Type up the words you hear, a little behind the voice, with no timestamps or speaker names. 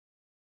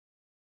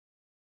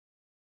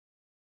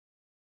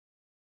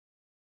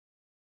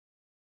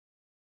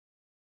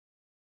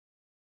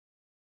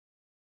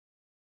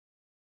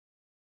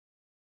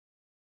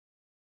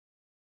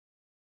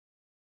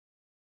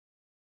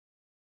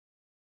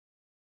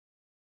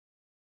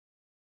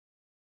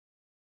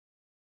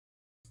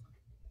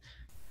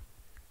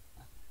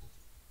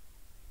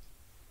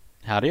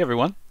Howdy,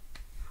 everyone.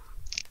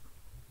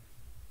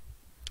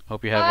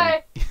 Hope you're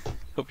having Hi.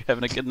 hope you're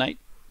having a good night.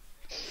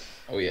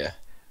 Oh yeah,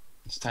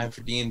 it's time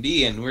for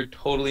D&D, and we're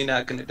totally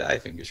not gonna die.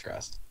 Fingers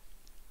crossed.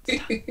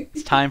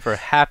 It's time for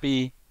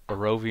happy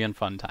Barovian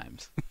fun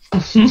times.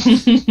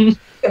 It's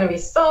gonna be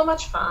so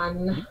much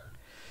fun.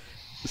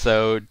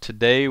 So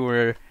today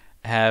we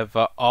have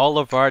all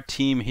of our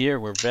team here.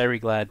 We're very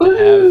glad to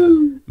have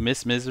Woo!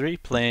 Miss Misery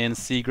playing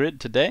Segrid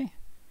today.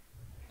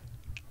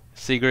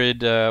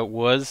 Segrid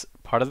was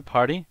part of the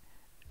party,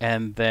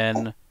 and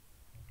then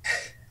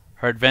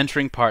her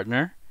adventuring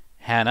partner,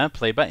 Hannah,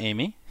 played by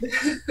Amy,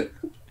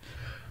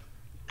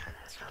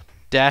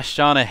 dashed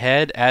on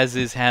ahead, as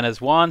is Hannah's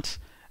wont,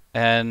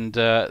 and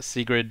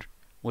Segrid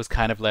was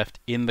kind of left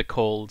in the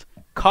cold,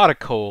 caught a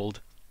cold,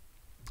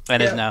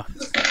 and is now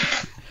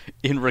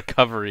in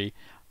recovery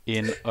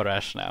in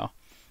Orash now.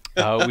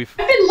 We've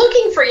I've been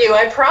looking for you,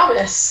 I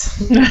promise.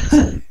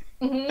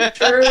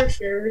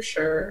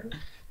 Sure.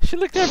 She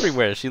looked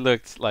everywhere. She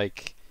looked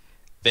like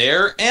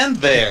There and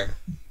there.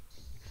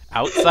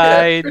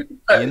 outside,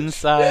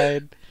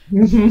 inside.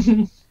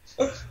 We've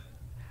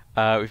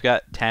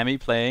got Tammy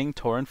playing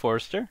Toren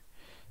Forester.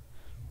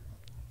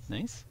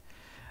 Nice.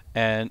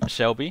 And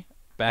Shelby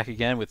back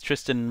again with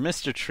Tristan,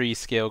 Mr. Tree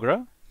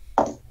Scalegrove.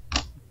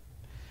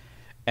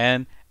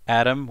 And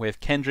Adam with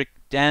Kendrick,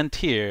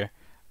 Dantiir,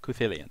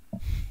 Cuthilioni.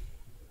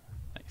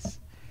 Nice.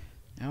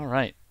 All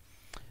right.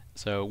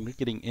 So we're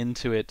getting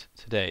into it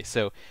today.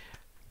 So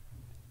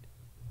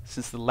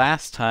since the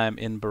last time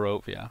in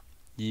Barovia,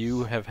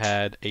 you have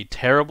had a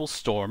terrible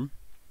storm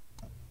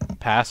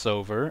pass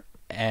over,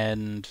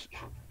 and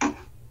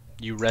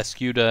you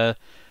rescued a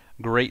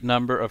great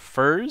number of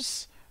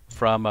furs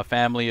from a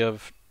family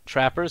of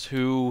trappers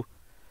who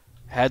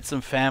had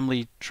some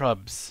family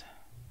trubs.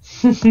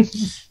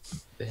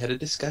 They had a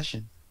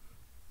discussion.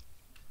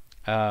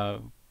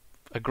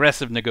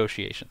 Aggressive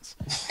negotiations.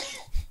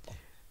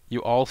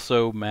 You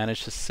also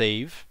managed to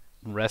save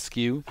and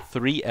rescue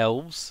 3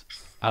 elves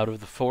out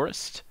of the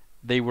forest.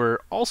 They were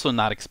also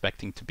not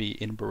expecting to be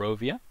in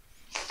Barovia,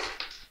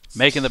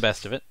 making the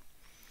best of it.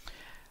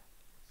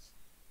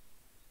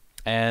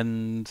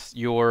 And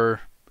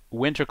your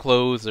winter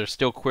clothes are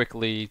still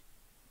quickly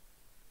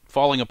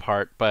falling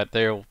apart, but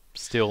they'll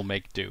still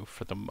make do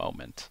for the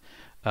moment.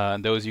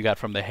 And those you got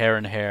from the Hair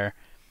and Hair,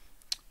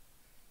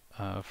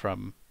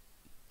 from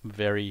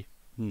very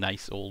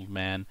nice old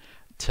man.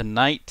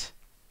 Tonight,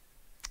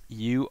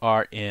 you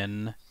are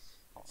in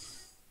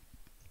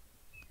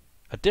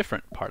a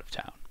different part of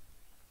town.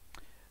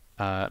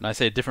 And I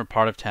say a different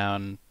part of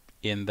town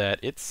in that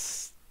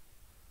it's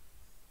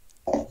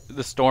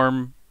the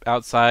storm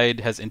outside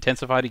has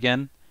intensified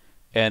again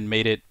and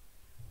made it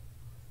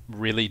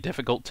really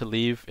difficult to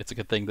leave. It's a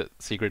good thing that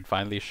Segrid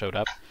finally showed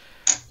up.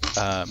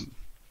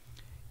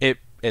 It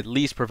at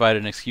least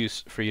provided an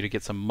excuse for you to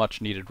get some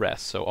much needed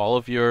rest. So all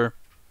of your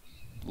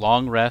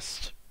long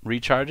rest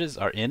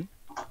recharges are in.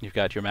 You've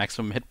got your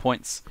maximum hit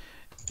points.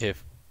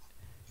 If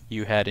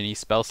you had any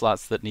spell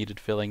slots that needed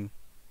filling,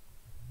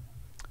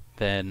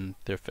 then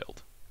they're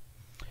filled.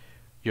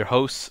 Your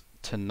hosts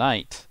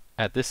tonight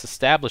at this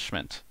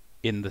establishment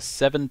in the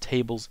Seven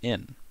Tables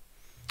Inn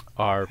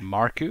are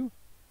Marku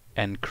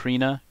and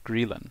Krina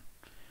Greelan.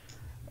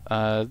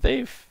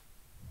 They've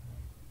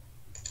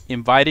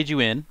invited you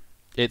in,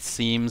 it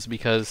seems,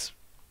 because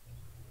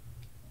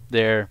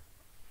they're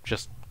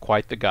just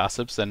quite the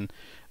gossips, and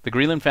the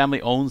Greelan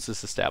family owns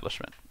this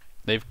establishment.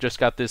 They've just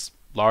got this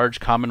large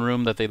common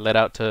room that they let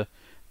out to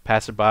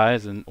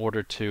passerbys in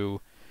order to,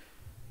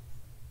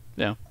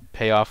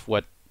 pay off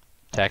what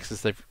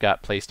taxes they've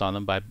got placed on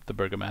them by the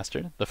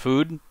burgomaster. The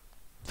food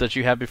that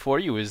you have before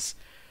you is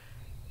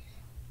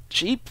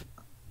cheap,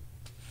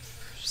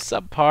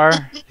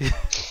 subpar.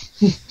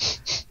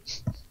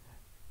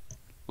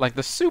 Like,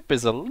 the soup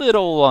is a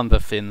little on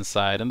the thin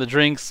side, and the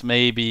drinks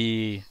may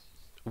be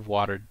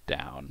watered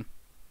down.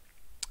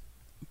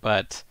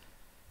 But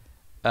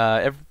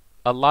a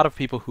lot of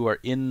people who are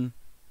in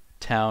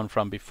town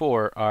from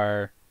before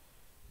are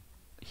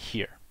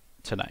here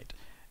tonight.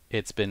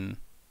 It's been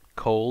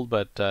cold,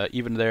 but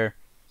even there,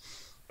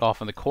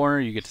 off in the corner,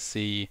 you get to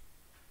see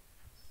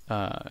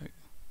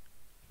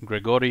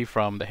Grigori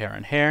from the Hair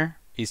and Hair.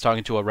 He's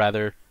talking to a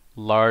rather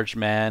large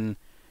man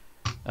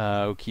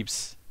who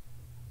keeps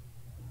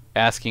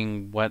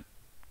asking what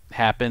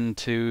happened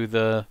to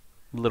the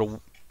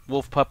little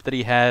wolf pup that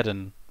he had,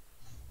 and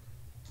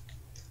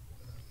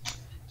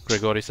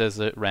Grigori says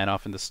it ran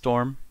off in the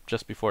storm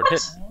just before it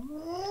hit.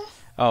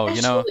 Oh, I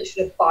you know, really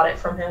should have bought it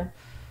from him.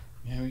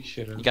 Yeah, we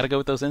should have. you gotta go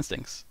with those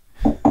instincts.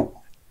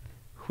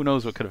 Who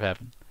knows what could have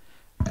happened?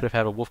 Could have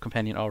had a wolf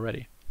companion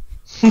already.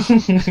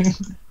 It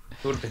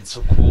would have been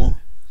so cool.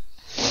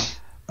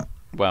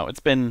 Well, it's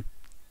been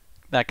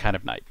that kind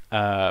of night.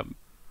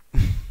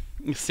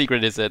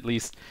 Segrid is at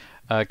least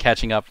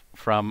catching up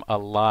from a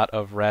lot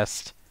of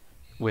rest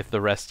with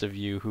the rest of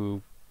you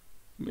who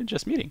are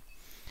just meeting.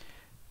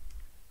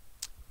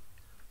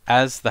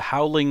 As the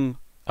howling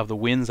of the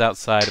winds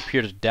outside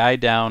appear to die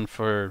down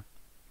for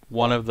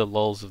one of the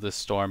lulls of this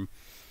storm,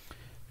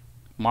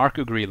 Mark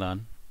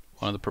Ugrilan,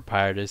 one of the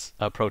proprietors,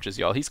 approaches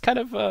y'all. He's kind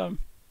of a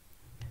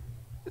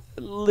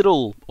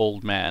little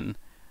old man.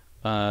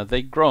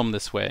 They grow him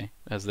this way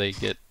as they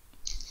get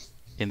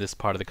in this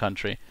part of the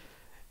country.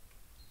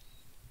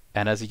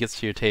 And as he gets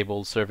to your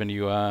table, serving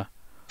you a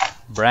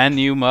brand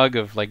new mug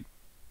of, like,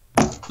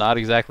 not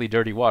exactly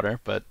dirty water,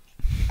 but...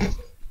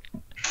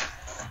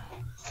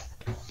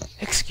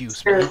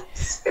 Excuse me.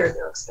 Spare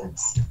no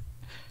expense.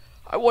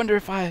 I wonder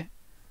if I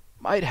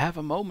might have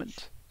a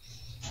moment.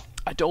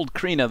 I told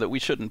Krina that we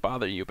shouldn't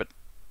bother you, but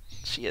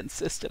she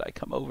insisted I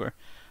come over.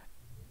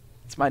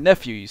 It's my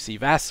nephew, you see,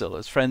 Vasil,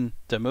 his friend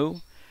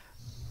Damu.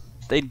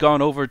 They'd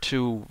gone over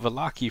to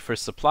Vallaki for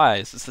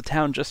supplies. It's the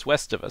town just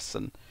west of us,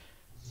 and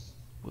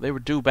well, they were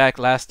due back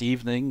last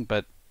evening,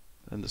 but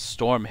then the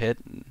storm hit,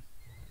 and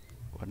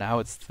well, now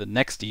it's the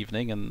next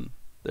evening, and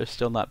they're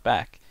still not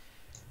back.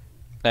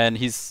 And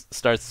he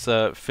starts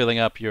filling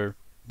up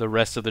the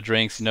rest of the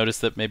drinks. You notice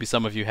that maybe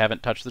some of you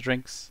haven't touched the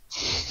drinks.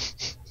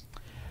 Just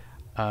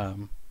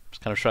kind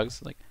of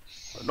shrugs, like,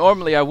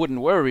 normally I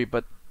wouldn't worry,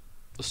 but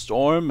the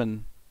storm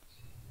and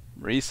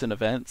recent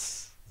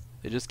events,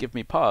 they just give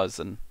me pause,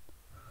 and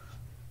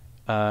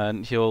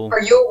he'll...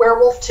 Are you a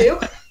werewolf too?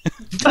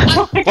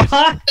 Oh my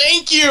god.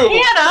 Thank you!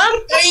 Hannah!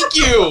 Thank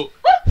you!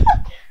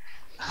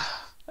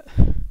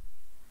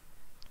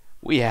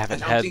 We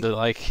haven't had the,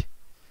 like...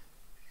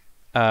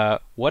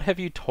 what have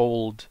you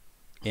told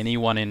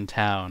anyone in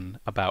town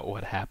about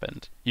what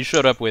happened? You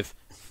showed up with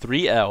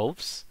 3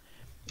 elves.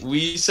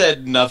 We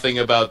said nothing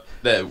about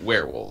the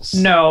werewolves.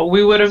 No,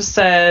 we would have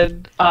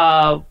said,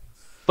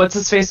 what's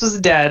his face was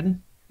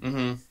dead.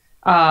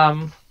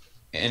 Mm-hmm.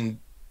 And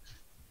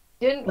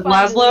Didn't find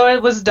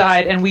Laszlo was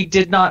died, and we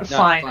did not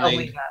find find-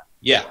 Alina.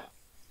 yeah,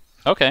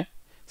 Okay.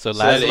 So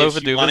that Laszlo if she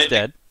Vadu was wanted to-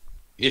 dead.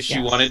 if she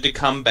Yes. wanted to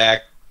come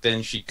back,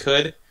 then she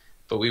could,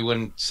 but we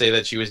wouldn't say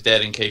that she was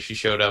dead in case she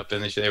showed up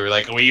and they were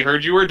like, we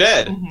heard you were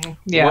dead. Mhm.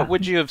 Yeah. What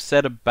would you have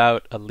said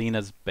about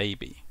Alina's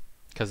baby?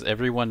 Because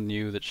everyone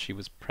knew that she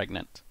was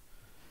pregnant.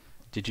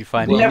 Did you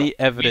find Well, any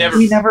evidence?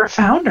 We never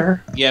found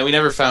her. Yeah, we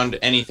never found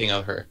anything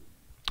of her.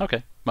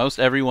 Okay. Most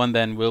everyone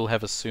then will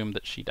have assumed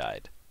that she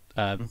died.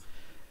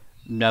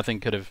 Nothing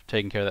could have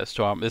taken care of that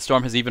storm. The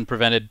storm has even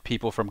prevented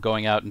people from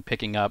going out and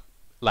picking up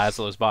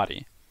Laszlo's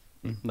body.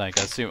 Like,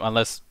 I assume,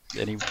 unless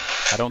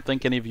I don't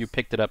think any of you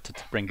picked it up to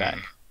bring back.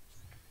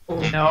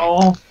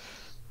 No.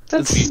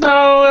 That's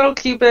snow. It'll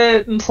keep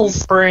it until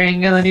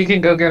spring, and then you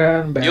can go get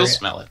it and bury You'll it.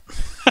 smell it.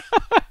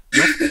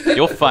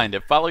 You'll find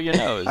it. Follow your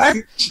nose.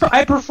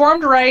 I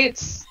performed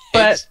rites,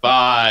 but It's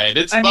fine.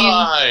 It's I mean,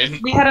 fine.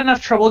 we had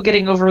enough trouble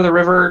getting over the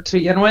river to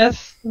begin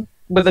with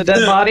a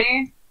dead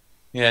body.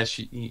 Yeah,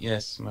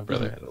 yes, my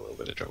brother had a little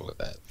bit of trouble with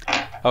that.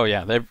 Oh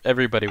yeah,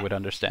 everybody would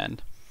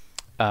understand.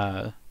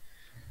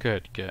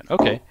 Good.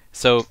 Okay,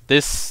 so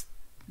this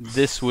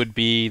would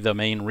be the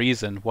main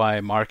reason why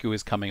Marku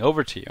is coming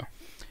over to you,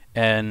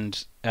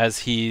 and as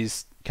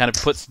he's kind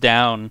of puts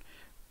down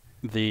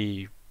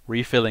the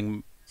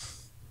refilling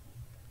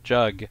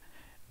jug,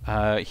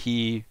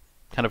 he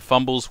kind of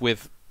fumbles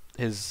with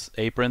his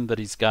apron that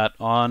he's got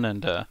on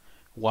and a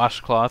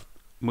washcloth,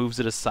 moves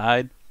it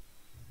aside,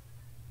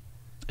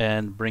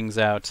 and brings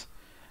out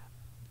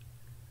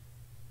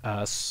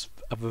a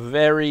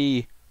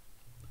very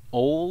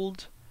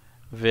old,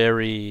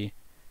 very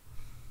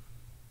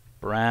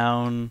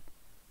brown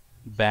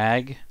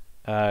bag.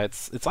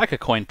 It's like a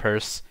coin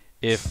purse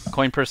if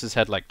coin purses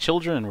had like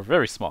children and were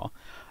very small.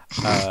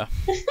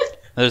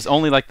 There's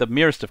only like the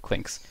merest of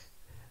clinks.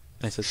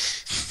 And he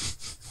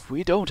says,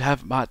 "We don't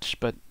have much,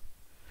 but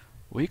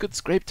we could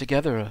scrape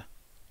together a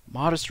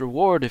modest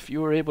reward if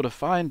you were able to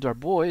find our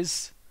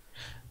boys."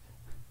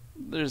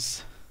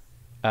 There's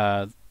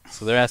so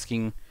they're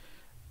asking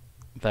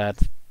that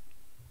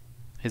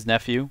his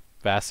nephew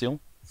Vasil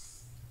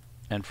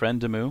and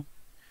friend Damu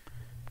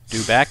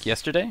due back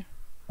yesterday.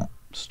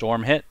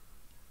 Storm hit.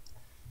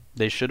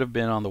 They should have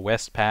been on the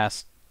west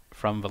pass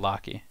from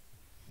Vallaki.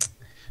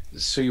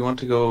 So you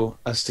want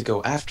us to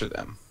go after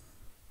them?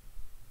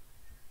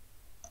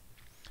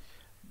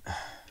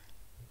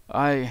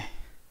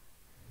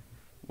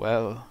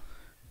 Well,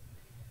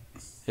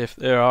 if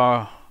there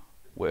are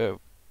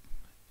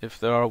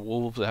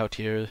wolves out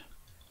here,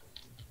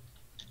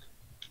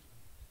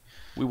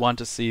 we want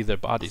to see their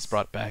bodies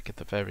brought back at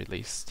the very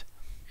least.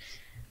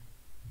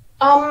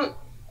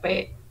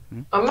 Wait.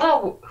 Hmm?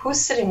 Who's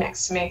sitting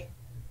next to me?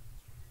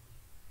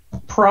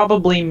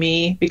 Probably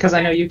me, because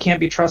I know you can't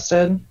be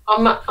trusted.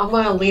 I'm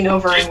gonna lean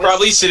over She's and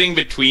probably sitting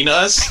between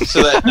us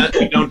so that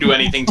we don't do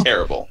anything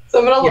terrible. So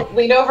I'm gonna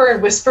lean over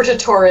and whisper to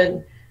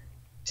Toren,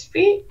 did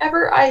we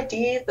ever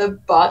ID the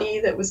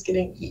body that was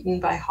getting eaten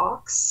by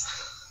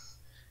hawks?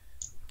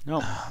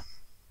 No.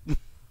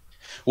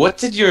 What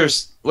did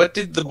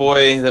the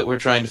boy that we're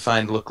trying to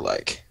find look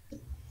like?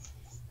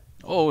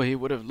 Oh, he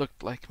would have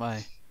looked like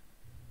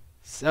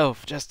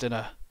myself, just in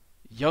a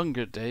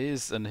younger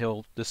days, and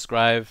he'll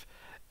describe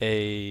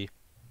a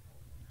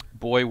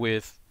boy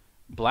with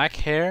black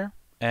hair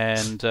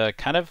and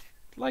kind of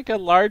like a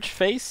large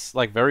face,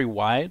 like very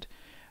wide,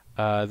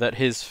 that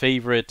his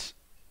favorite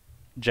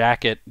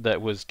jacket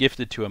that was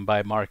gifted to him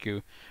by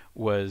Marku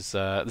was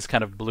this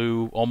kind of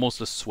blue,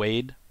 almost a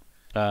suede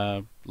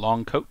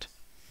long coat.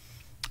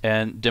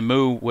 And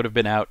Demu would have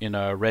been out in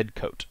a red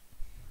coat.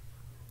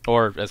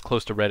 Or as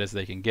close to red as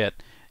they can get.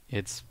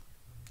 It's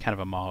kind of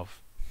a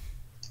mauve.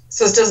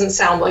 So it doesn't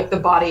sound like the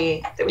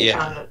body that we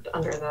found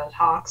under the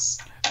Hawks.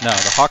 No,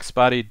 the Hawk's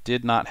body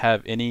did not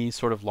have any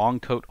sort of long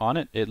coat on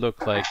it. It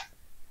looked like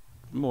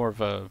more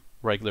of a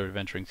regular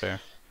adventuring fare.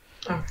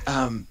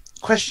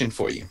 Question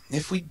for you.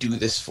 If we do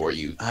this for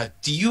you,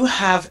 do you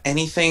have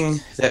anything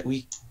that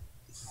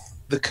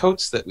the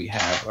coats that we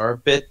have are a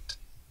bit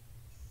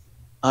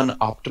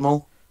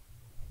unoptimal?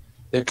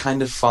 They're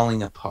kind of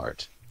falling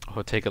apart.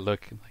 Oh, take a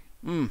look.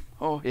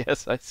 Oh,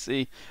 yes, I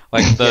see.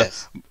 Like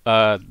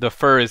the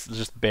fur is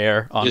just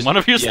bare on one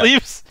of your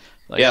sleeves.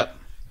 Like, yep.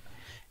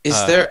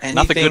 Is there anything...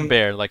 Not the good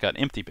bear, like an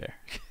empty bear.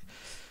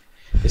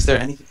 Is there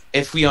anything...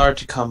 If we are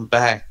to come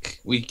back,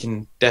 we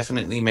can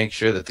definitely make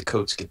sure that the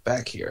coats get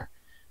back here.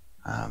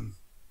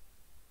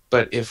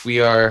 But if we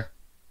are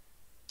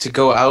to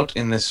go out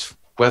in this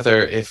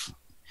weather, if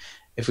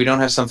we don't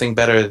have something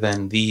better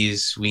than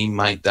these, we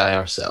might die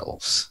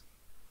ourselves.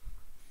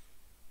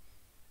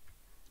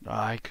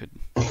 I could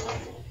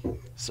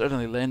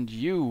certainly lend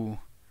you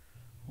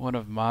one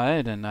of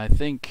mine, and I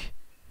think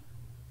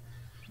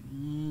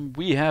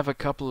we have a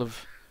couple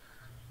of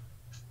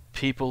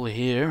people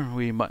here.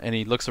 And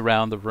he looks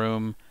around the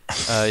room.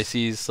 He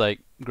sees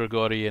like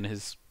Grigori and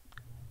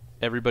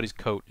everybody's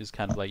coat is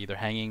kind of like either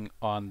hanging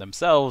on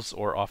themselves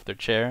or off their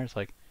chair. It's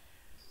like,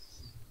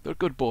 they're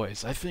good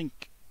boys. I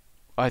think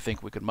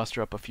we could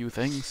muster up a few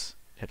things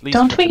at least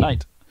for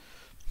tonight.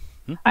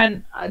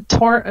 And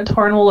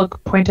Toren will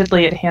look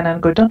pointedly at Hannah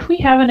and go, "Don't we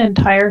have an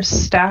entire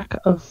stack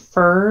of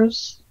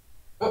furs?"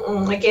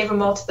 I gave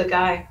them all to the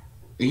guy.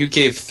 You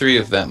gave 3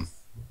 of them.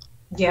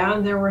 Yeah,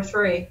 and there were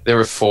 3. There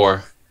were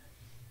 4.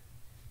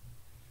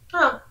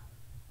 Huh.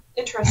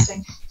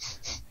 Interesting.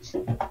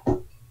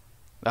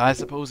 I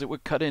suppose it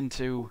would cut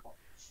into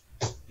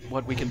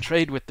what we can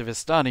trade with the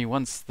Vistani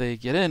once they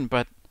get in,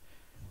 but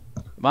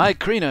my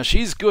Krina,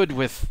 she's good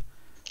with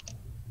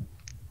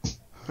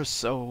her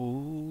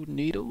sew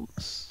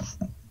needles.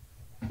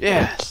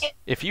 Yes.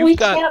 If we've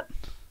got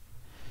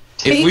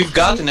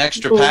an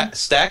extra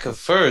stack of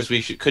furs,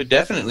 we could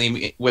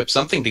definitely whip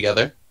something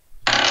together.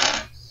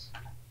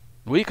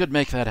 We could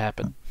make that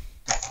happen.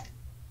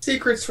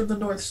 Secret's from the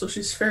north, so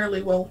she's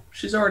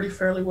already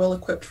fairly well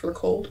equipped for the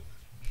cold.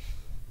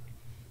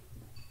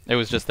 It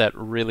was just that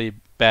really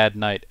bad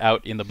night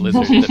out in the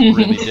blizzard that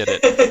really did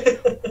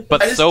it.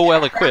 But so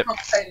well equipped.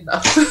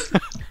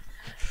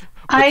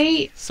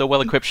 So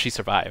well equipped she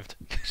survived.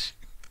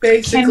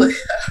 Basically.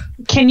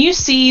 Can you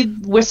see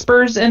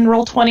whispers in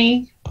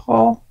Roll20,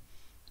 Paul?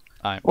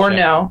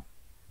 No?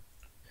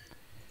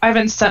 I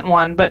haven't sent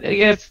one, but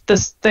if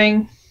this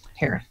thing...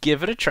 Here.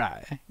 Give it a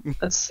try.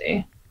 Let's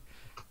see.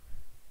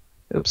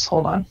 Oops,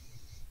 hold on.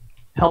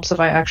 Helps if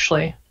I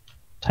actually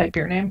type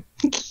your name.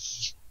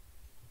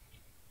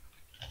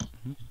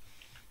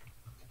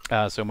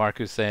 So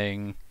Marku's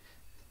saying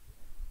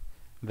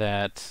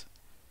that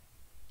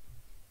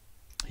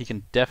he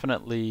can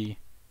definitely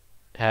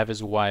have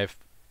his wife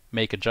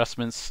make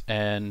adjustments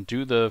and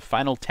do the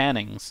final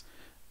tannings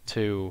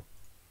to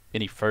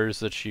any furs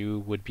that you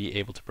would be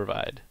able to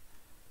provide.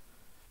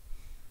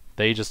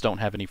 They just don't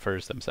have any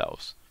furs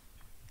themselves.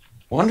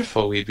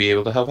 Wonderful. We'd be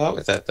able to help out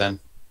with that then.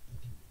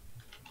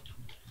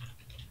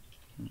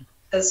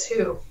 As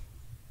who?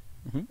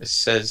 It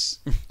says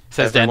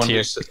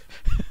Dantiir.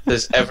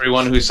 Says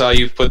everyone who saw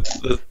you put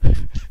the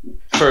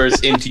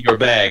furs into your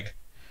bag.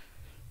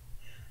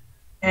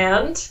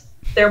 And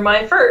they're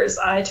my furs.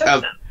 I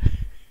took them.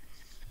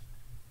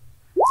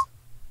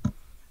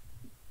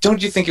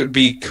 Don't you think it would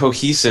be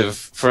cohesive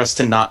for us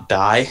to not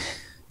die?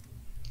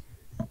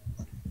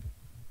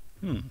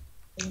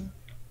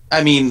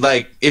 I mean,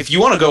 like, if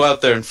you want to go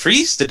out there and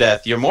freeze to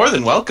death, you're more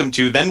than welcome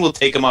to. Then we'll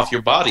take them off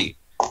your body.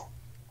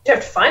 You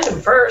have to find them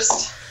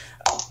first.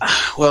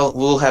 Well,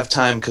 we'll have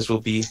time because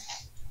we'll be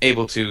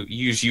able to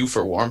use you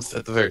for warmth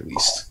at the very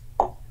least.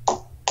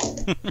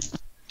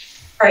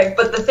 Right,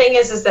 but the thing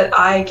is that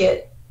I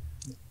get...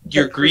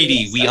 You're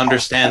greedy. We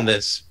understand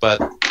this, but...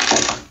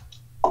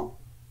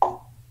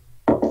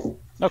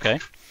 Okay.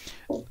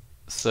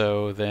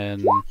 So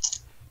then,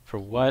 for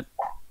what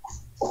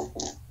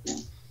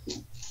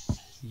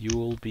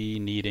you'll be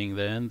needing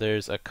then,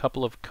 there's a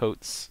couple of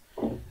coats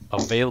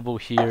available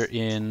here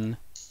in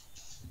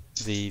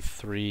the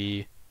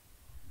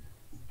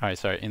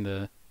in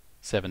the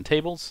 7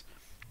 tables.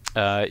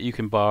 You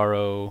can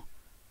borrow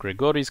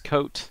Grigori's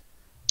coat.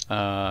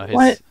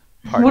 What?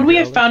 Would we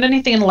have found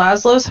anything in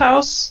Laszlo's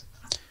house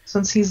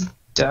since he's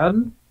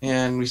dead?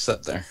 And we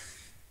slept there.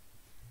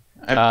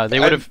 They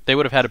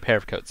would have had a pair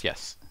of coats,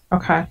 yes.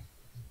 Okay.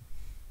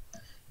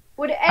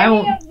 Would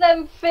any of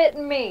them fit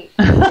me?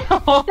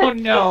 Oh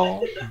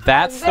no.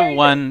 That's the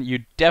one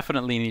you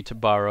definitely need to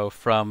borrow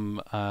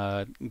from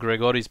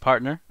Grigori's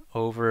partner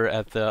over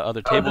at the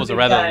other table. Is a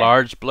rather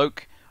large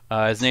bloke.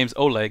 His name's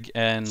Oleg,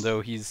 and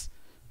though he's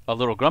a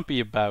little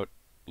grumpy about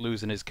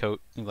losing his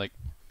coat. He's like,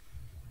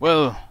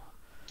 well,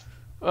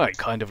 I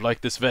kind of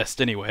like this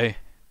vest anyway.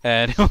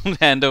 And he'll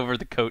hand over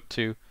the coat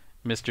to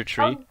Mr.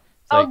 Tree.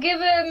 I'll give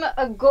him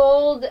a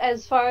gold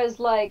as far as,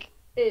 like,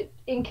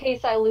 in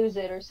case I lose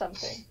it or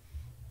something.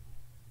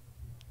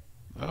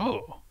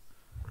 Oh.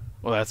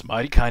 Well, that's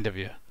mighty kind of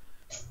you.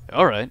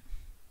 All right.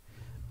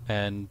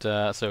 And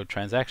so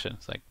transaction.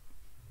 It's like,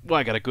 well,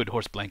 I got a good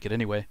horse blanket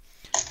anyway.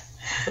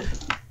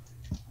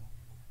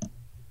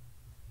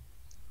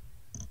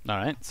 All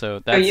right, so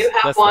that's... So you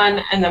have that's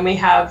one, and then we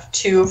have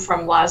 2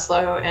 from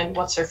Laszlo and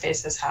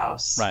What's-Her-Face's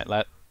house.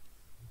 Right,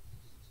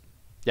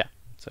 yeah.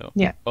 So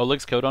Yeah.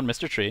 Oleg's coat on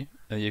Mr. Tree.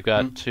 And you've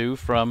got 2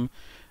 from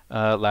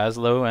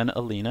Laszlo and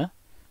Alina.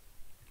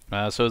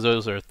 So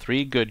those are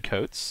 3 good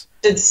coats.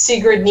 Did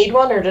Segrid need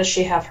one, or does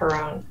she have her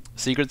own?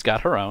 Segrid's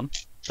got her own.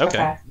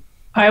 Okay.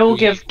 I will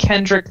give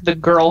Kendrick the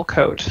girl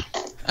coat.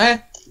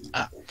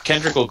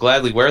 Kendrick will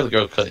gladly wear the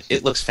girl coat.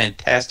 It looks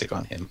fantastic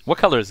on him. What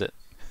color is it?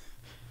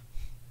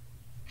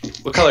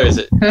 What color is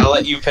it? I'll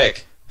let you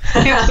pick.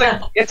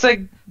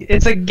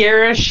 It's a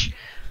garish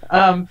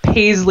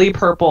paisley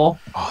purple.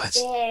 Oh,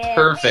 that's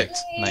perfect.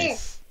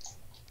 Nice.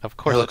 Of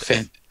course.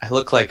 I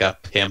look like a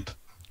pimp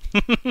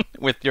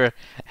with your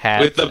hat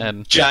with the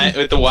and giant,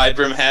 with the wide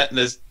brim hat and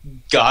this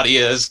gaudy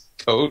as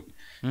coat.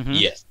 Mhm.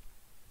 Yes.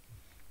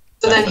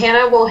 So then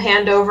Hannah will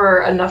hand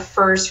over enough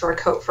furs for a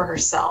coat for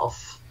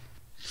herself.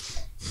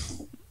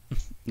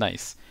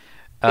 Nice.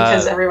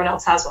 Because everyone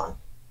else has one.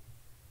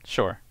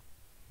 Sure.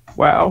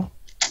 Wow.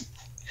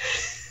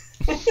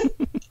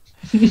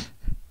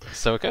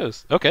 So it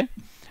goes. Okay.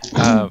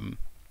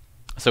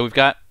 So we've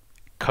got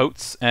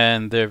coats,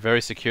 and they're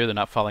very secure. They're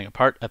not falling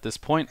apart at this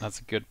point. That's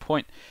a good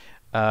point.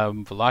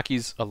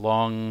 Valaki's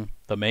along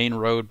the main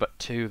road, but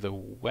to the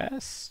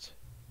west.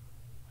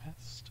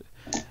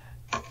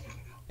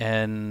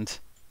 And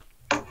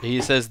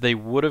he says they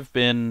would have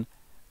been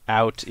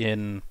out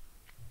in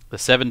the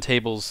Seven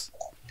Tables'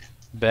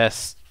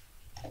 best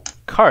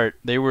cart.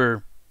 They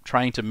were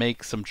trying to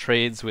make some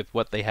trades with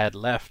what they had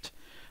left.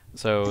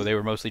 So they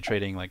were mostly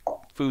trading like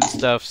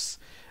foodstuffs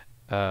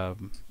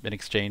in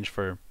exchange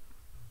for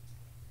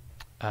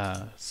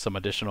some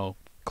additional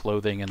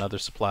clothing and other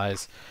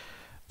supplies.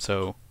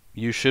 So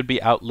you should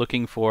be out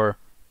looking for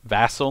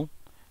Vassal.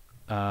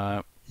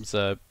 It's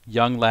a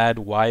young lad,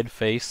 wide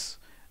face,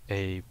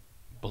 a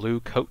blue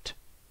coat.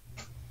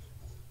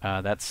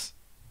 That's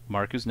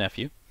Marku's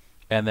nephew.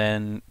 And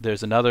then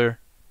there's another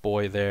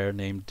boy there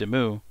named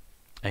Demu,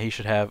 and he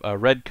should have a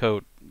red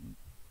coat,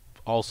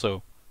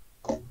 also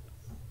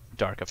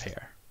dark of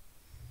hair.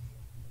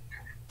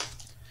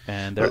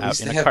 And they're out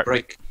in a cart.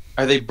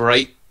 Are they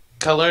bright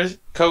colored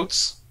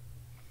coats?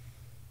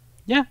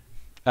 Yeah.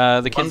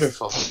 The kids,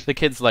 Wonderful. The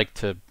kids like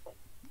to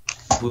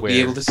We'll wear...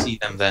 be able to see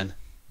them then.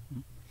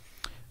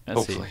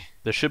 Let's see.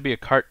 There should be a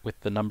cart with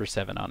the number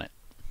 7 on it.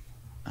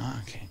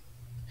 Oh, okay.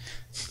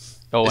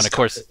 Oh, and of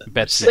course,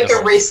 Betsy. Like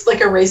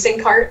a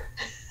racing cart.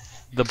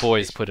 The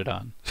boys put it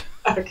on.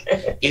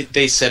 Okay.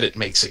 They said it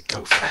makes it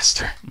go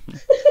faster.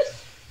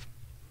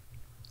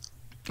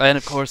 And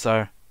of course,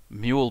 our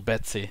mule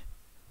Betsy.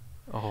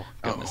 Oh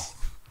goodness.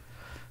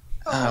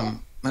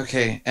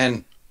 Okay,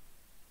 and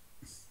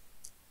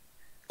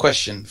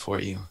question for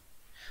you: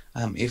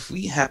 if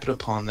we happen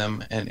upon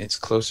them and it's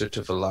closer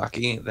to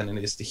Vallaki than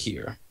it is to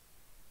here,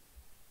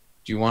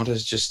 do you want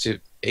us just to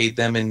aid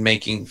them in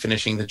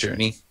finishing the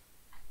journey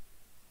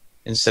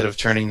instead of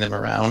turning them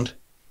around?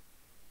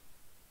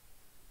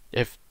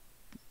 If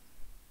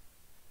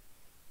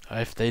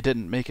they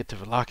didn't make it to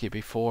Vallaki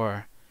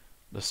before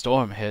the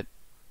storm hit,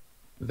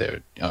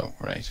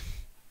 right.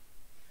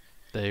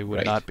 They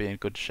would not be in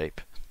good shape.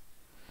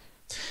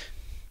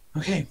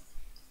 Okay.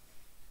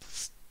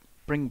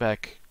 Bring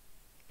back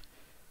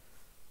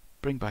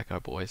our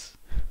boys.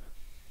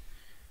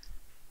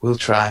 We'll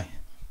try.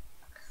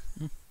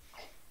 All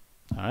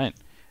right.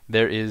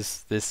 There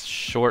is this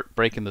short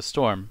break in the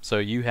storm. So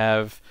you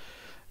have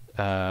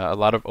a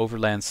lot of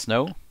overland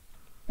snow.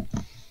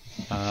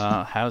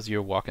 How's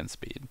your walking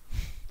speed?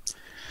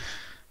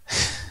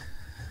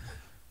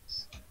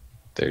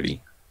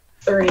 30.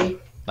 30.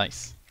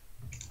 Nice.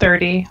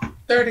 30.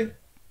 30.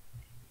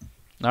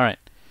 All right.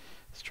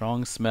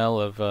 Strong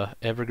smell of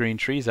evergreen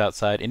trees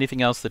outside.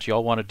 Anything else that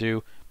y'all want to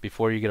do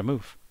before you get a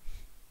move?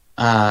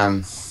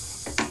 Where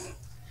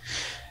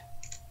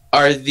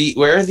are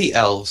the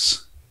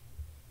elves?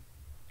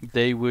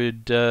 They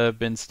would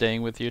been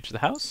staying with you to the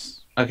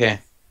house. Okay.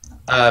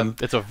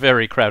 It's a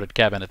very crowded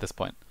cabin at this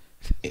point.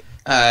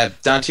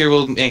 Dantiir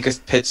will make a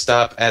pit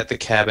stop at the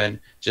cabin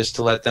just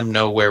to let them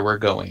know where we're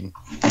going.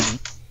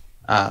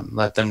 Mm-hmm.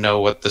 Let them know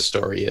what the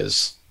story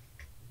is.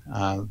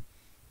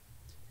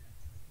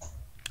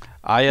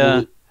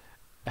 Aya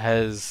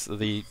has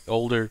the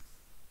older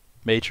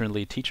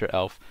matronly teacher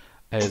elf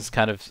is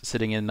kind of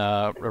sitting in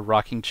a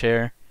rocking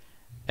chair,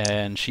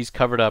 and she's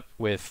covered up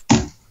with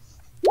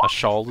a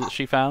shawl that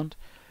she found,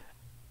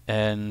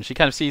 and she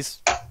kind of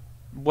sees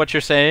what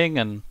you're saying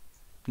and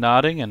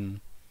nodding and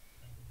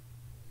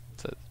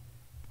says,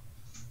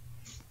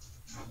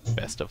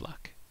 "Best of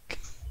luck."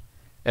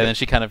 And then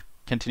she kind of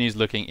continues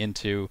looking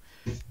into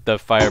the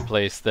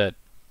fireplace that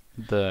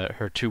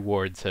her 2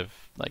 wards have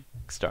like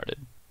started.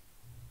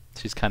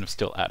 She's kind of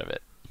still out of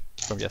it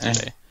from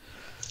yesterday.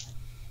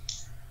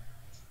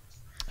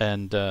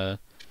 And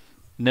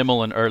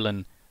Nimmel and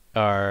Erlin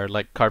are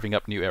like carving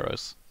up new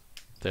arrows.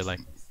 They're like,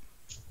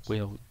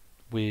 they've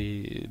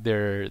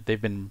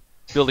been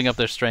building up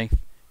their strength,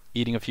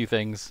 eating a few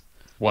things.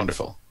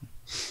 Wonderful.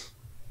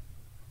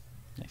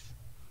 Nice.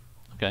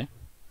 Okay.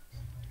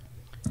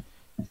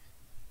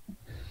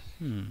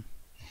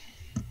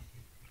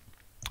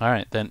 All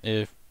right, then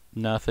if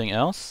nothing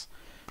else,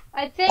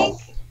 I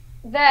think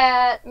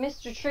that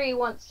Mr. Tree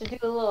wants to do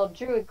a little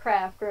druid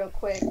craft real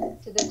quick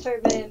to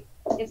determine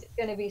if it's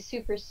going to be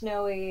super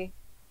snowy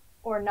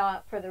or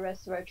not for the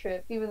rest of our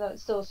trip, even though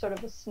it's still sort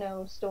of a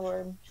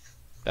snowstorm.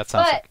 That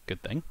sounds like a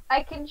good thing.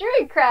 I can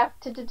druid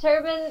craft to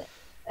determine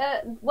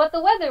what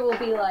the weather will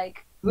be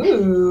like.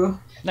 Ooh.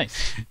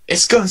 Nice.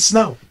 It's gonna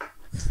snow.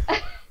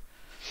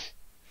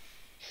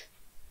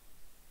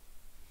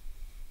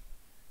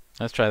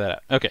 Let's try that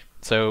out. Okay,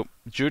 so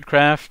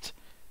Druidcraft,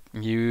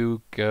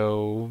 you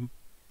go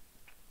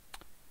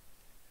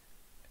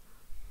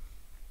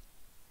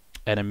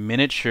at a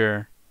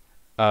miniature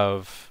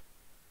of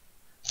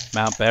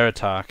Mount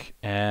Baratok,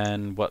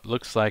 and what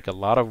looks like a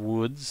lot of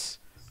woods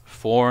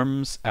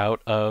forms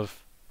out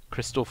of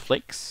crystal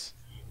flakes.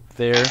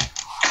 They're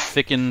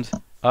thickened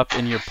up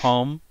in your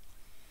palm,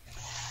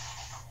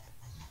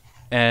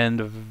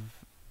 and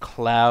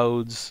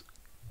clouds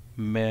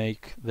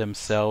make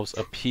themselves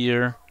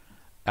appear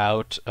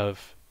out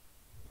of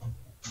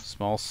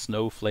small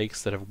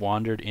snowflakes that have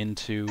wandered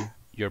into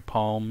your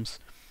palms,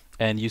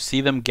 and you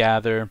see them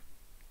gather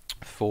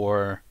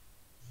for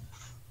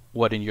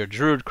what in your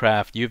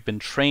Druidcraft you've been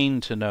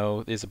trained to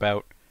know is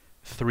about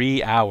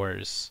 3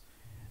 hours,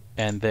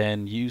 and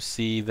then you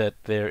see that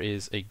there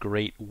is a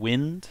great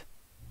wind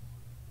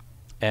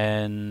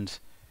and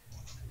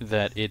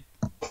that it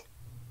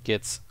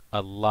gets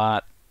a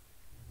lot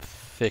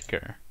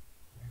thicker.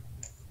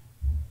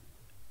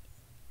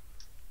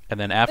 And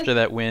then after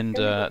that wind,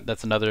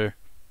 that's another,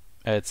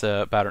 it's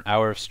about an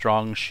hour of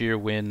strong sheer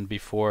wind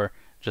before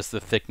just the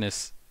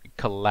thickness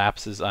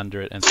collapses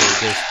under it. And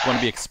so there's going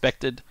to be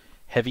expected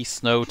heavy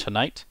snow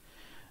tonight.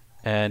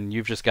 And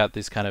you've just got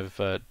these kind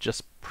of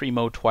just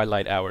primo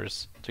twilight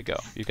hours to go.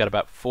 You've got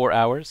about 4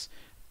 hours,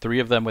 3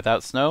 of them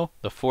without snow,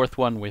 the 4th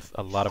one with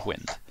a lot of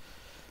wind.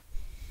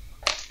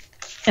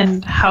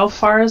 And how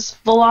far is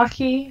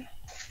Vallaki?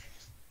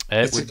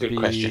 It would be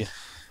question.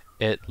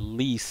 At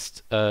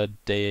least a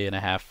day and a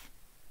half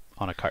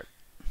on a cart.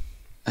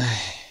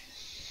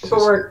 But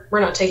we're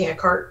not taking a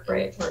cart,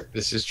 right?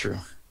 This is true.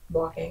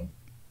 Walking.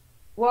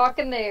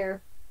 Walking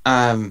there.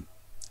 Then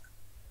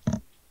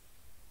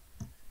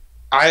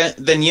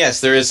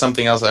yes, there is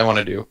something else I want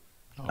to do.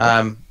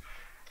 Oh.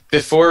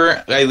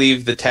 Before I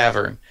leave the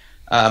tavern,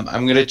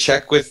 I'm going to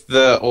check with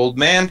the old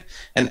man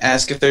and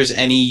ask if there's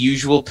any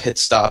usual pit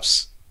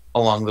stops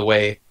along the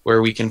way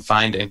where we can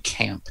find and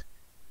camp.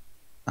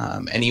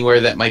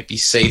 Anywhere that might be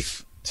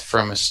safe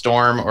from a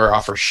storm or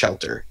offer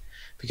shelter.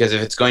 Because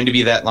if it's going to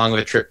be that long of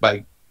a trip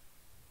by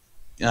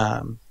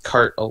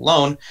cart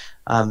alone,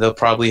 they'll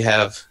probably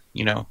have,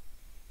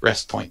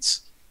 rest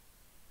points.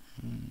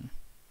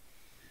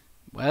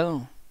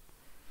 Well,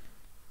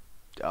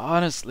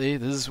 honestly,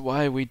 this is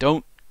why we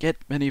don't get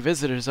many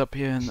visitors up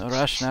here in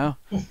Arash now.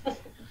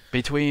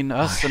 Between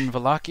us and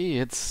Vallaki,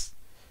 it's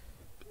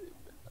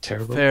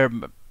terrible. Fair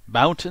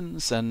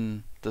mountains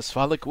and the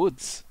Svalak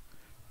woods.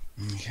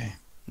 Okay.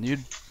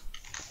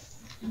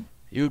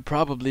 You'd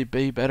probably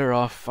be better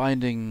off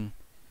finding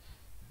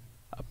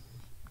a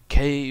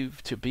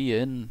cave to be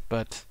in,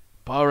 but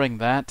barring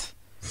that,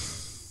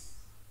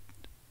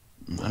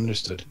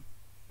 understood.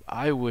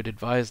 I would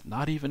advise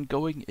not even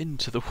going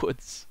into the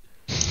woods.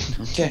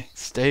 Okay.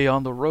 Stay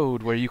on the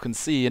road where you can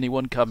see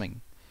anyone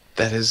coming.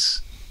 That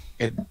is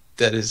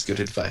good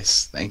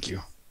advice. Thank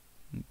you.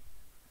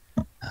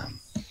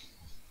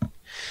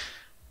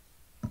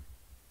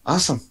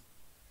 Awesome.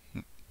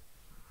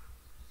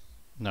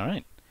 All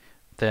right.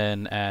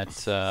 Then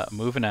at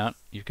moving out,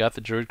 you've got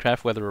the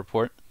Druidcraft weather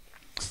report,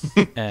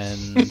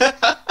 and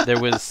there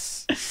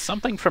was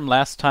something from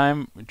last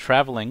time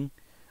traveling.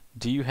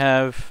 Do you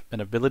have an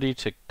ability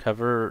to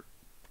cover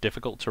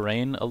difficult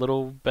terrain a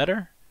little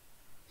better?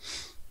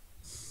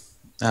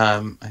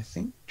 I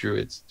think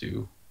druids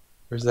do.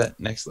 Where's that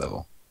next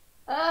level?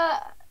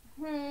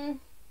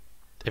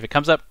 If it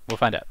comes up, we'll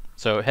find out.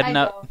 So heading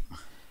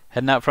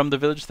out from the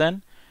village,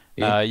 then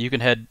you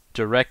can head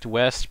direct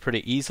west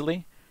pretty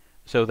easily.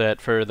 So that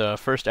for the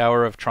first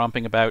hour of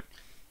tromping about,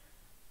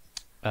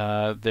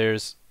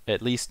 there's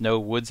at least no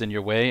woods in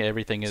your way.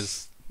 Everything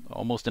is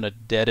almost in a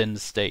dead-end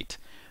state,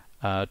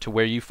 to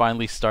where you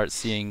finally start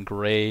seeing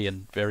gray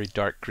and very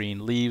dark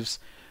green leaves.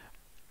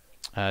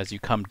 As you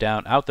come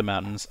down out the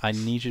mountains, I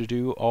need you to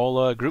do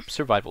all a group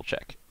survival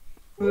check.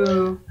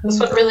 Ooh, this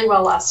went really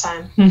well last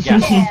time. Yeah.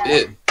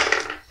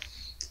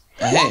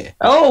 Hey.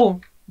 Oh,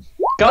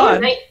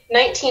 God.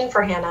 19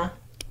 for Hannah.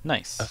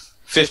 Nice.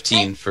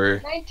 15 for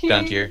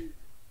Dantiir.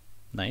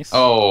 Nice.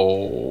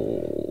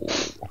 Oh.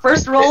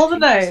 First roll of the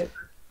night.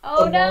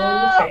 Oh The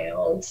no! one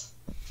failed.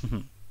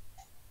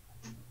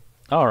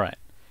 All right.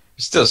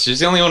 Still, she's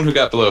the only one who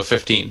got below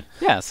 15.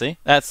 Yeah, see?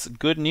 That's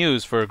good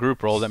news for a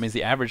group roll. That means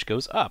the average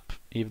goes up,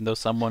 even though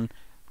someone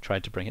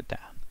tried to bring it down.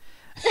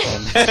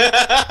 And,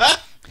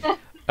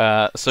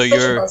 so Such a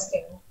you're...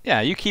 busking.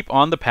 Yeah, you keep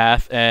on the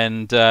path,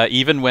 and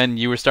even when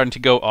you were starting to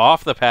go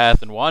off the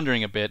path and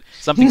wandering a bit,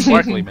 something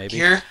sparkly maybe.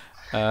 Here.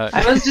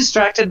 I was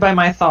distracted by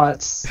my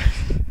thoughts.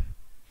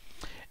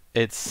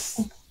 It's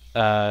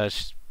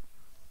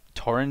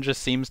Toren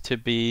just seems to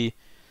be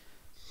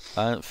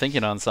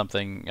thinking on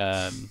something.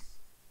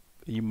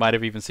 You might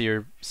have even seen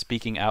her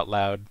speaking out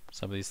loud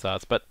some of these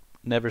thoughts, but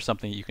never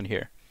something you can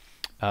hear.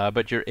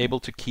 But you're able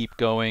to keep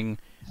going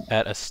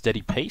at a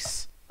steady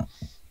pace,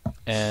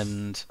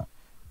 and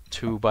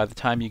by the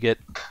time you get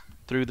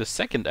through the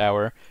second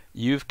hour,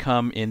 you've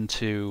come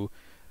into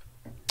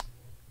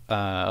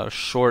a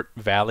short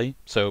valley.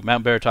 So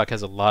Mount Baratok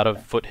has a lot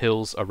of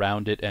foothills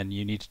around it, and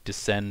you need to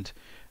descend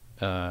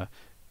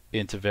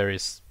into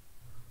various...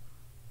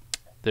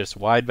 There's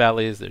wide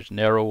valleys, there's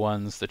narrow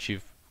ones that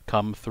you've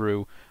come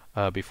through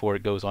before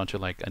it goes onto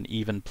like an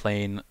even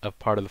plane of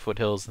part of the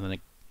foothills, and then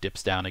it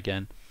dips down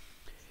again.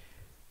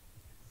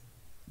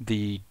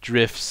 The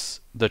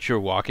drifts that you're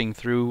walking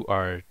through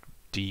are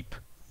deep,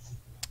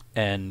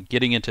 and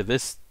getting into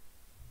this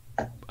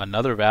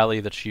another valley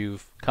that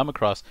you've come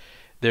across,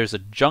 there's a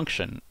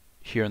junction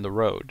here in the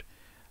road,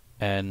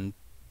 and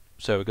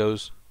so it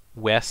goes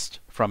west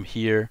from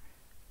here,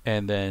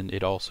 and then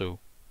it also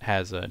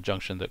has a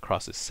junction that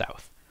crosses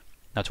south.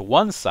 Now to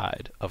one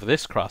side of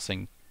this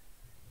crossing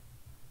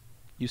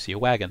you see a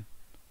wagon,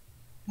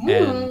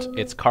 and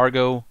its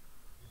cargo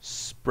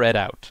spread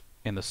out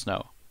in the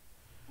snow.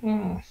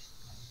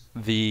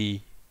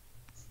 The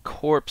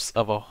corpse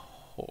of a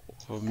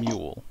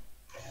mule,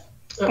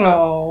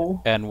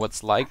 Oh. and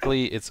what's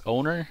likely its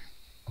owner,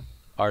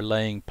 are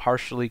laying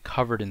partially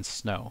covered in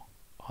snow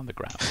on the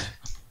ground.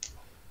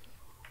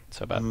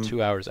 So about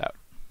 2 hours out.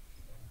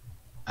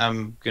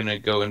 I'm gonna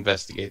go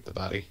investigate the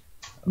body.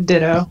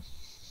 Ditto.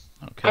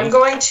 Okay. I'm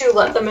going to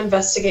let them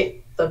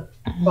investigate the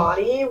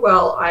body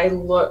while I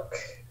look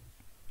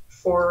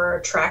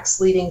for tracks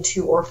leading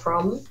to or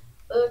from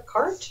the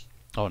cart.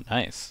 Oh,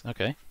 nice.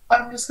 Okay.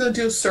 I'm just going to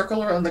do a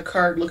circle around the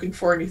card looking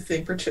for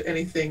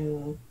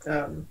anything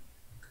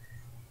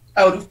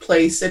out of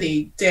place,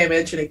 any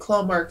damage, any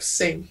claw marks,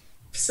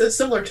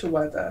 similar to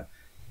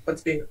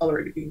what's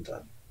already being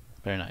done.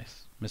 Very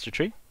nice. Mr.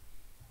 Tree?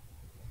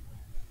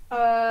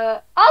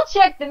 I'll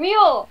check the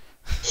mule.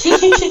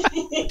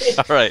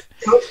 All right.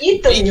 Don't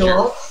eat the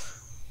mule.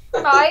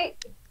 Right.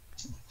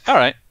 All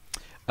right.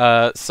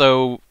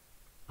 So,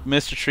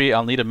 Mr. Tree,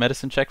 I'll need a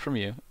medicine check from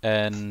you,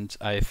 and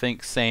I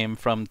think same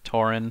from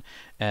Toren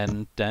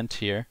and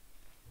Dantiir.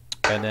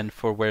 And then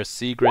for where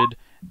Segrid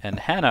and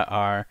Hannah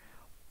are,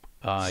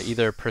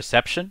 either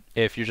perception,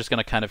 if you're just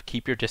going to kind of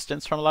keep your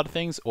distance from a lot of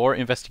things, or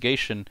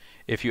investigation,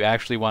 if you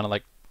actually want to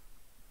like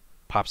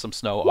pop some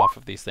snow off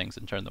of these things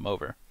and turn them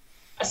over.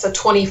 That's a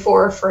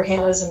 24 for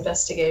Hannah's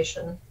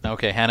investigation.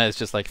 Okay, Hannah is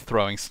just like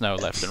throwing snow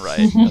left and right.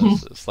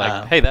 It's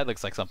like, hey, that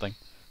looks like something.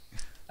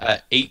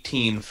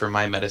 18 for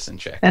my medicine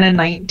check. And a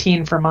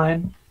 19 for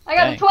mine. I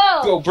got Dang. a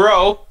 12. Go,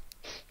 bro!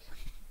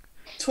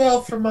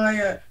 12 for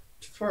my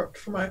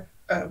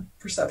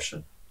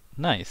perception.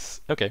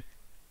 Nice. Okay.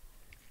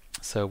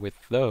 So with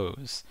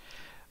those,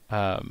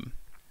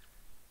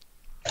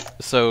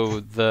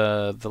 so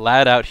the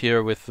lad out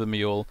here with the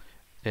mule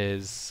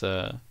is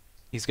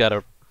he's got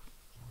a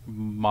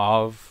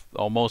mauve,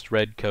 almost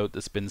red coat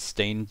that's been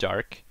stained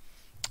dark,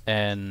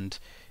 and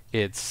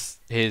his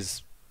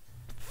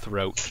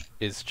throat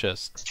is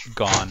just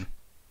gone.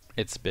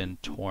 It's been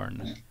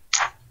torn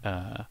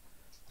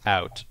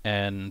out,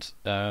 and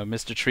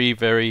Mr. Tree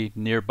very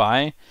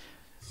nearby.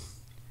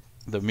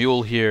 The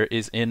mule here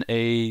is in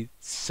a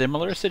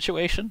similar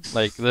situation.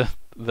 Like the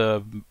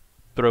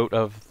throat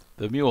of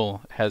the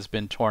mule has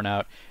been torn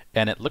out,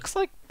 and it looks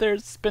like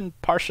there's been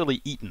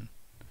partially eaten.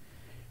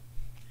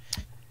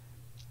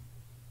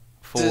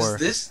 Does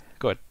this...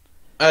 Go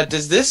ahead.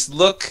 Does this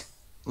look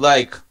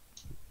like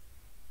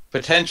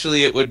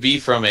potentially it would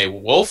be from a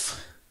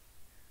wolf?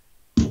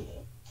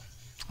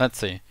 Let's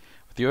see.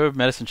 With your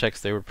medicine checks,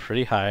 they were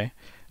pretty high.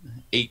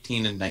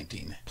 18 and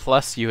 19.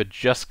 Plus, you had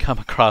just come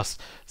across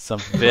some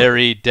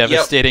very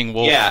devastating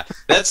wolf. Yeah,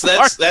 that's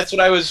what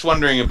I was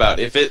wondering about.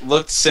 If it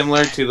looked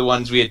similar to the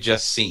ones we had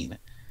just seen.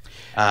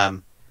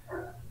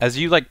 As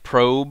you like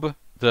probe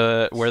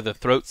where the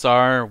throats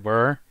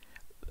were,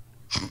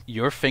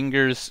 your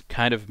fingers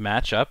kind of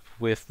match up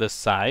with the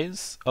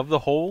size of the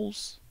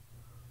holes,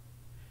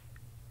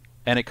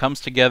 and it comes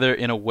together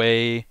in a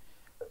way,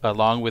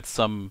 along with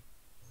some...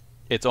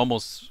 It's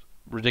almost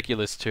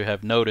ridiculous to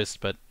have noticed,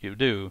 but you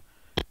do,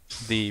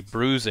 the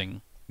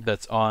bruising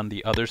that's on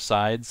the other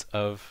sides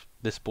of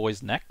this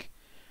boy's neck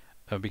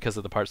because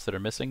of the parts that are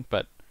missing,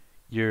 but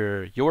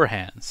your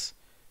hands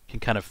can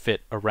kind of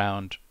fit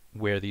around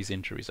where these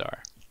injuries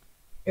are.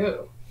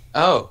 Ew.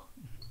 Oh.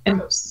 And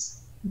Gross.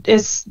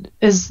 Is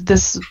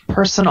this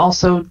person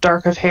also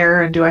dark of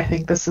hair, and do I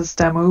think this is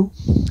Damu?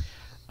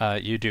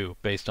 You do,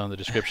 based on the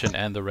description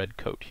and the red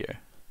coat here.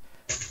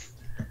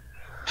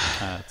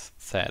 It's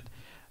sad.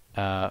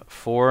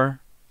 For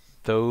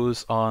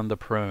those on the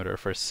perimeter,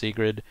 for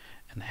Segrid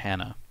and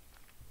Hannah.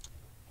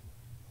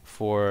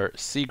 For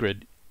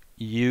Segrid,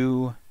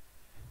 you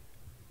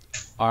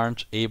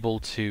aren't able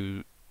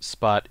to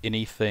spot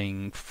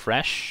anything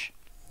fresh,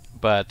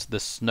 but the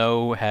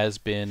snow has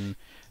been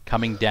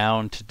coming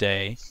down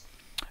today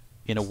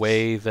in a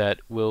way that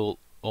will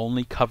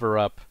only cover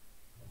up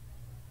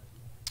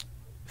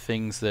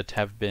things that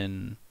have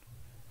been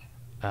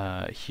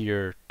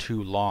here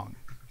too long.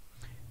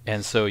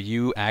 And so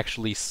you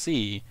actually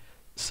see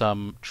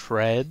some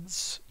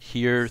treads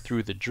here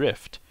through the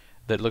drift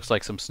that looks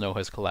like some snow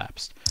has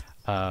collapsed.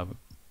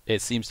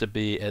 It seems to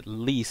be at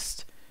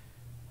least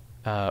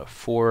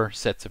 4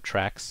 sets of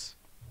tracks.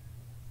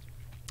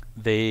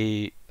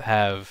 They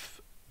have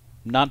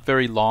not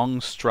very long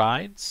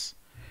strides,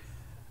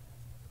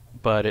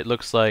 but it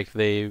looks like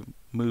they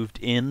moved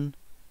in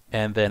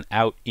and then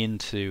out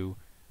into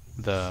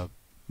the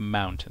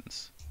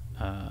mountains.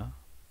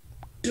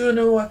 Do you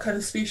know what kind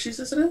of species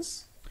this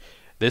is?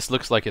 This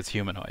looks like it's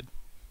humanoid.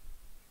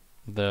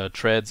 The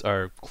treads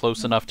are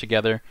close enough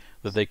together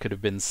that they could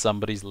have been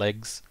somebody's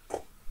legs.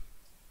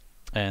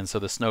 And so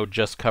the snow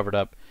just covered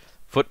up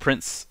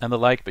footprints and the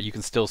like, but you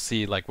can still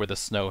see like where the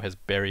snow has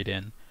buried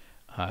in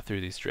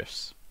through these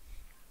drifts.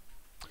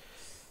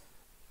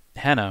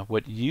 Hannah,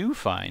 what you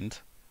find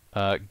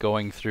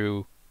going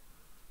through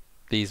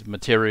these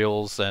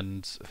materials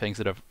and things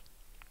that have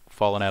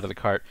fallen out of the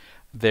cart,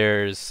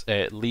 there's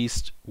at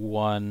least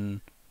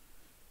one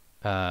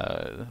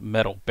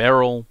metal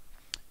barrel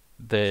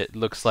that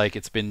looks like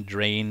it's been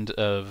drained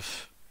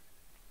of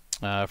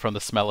from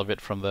the smell of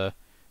it, from the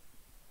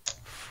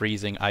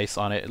freezing ice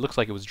on it. It looks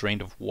like it was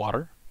drained of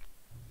water.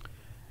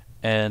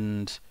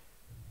 And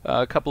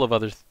a couple of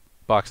other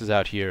boxes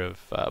out here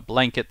of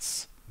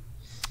blankets,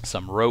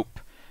 some rope.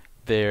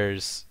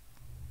 There's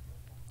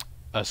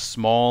a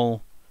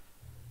small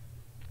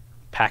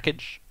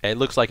package. It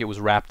looks like it was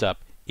wrapped up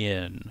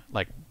in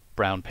like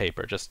brown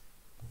paper, just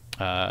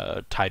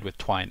tied with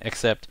twine,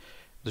 except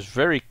there's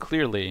very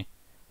clearly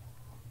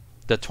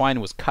the twine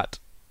was cut,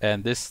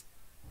 and this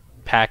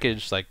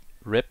package like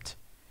ripped,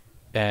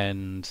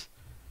 and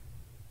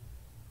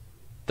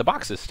the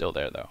box is still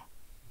there though.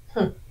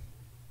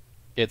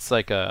 It's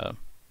like a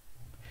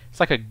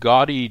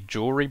gaudy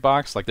jewelry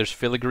box. Like there's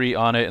filigree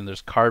on it and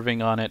there's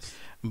carving on it,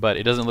 but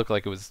it doesn't look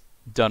like it was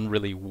done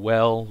really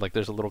well. Like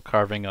there's a little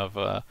carving of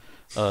a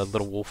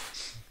little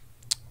wolf,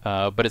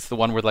 but it's the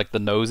one where like the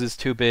nose is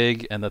too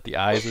big and that the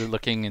eyes are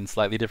looking in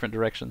slightly different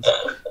directions.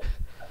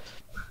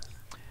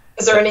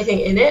 Is there anything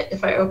in it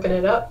if I open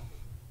it up?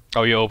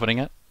 Oh, you're opening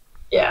it?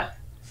 Yeah.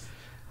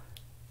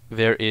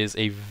 There is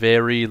a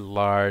very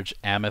large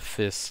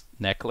amethyst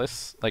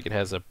necklace. Like it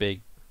has a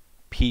big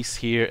piece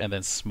here and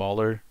then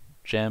smaller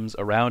gems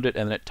around it,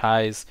 and then it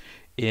ties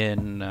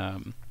in.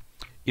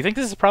 You think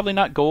this is probably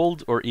not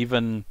gold or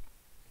even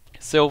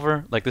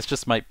silver? Like this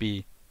just might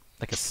be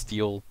like a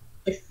steel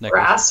Like necklace.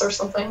 brass or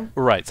something?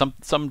 Right,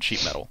 some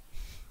cheap metal.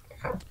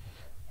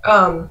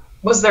 Okay.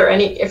 Was there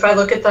any, if I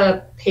look at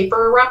the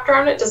paper wrapped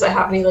around it, does it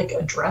have any like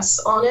address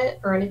on it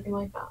or anything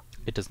like that?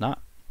 It does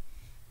not.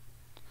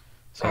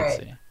 So All let's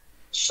right.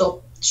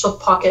 see. She'll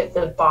pocket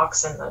the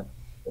box and the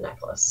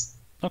necklace.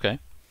 Okay.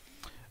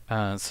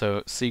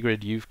 So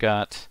Segrid,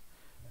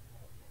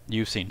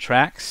 you've seen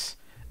tracks.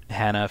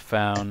 Hannah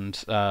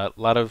found a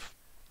lot of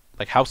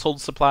like household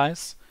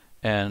supplies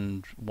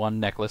and one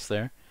necklace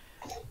there.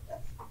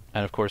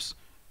 And of course,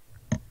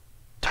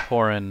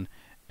 Toren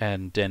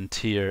and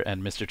Dantiir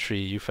and Mr.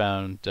 Tree, you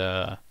found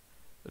 2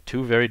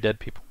 very dead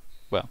people.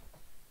 Well,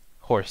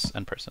 horse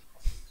and person.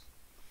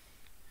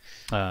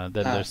 Then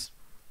there's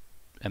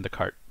and the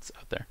cart's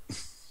out there.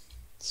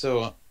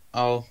 So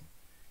I'll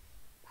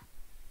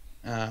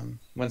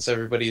once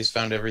everybody has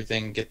found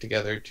everything, get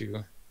together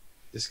to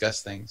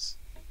discuss things.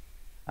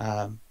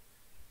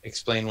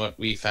 Explain what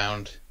we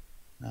found.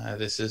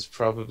 This is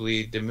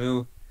probably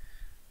Demu.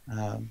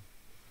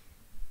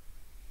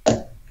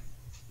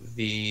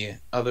 The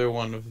other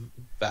one of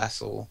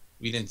Vassal,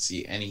 we didn't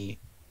see any,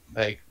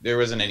 like, there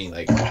wasn't any,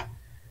 like,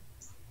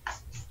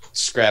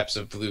 scraps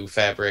of blue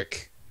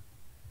fabric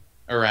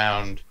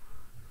around.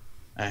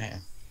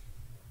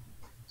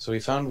 So we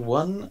found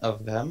one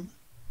of them,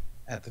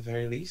 at the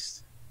very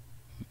least.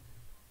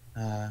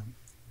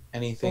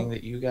 Anything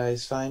that you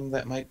guys find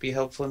that might be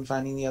helpful in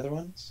finding the other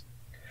ones?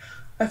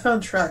 I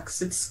found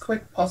tracks. It's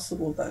quite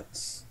possible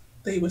that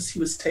he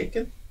was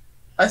taken.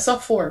 I saw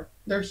 4.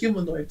 They're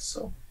humanoids,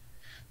 so.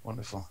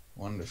 Wonderful,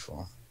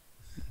 wonderful.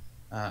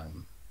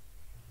 Find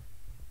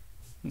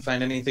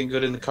anything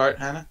good in the cart,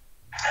 Hannah?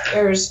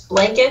 There's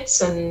blankets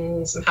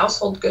and some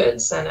household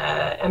goods and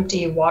an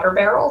empty water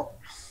barrel.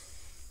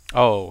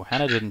 Oh,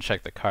 Hannah didn't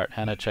check the cart.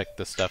 Hannah checked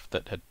the stuff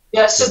that had...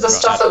 Yeah, it's just the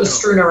stuff that was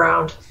strewn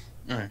around.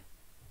 All right.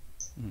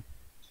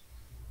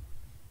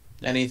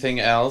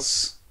 Anything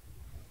else?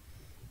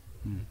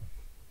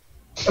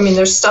 I mean,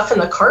 there's stuff in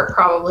the cart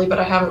probably, but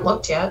I haven't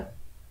looked yet.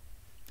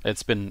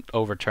 It's been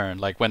overturned.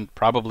 Like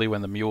probably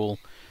when the mule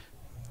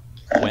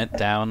went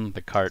down,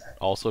 the cart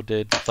also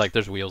did. It's like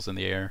there's wheels in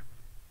the air.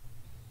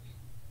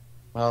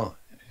 Well,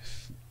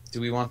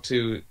 do we want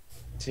to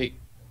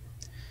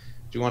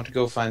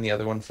go find the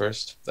other one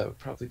first? That would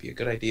probably be a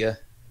good idea.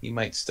 He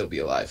might still be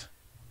alive.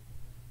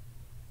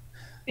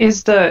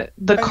 Is the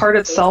cart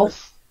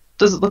itself,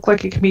 does it look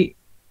like it can be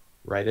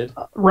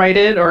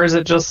righted, or is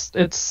it just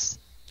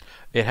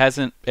It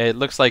hasn't. It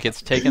looks like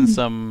it's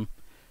taken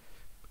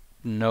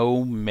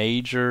no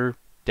major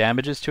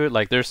damages to it.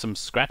 Like there's some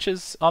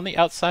scratches on the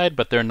outside,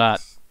 but they're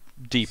not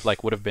deep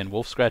like would have been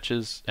wolf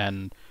scratches.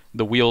 And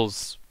the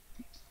wheels,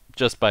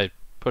 just by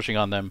pushing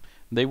on them,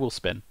 they will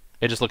spin.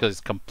 It just looks like it's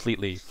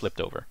completely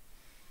flipped over.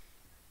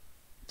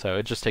 So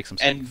it just takes some.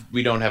 And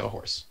we don't have a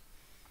horse.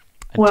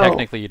 And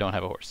technically, you don't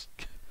have a horse.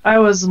 I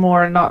was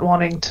more not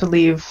wanting to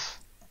leave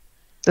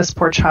this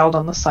poor child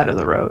on the side of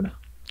the road.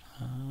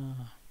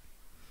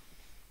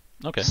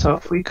 Okay. So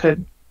if we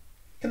could.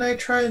 Can I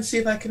try and see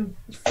if I can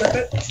flip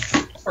it?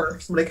 Or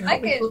somebody can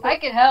help me flip it? I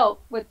could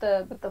help with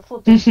the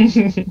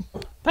flipping.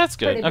 That's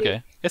good.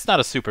 Okay. It's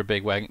not a super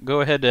big wagon. Go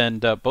ahead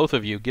and both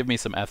of you give me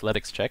some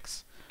athletics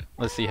checks.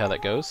 Let's see how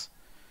that goes.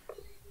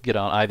 Get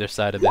on either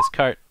side of this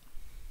cart.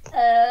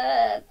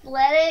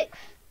 Athletics.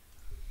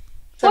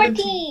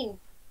 14.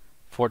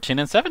 14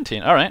 and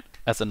 17. All right.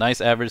 That's a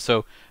nice average.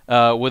 So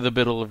with a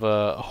bit of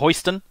a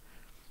hoisting,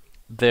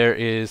 there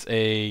is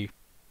a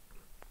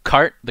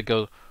cart that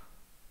goes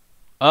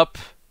up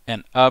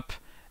and up.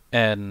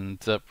 And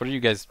what are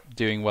you guys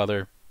doing while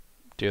they're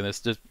doing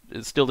this? Just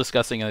still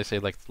discussing, and they say,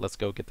 like, let's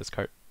go get this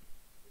cart.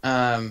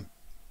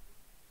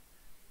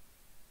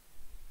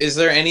 Is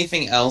there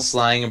anything else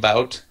lying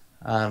about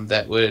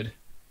that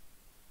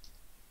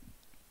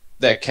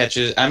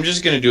catches? I'm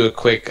just going to do a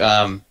quick.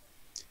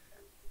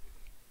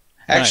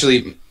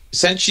 Actually,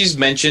 since she's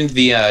mentioned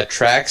the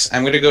tracks,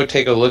 I'm going to go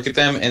take a look at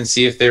them and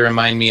see if they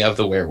remind me of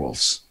the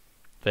werewolves.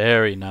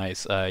 Very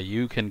nice.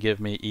 You can give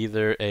me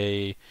either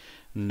a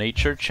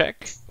nature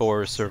check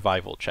or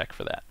survival check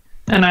for that.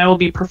 And I will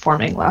be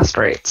performing last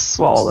rites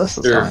while this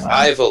is going on.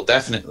 Survival,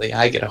 definitely.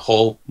 I get a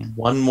whole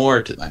one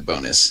more to my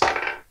bonus.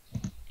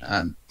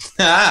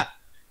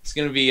 It's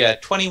going to be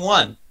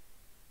 21.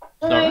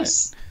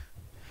 Nice. Right.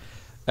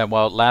 And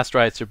while last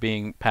rites are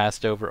being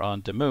passed over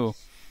on Demu,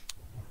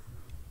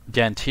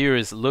 Dantiir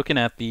is looking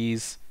at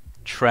these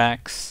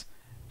tracks,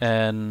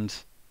 and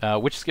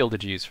which skill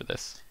did you use for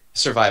this?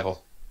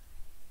 Survival.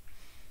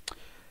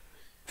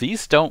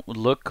 These don't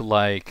look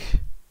like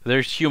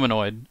they're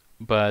humanoid,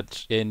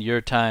 but in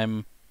your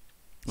time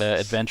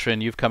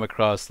adventuring, you've come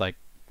across like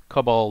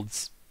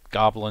kobolds,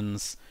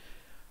 goblins.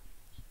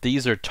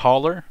 These are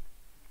taller,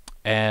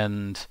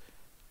 and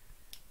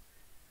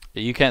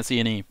you can't see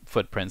any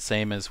footprints,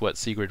 same as what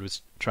Segrid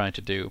was trying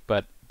to do,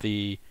 but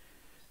the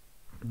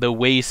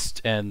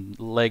waist and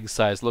leg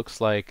size looks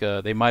like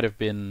they might have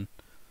been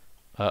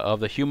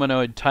of the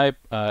humanoid type.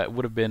 It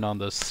would have been on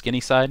the skinny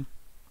side.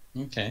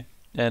 Okay.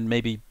 And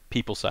maybe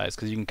people size,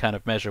 because you can kind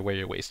of measure where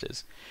your waist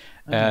is.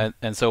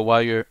 And so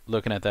while you're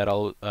looking at that,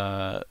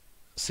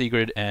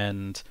 Segrid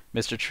and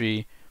Mr.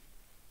 Tree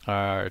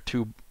are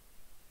two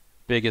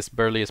biggest,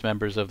 burliest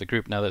members of the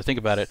group. Now that I think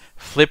about it,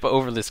 flip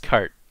over this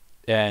cart,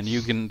 and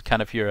you can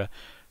kind of hear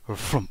a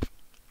frump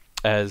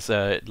as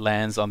it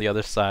lands on the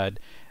other side,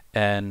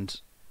 and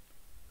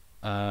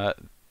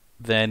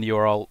then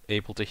you're all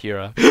able to hear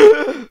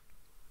a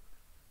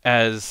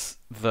as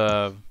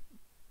the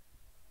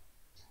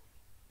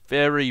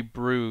very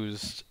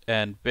bruised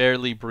and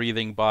barely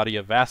breathing body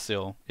of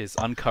Vasil is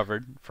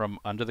uncovered from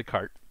under the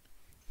cart.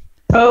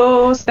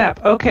 Oh,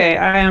 snap. Okay,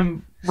 I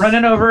am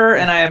running over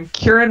and I am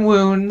curing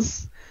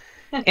wounds.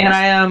 And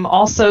I am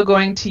also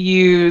going to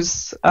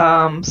use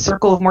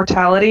Circle of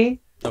Mortality.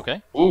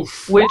 Okay.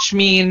 Oof. Which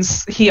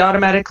means he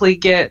automatically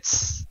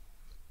gets...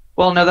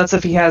 Well, no, that's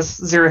if he has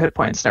 0 hit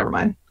points. Never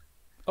mind.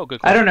 Oh,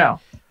 good question. I don't know.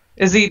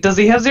 Does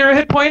he have 0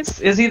 hit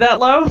points? Is he that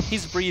low?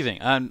 He's breathing.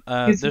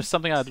 There's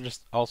something I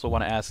just also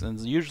want to ask. And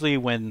usually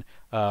when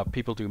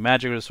people do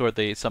magic of the sort,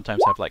 they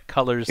sometimes have like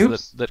colors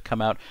that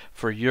come out.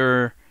 For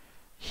your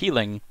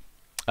healing,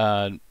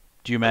 do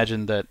you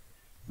imagine that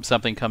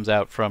something comes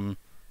out from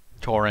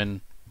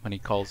Toren when he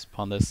calls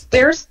upon this?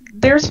 There's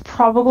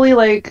probably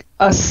like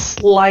a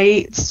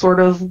slight sort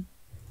of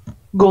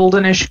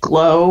goldenish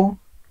glow.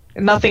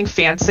 Nothing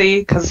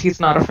fancy, because he's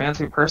not a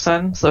fancy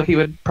person, so he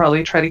would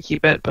probably try to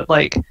keep it. But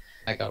like,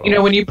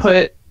 when you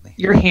put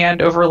your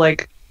hand over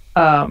like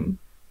a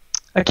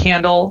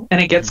candle and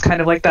it gets kind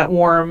of like that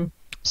warm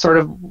sort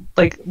of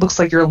like looks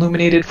like you're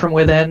illuminated from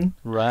within.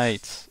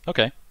 Right.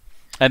 Okay.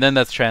 And then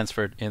that's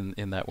transferred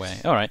in that way.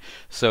 All right.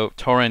 So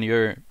Toren,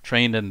 you're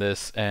trained in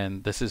this,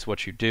 and this is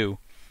what you do.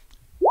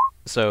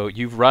 So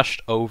you've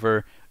rushed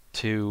over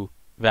to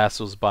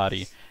Vasil's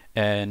body,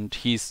 and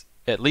he's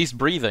at least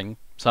breathing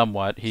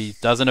somewhat. He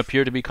doesn't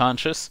appear to be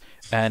conscious,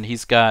 and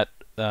he's got,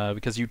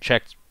 because you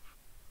checked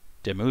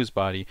Demu's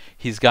body,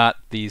 he's got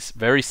these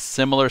very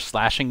similar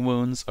slashing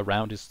wounds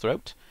around his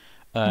throat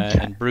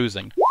and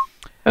bruising.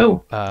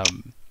 Oh.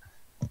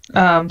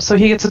 So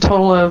he gets a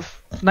total of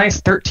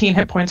 13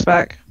 hit points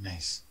back.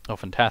 Nice. Oh,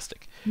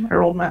 fantastic. I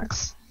rolled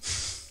max.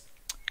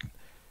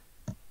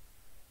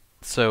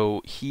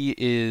 So he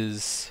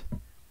is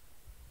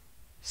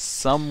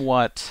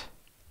somewhat...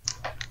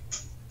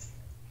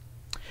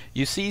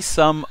 You see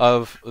some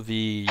of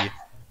the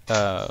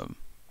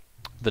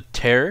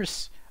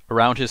tears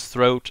around his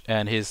throat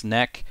and his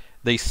neck,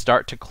 they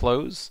start to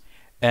close,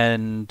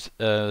 and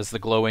as the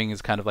glowing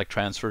is kind of like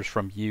transfers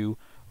from you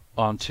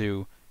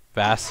onto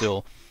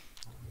Vasil,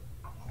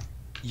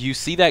 you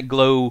see that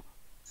glow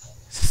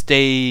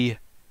stay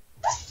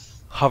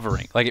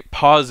hovering. Like it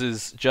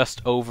pauses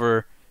just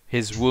over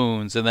his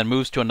wounds and then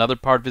moves to another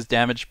part of his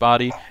damaged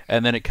body,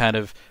 and then it kind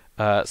of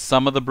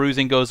some of the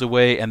bruising goes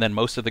away and then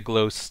most of the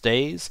glow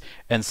stays.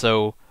 And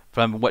so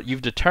from what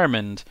you've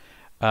determined,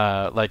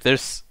 like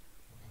there's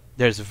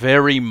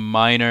very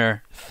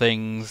minor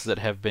things that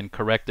have been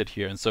corrected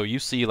here, and so you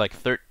see like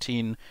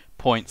 13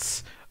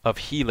 points of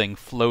healing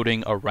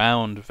floating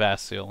around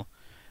Vasil,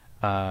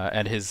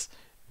 and his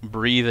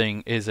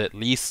breathing is at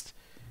least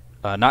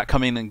not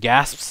coming in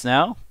gasps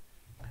now,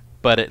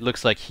 but it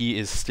looks like he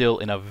is still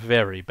in a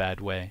very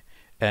bad way,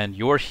 and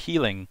your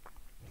healing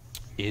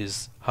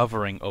is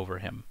hovering over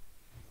him.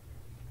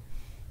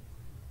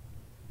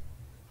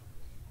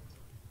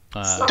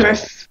 Do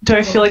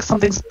I feel like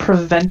something's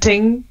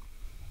preventing?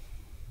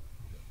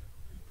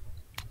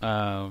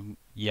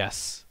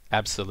 Yes,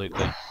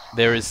 absolutely.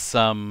 There is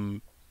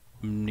some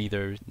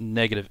either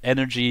negative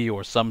energy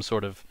or some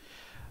sort of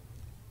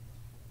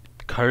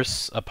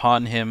curse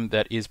upon him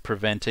that is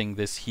preventing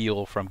this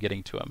heal from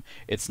getting to him.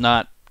 It's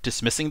not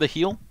dismissing the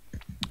heal,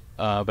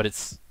 but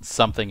it's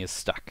something is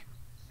stuck.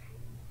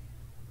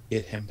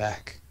 Get him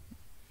back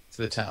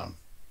to the town.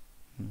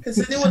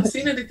 Has anyone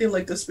seen anything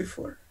like this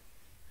before?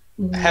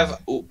 Have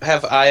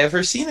I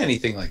ever seen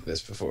anything like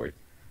this before?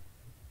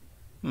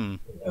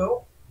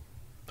 No.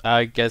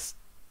 I guess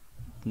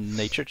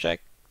nature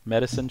check,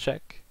 medicine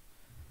check.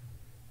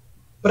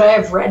 Would I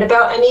have read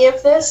about any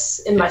of this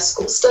in my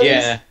school studies?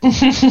 Yeah.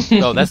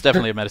 Oh, that's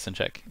definitely a medicine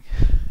check.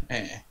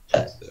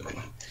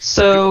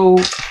 So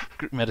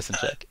Group medicine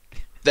check.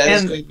 That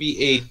is And- going to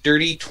be a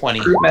dirty 20.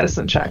 group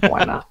medicine check.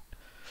 Why not?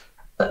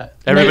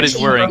 Everybody's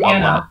 19 worrying for a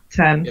Anna. lot.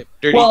 10. Yep,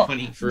 dirty Well,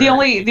 20 for The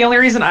only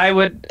reason I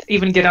would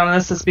even get on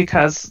this is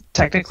because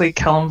technically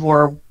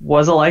Kelemvor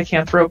was a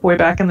lycanthrope way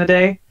back in the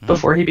day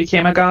before he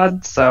became a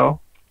god. So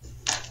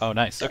Oh,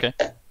 nice. Okay.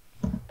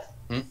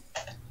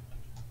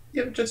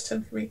 Yeah, just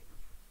 10 for me.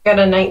 Got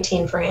a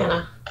 19 for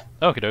Anna.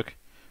 Okie doke.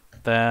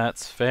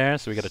 That's fair.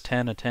 So we got a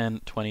 10, a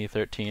 10, 20,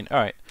 13. All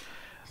right.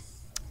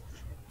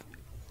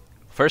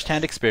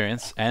 First-hand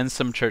experience and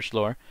some church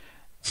lore.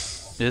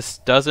 This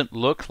doesn't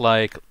look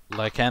like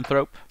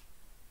lycanthrope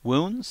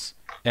wounds,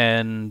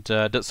 and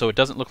so it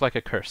doesn't look like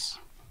a curse.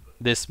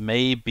 This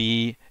may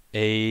be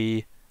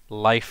a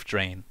life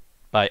drain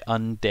by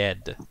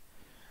undead.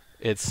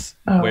 It's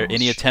where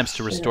any attempts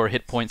to restore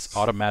hit points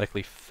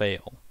automatically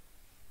fail.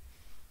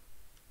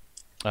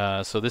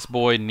 So this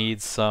boy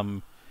needs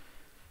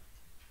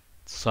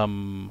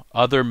some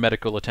other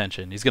medical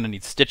attention. He's going to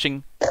need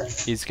stitching.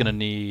 He's going to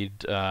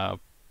need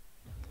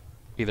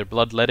either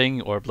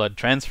bloodletting or blood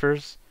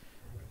transfers.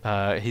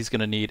 He's going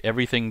to need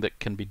everything that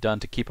can be done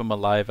to keep him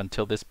alive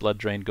until this blood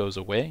drain goes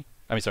away.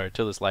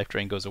 Until this life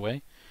drain goes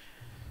away.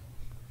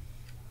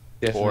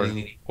 Definitely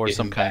need to Or get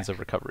some him kinds back of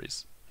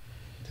recoveries.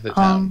 to the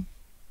town.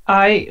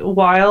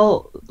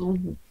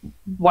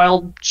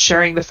 while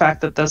sharing the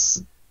fact that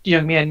this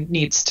young man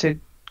needs to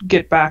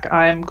get back,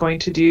 I'm going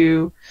to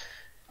do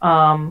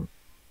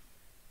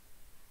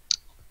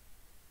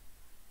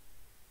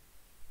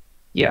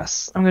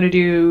yes, I'm going to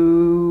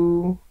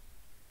do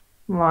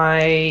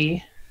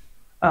my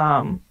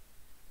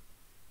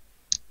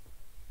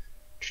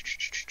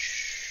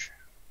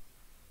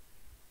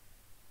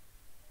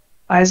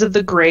Eyes of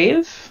the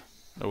Grave,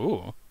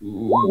 Ooh.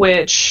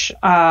 which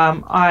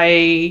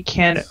I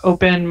can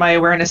open my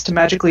awareness to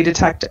magically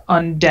detect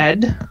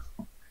undead.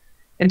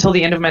 Until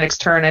the end of my next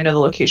turn, I know the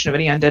location of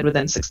any undead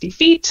within 60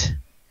 feet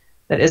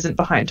that isn't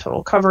behind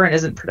total cover and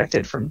isn't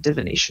protected from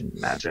divination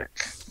magic.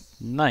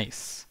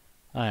 Nice.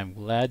 I am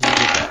glad you did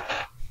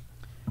that.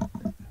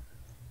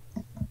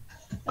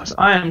 'Cause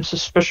I am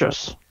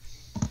suspicious.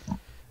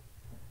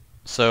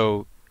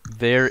 So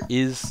there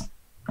is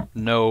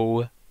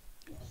no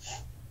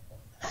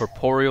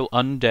corporeal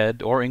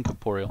undead or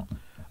incorporeal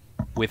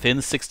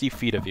within 60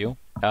 feet of you,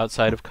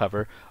 outside of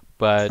cover,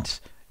 but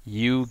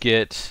you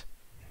get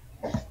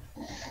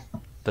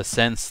the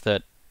sense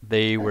that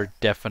they were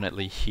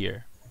definitely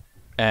here,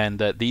 and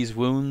that these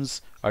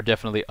wounds are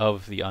definitely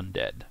of the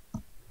undead.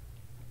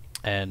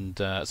 And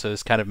so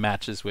this kind of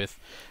matches with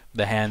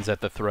the hands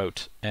at the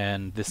throat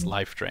and this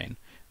life drain.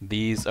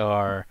 These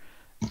are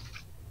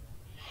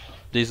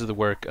the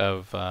work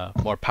of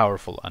more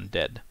powerful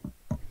undead.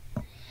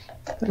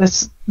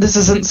 This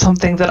isn't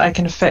something that I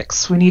can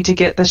fix. We need to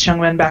get this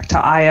young man back to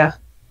Aya.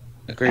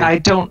 Agreed. I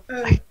don't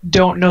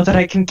know that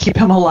I can keep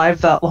him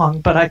alive that long,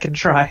 but I can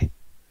try.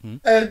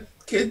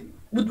 Kid,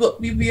 would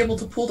we be able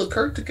to pull the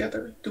cart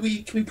together? Can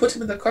we put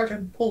him in the cart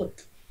and pull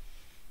it?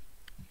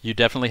 You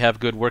definitely have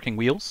good working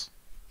wheels.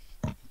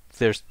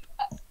 There's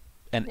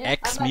an Yeah,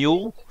 X I might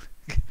mule.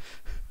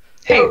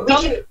 Hey,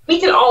 So we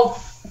can all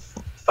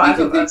five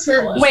We of can us. take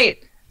pull it. turns.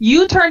 wait.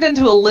 You turned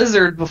into a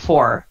lizard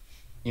before.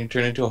 You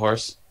turn into a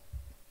horse.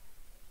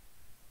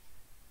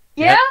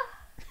 Yeah?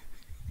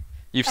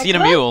 You've I seen a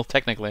could. mule,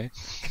 technically.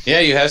 Yeah,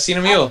 you have seen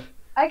a mule.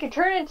 I could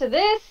turn into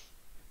this.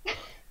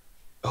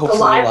 The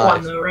Hopefully live alive.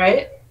 one, though,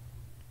 right?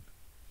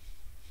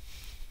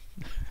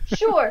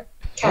 Sure.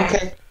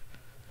 Okay.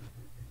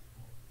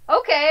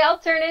 Okay, I'll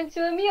turn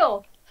into a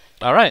mule.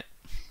 All right.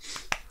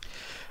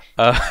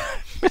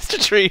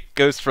 Mr. Tree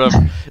goes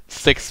from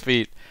 6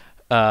 feet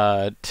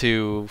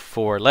to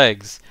 4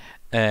 legs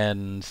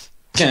and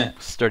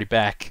sturdy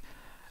back,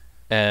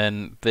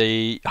 and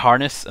the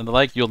harness and the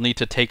like you'll need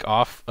to take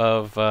off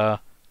of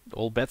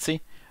old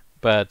Betsy,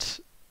 but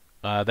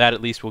that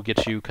at least will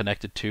get you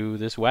connected to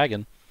this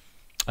wagon.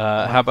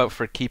 How about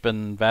for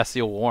keeping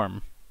Vassil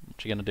warm?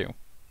 What you gonna do?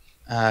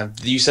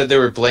 You said there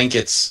were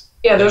blankets.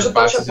 Yeah, there's a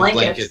bunch boxes of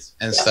blankets.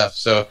 and Yeah. stuff.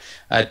 So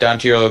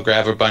Dantiir will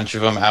grab a bunch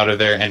of them out of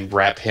there and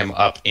wrap him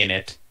up in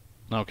it.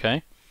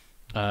 Okay.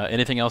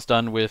 Anything else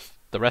done with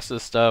the rest of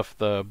the stuff?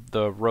 The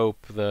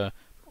rope, the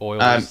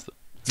oils.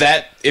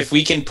 That if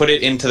we can put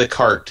it into the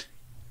cart,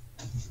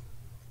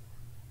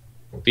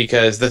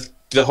 because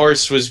the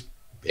horse was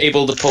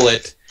able to pull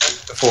it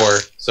before,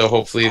 so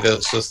hopefully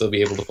they'll still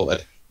be able to pull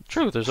it.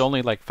 True. There's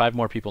only like 5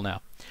 more people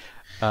now.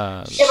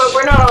 Yeah, but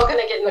we're not all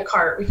gonna get in the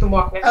cart. We can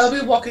walk next. I'll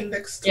be walking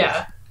next to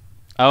Yeah.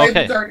 Oh, I'm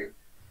okay. guarding.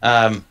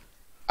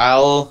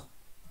 I'll.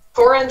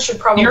 Toren should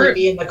probably You're-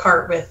 be in the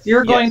cart with.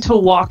 You're Yes. going to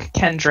walk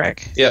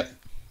Kendrick. Yep.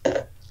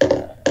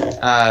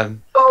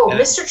 Oh, And-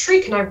 Mr.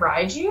 Tree, can I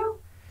ride you?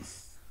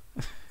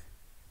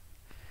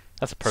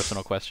 That's a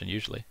personal question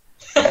usually.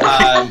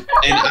 And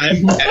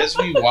as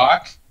we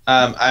walk,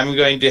 I'm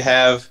going to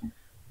have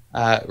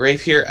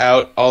Rapier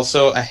out,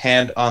 also a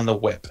hand on the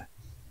whip.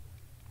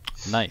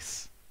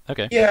 Nice.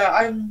 Okay. Yeah,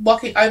 I'm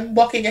walking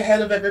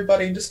ahead of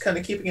everybody and just kind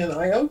of keeping an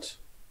eye out.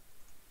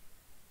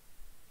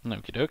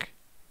 Okie doke.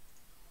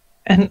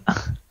 And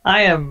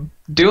I am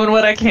doing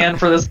what I can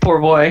for this poor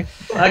boy.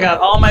 I got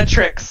all my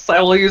tricks.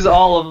 I will use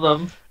all of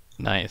them.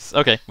 Nice.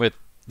 Okay. Wait.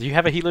 Do you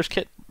have a healer's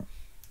kit?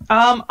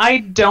 I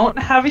don't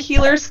have a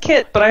healer's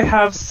kit, but I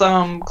have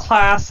some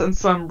class and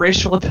some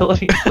racial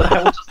abilities that I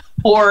will just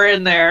pour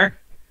in there.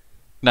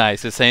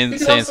 Nice. It's saying You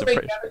can saying also some make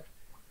praise.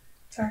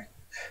 Sorry.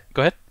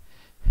 Go ahead.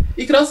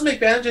 You can also make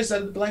bandages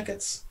out of the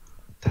blankets.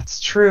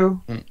 That's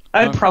true. Mm.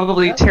 I'd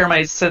probably tear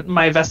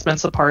my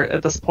vestments apart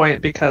at this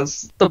point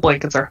because the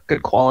blankets are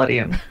good quality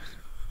and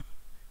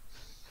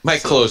My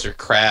clothes are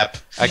crap.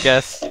 I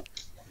guess.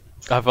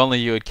 If only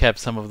you had kept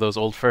some of those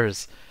old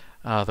furs.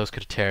 Those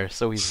could tear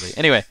so easily.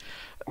 Anyway.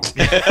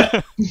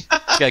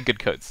 Got good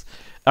coats.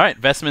 All right,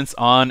 vestments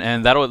on,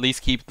 and that'll at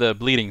least keep the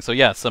bleeding. So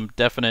yeah, some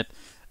definite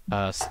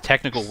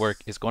technical work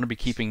is going to be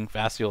keeping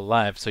Vassil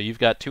alive. So you've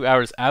got 2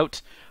 hours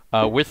out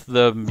with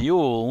the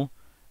mule,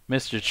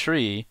 Mr.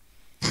 Tree,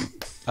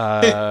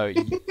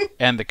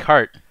 and the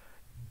cart.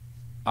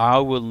 I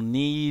will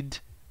need.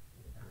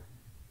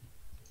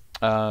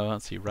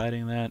 Let's see,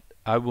 writing that.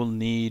 I will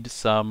need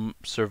some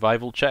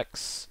survival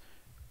checks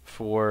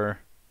for.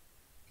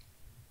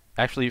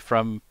 Actually,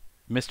 from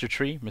Mr.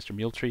 Tree, Mr.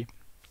 Mule Tree.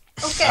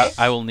 Okay.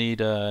 I will need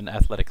an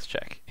athletics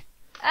check.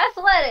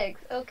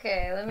 Athletics.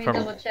 Okay, let me From-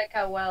 double check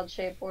how wild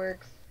shape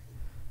works.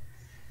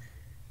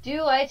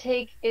 Do I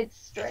take its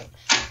strength?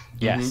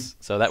 Yes.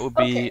 So that would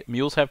be Okay.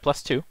 mules have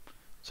 +2,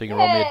 so you can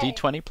roll me a Yay.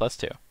 d20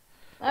 +2.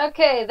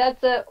 Okay,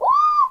 that's a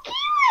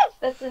yes!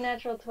 That's a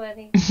natural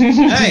 20.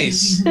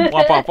 Nice.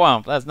 Womp womp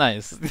womp. That's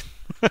nice.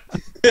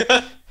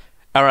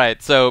 All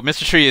right. So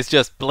Mr. Tree is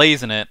just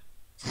blazing it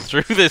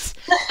through this.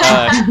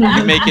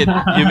 You make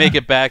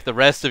it back. The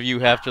rest of you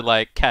have to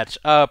like catch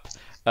up.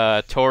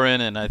 Toren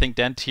and I think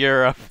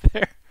Dantiir are up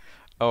there,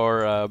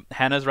 or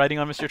Hannah's riding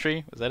on Mr.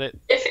 Tree. Was that it?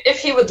 If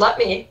he would let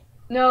me.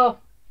 No.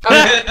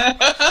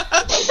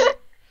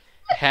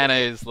 Hannah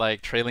is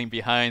like trailing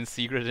behind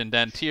Segrid and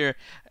Dantiir,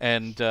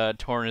 and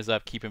Toren is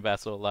up, keeping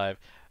Vassil alive.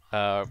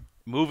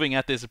 Moving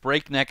at this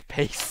breakneck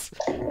pace,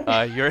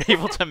 you're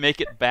able to make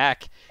it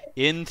back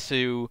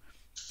into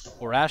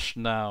Orash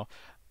now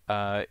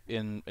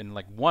in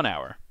like 1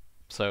 hour.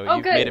 So Oh,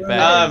 you've good. made it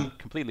back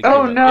completely.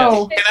 Oh, clear.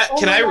 no. Yes.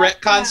 Can I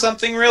retcon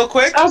something real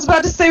quick? I was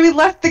about to say we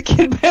left the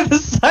kid by the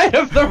side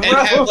of the And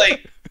have road.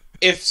 like,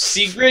 if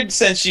Segrid,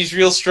 since she's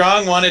real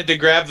strong, wanted to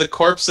grab the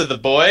corpse of the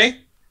boy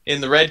in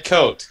the red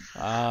coat.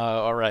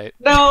 All right.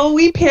 No,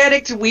 we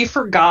panicked. We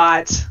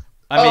forgot.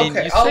 I mean,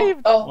 Okay, you I'll-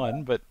 saved I'll-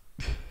 one, but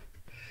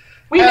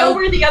We know I'll-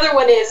 where the other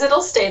one is.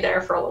 It'll stay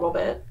there for a little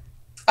bit.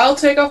 I'll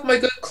take off my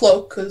good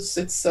cloak because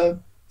it's a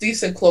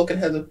decent cloak and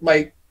has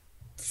my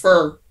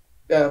fur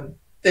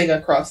thing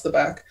across the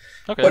back.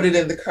 okay. Put it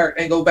in the cart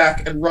and go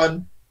back and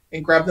run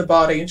and grab the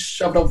body and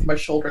shove it over my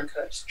shoulder and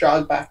kind of just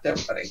jog back to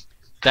everybody.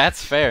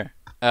 That's fair.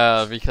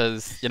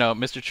 Because,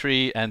 Mr.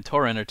 Tree and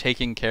Toren are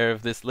taking care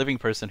of this living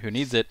person who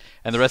needs it,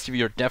 and the rest of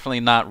you are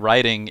definitely not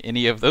riding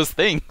any of those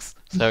things.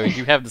 So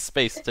you have the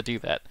space to do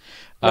that.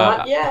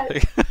 Not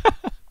yet.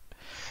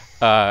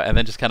 And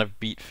then just kind of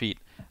beat feet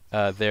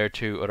there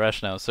to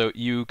Oreshno. So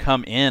you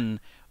come in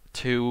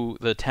to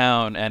the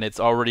town, and it's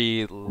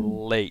already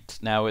late.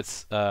 Now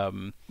it's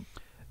definitely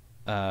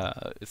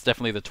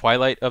the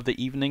twilight of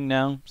the evening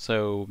now,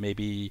 so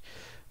maybe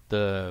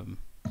the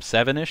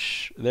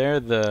 7-ish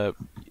there.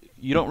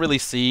 You don't really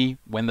see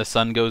when the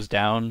sun goes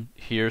down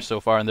here so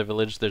far in the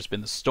village. There's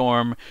been the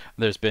storm.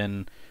 There's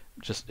been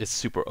it's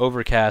super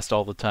overcast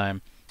all the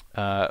time.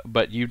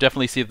 But you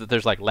definitely see that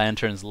there's like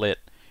lanterns lit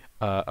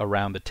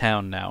around the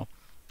town now.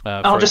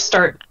 I'll just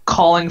start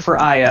calling for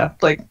Aya.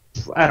 Like,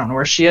 I don't know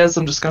where she is.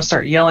 I'm just going to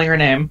start yelling her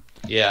name.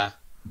 Yeah.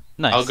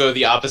 Nice. I'll go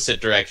the opposite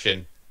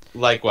direction.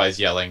 Likewise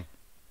yelling.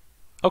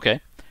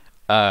 Okay.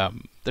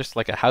 There's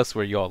like a house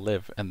where you all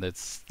live, and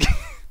that's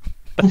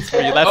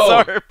where you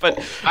last her.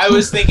 But I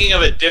was thinking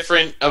of a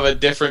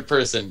different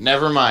person.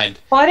 Never mind.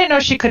 Well, I didn't know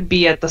she could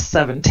be at the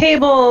 7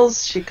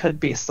 tables. She could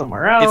be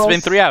somewhere else. It's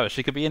been 3 hours.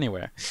 She could be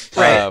anywhere.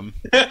 Right.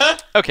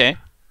 Okay.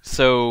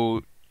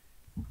 So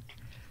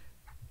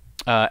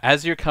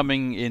as you're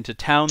coming into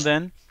town,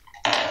 then,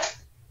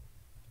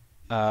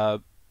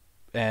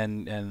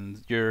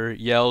 and your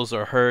yells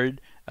are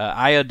heard,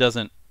 Aya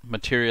doesn't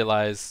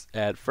materialize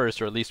at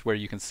first, or at least where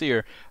you can see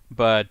her,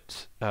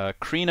 but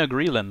Krina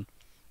Greelan,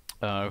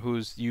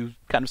 who's you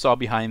kind of saw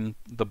behind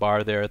the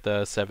bar there at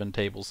the 7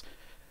 tables,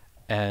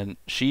 and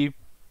she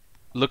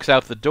looks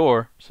out the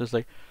door, says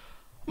like,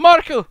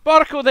 Marco,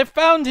 they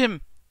found him!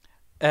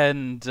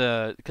 And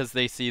because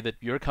they see that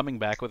you're coming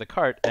back with a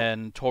cart,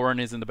 and Toren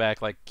is in the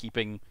back, like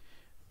keeping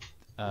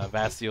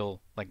Vasil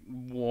like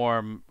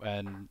warm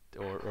and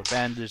or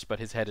bandaged, but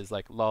his head is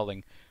like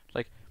lolling.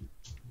 Like,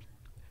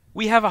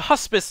 we have a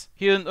hospice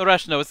here in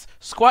Oreshno. It's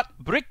squat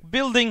brick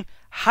building,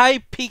 high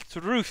peaked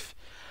roof.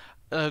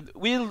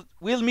 We'll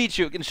meet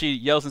you. And she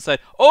yells inside,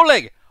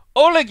 Oleg,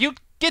 you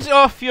get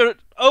off your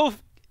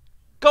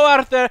go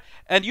out there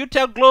and you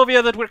tell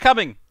Glovia that we're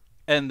coming.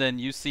 And then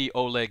you see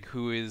Oleg,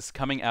 who is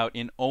coming out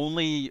in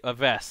only a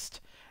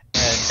vest,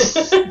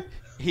 and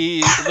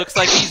he looks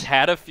like he's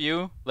had a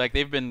few. Like,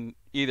 they've been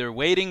either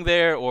waiting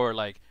there or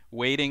like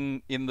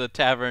waiting in the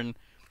tavern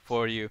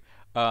for you.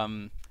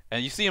 And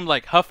you see him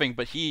like huffing,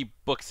 but he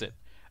books it.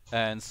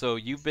 And so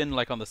you've been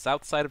like on the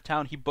south side of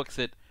town. He books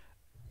it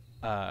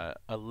a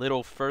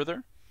little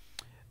further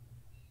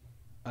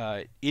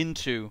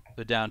into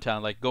the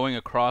downtown, like going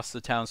across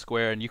the town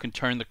square, and you can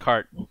turn the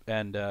cart,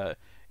 and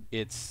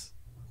it's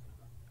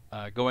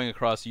going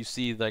across. You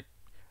see, like,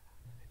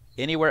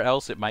 anywhere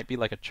else it might be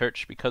like a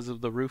church because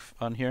of the roof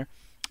on here,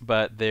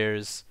 but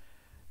there's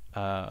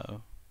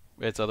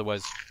it's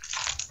otherwise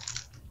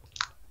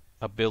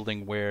a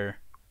building where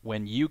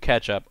when you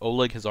catch up,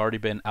 Oleg has already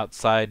been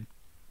inside,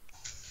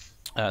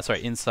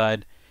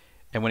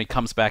 and when he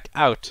comes back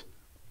out,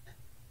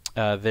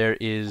 there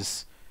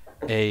is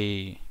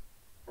a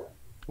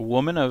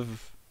woman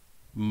of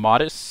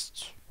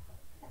modest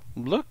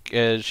look.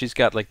 She's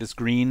got like this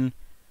green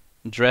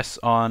dress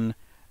on,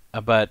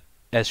 but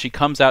as she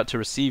comes out to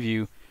receive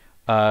you,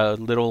 a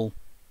little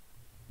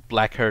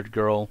black-haired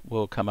girl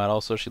will come out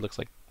also. She looks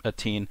like a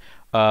teen.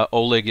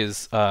 Oleg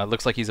is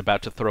looks like he's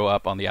about to throw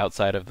up on the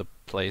outside of the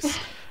place.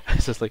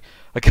 It's just like,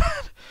 I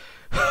can't.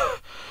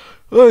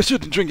 I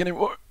shouldn't drink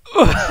anymore.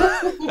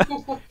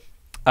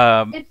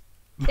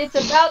 It's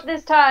about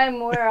this time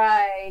where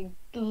I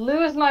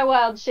lose my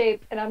wild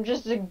shape and I'm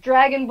just a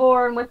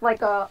dragonborn with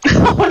like a.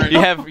 You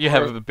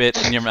have a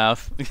bit in your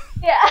mouth.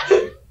 Yeah.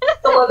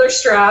 The leather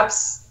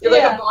straps. You're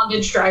like a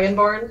bondage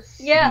dragonborn.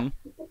 Yeah.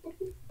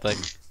 Mm-hmm. Like,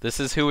 this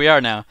is who we are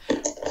now.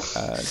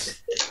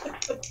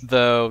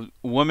 The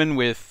woman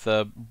with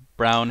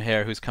brown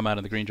hair who's come out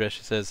in the green dress,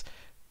 she says,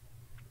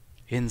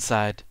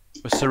 inside.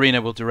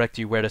 Serena will direct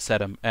you where to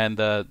set him. And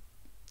the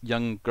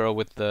young girl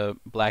with the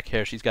black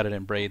hair, she's got it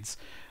in braids.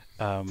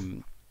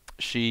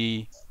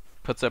 She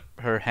puts up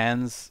her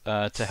hands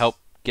to help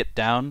get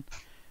down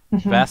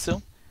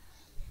Vasil.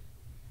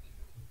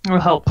 Will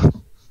help. Okay.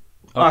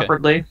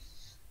 Awkwardly.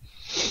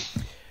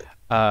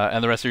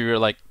 And the rest of you are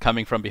like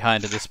coming from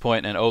behind at this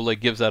point, and Oleg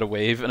gives out a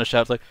wave and a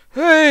shout like,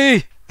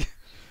 "Hey!"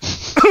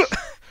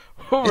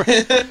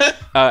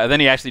 And then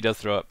he actually does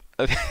throw up.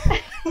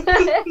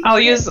 I'll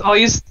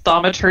use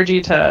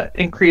thaumaturgy to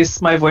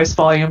increase my voice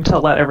volume to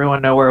let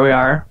everyone know where we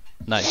are.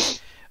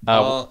 Nice.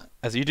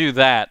 As you do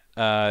that,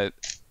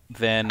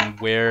 then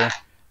where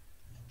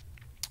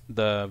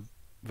the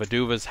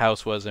Vaduva's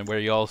house was and where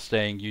you all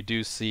staying, you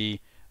do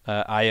see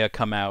Aya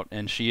come out,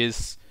 and she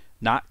is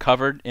not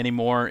covered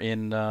anymore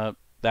in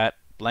that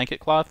blanket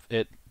cloth.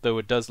 Though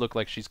it does look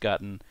like she's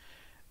gotten.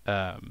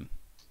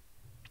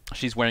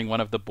 She's wearing one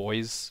of the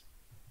boys'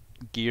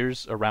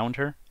 gears around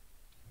her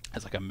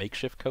as like a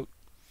makeshift coat.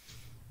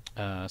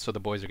 So the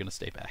boys are gonna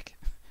stay back.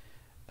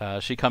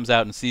 She comes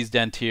out and sees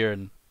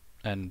Dantiir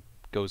and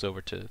goes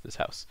over to this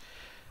house.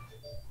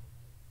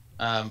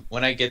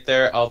 When I get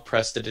there, I'll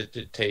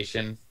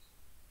prestidigitation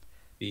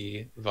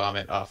the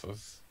vomit off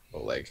of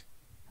Oleg.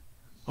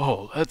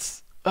 Oh,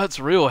 that's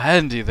real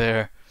handy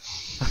there.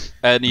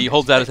 And he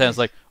holds out his hands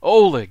like,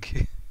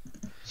 Oleg,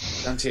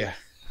 Dantiir,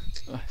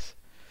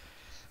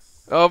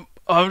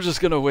 I'm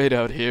just gonna wait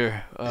out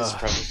here. it's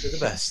probably for the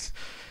best.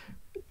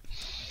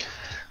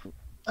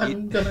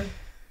 I'm gonna.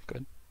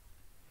 Good.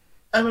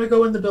 I'm gonna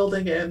go in the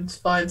building and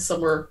find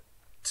somewhere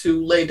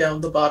to lay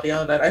down the body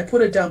on it. I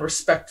put it down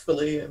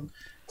respectfully and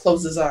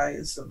close his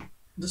eyes and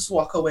just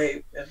walk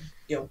away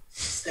and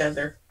stand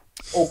there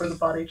over the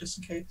body just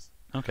in case.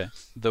 Okay.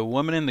 The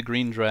woman in the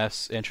green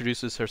dress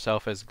introduces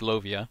herself as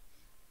Glovia,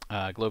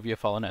 Glovia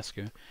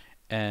Falanescu,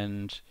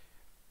 and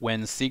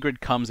when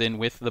Segrid comes in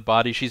with the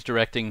body, she's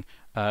directing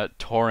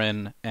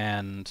Toren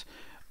and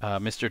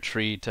Mr.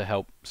 Tree to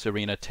help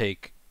Serena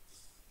take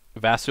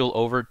Vasul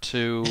over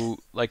to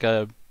like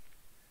an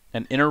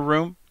inner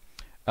room.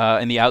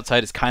 And the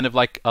outside is kind of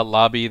like a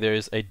lobby.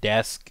 There's a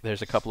desk,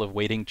 there's a couple of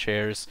waiting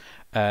chairs,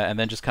 and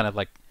then just kind of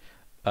like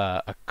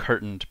a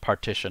curtained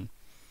partition.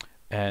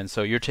 And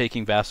so you're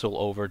taking Vasul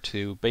over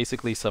to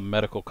basically some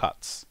medical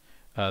cots.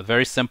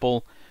 Very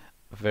simple.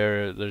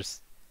 There's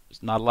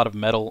not a lot of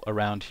metal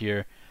around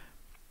here.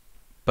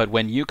 But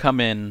when you come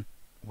in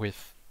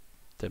with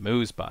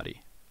Demu's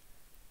body,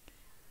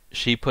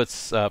 she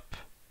puts up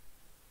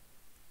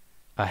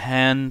a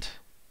hand,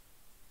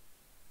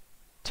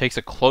 takes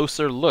a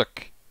closer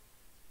look,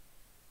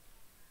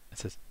 and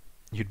says,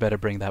 "You'd better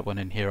bring that one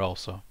in here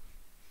also."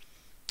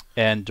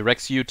 And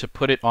directs you to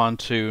put it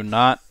onto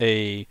not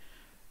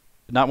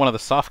one of the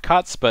soft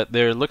cots, but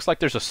there looks like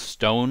there's a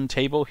stone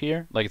table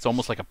here, like it's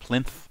almost like a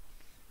plinth,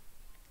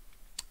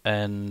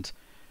 and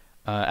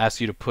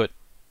asks you to put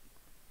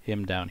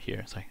him down here.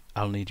 It's like,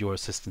 "I'll need your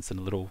assistance in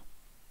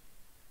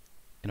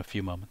a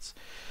few moments."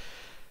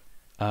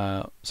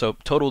 So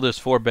total there's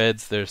 4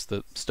 beds. There's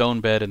the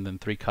stone bed and then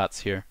 3 cots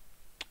here.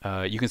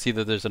 You can see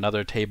that there's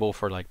another table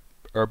for like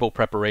herbal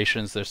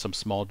preparations. There's some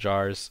small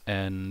jars,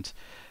 and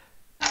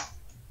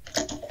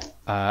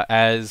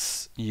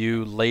as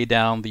you lay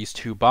down these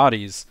 2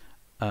 bodies,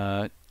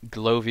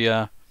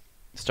 Glovia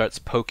starts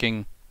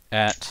poking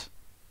at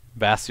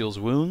Vasil's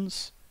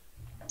wounds.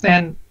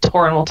 And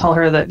Toren will tell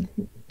her that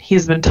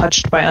he's been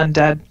touched by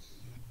undead.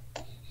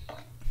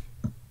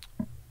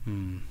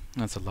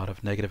 That's a lot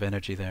of negative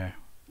energy there.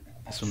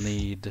 This will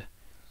need...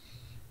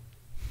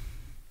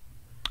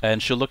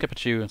 And she'll look up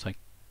at you and it's like,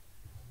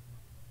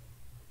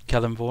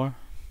 Kalimvor?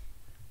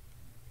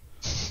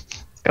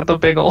 Got the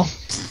big ol'.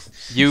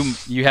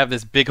 You have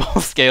this big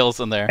old scales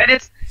in there. And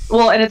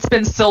it's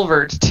been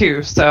silvered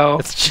too, so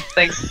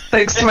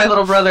thanks to my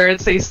little brother,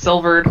 it's a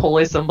silvered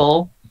holy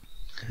symbol.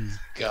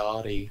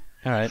 Gaudy.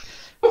 Alright.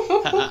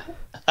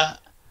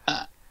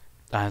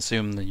 I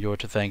assume that you're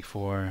to thank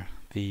for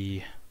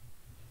the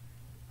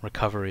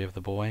recovery of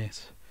the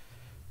boys.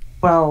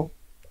 Well,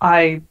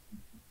 I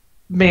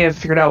may have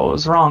figured out what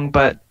was wrong,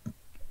 but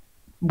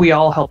we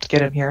all helped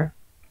get him here.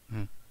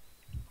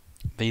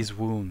 These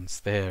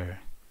wounds, they're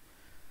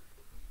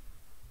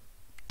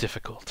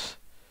difficult.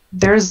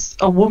 There's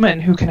a woman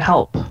who can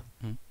help.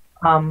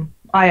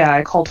 Aya,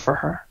 I called for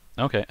her.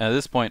 Okay, at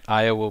this point,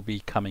 Aya will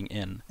be coming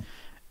in.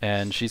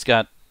 And she's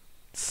got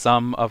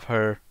some of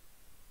her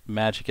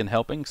magic in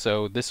helping,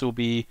 so this will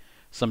be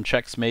some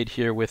checks made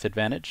here with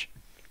advantage.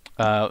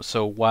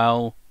 So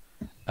while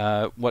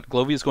what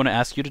Glovia is going to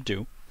ask you to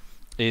do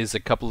is a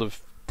couple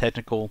of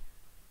technical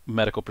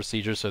medical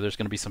procedures. So there's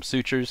going to be some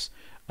sutures.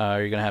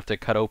 You're going to have to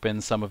cut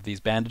open some of these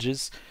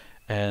bandages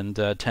and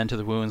tend to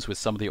the wounds with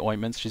some of the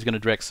ointments. She's going to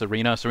direct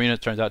Serena. Serena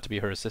turns out to be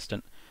her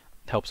assistant,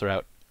 helps her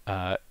out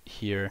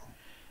here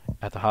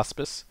at the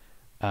hospice.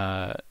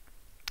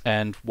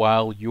 And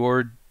while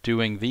you're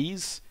doing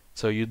these,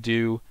 so you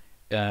do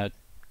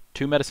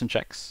 2 medicine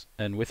checks,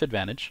 and with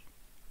advantage.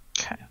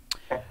 Okay.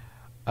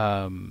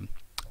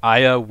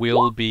 Aya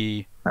will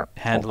be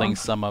handling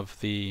some of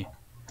the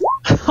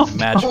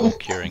magical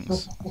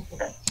curings.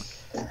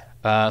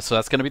 So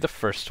that's going to be the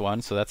first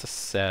one. So that's a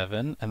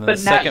 7, and then the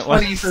second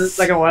one. For the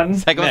second one.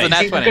 Second one's a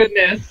nat 20.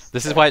 Goodness.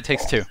 This is why it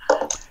takes 2.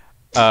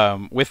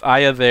 With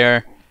Aya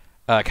there,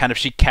 kind of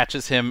she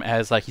catches him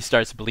as like he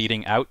starts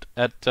bleeding out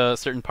at a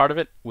certain part of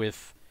it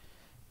with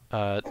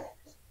a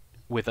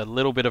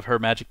little bit of her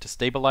magic to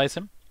stabilize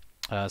him.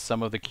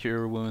 Some of the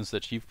cure wounds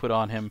that you've put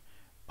on him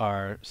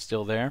are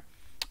still there.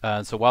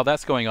 So while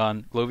that's going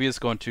on, Glovia is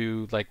going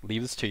to like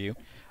leave this to you.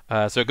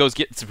 So it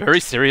gets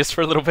very serious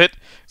for a little bit.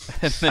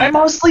 And then, I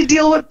mostly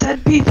deal with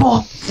dead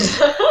people.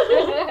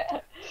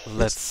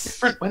 It's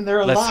different when they're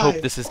alive. Let's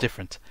hope this is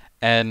different.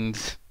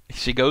 And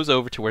she goes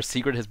over to where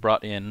Segrid has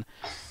brought in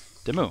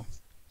Demu.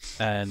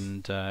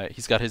 And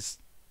he's got his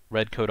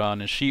red coat on,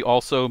 and she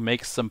also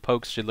makes some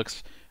pokes. She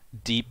looks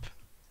deep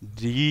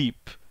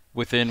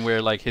within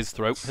where like his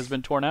throat has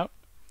been torn out.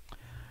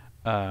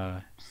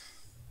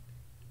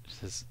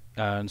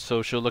 And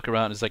so she'll look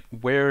around and is like,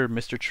 where are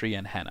Mr. Tree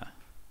and Hannah?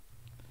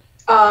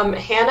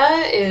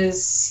 Hannah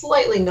is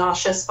slightly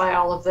nauseous by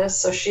all of this,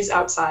 so she's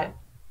outside.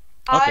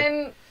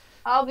 Okay.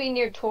 I'll be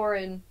near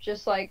Toren,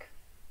 just like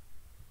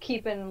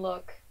keeping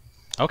look.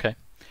 Okay.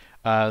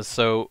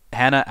 So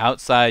Hannah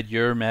outside,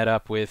 you're met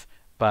up with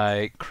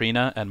by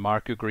Krina and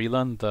Marku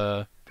Greelan,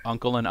 the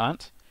uncle and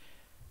aunt.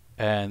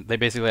 And they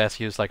basically ask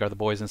you, like, are the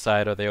boys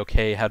inside? Are they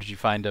okay? How did you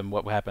find them?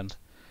 What happened?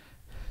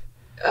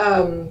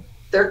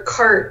 Their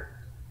cart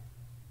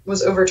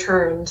was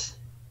overturned.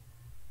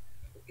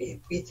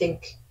 We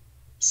think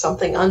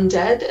something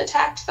undead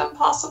attacked them,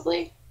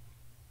 possibly.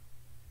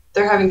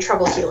 They're having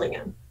trouble healing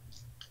him.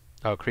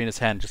 Oh, Karina's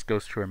hand just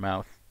goes to her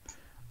mouth.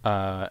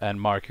 And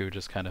Marku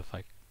just kind of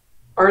like...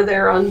 Are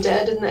there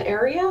undead in the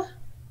area?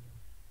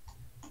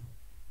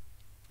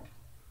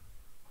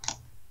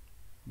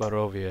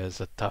 Barovia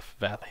is a tough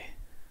valley.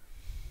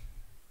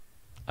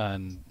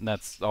 And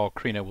that's all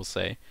Karina will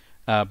say.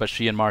 But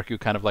she and Marku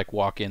kind of like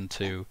walk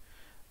into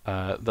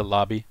the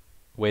lobby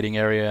waiting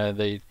area.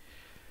 They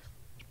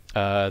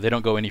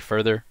don't go any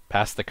further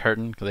past the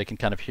curtain because they can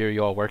kind of hear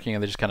you all working,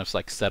 and they just kind of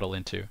like settle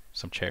into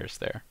some chairs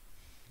there.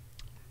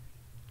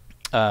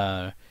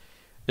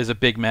 There's a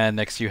big man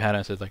next to you,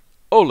 Hannah, says like,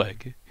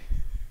 Oleg.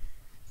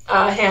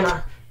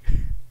 Hannah.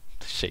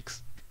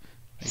 Shakes.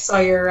 Saw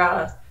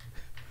your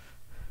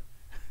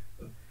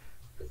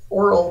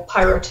oral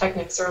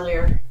pyrotechnics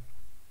earlier.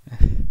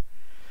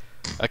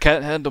 I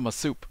can't handle my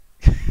soup.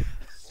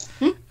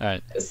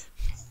 Alright. It's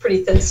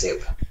pretty thin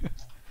soup.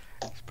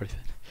 It's pretty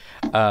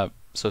thin.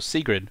 So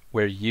Segrid,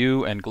 where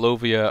you and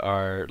Glovia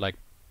are like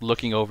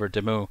looking over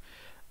Demu,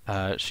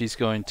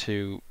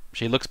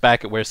 she looks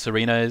back at where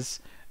Serena is,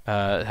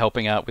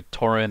 helping out with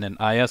Toren and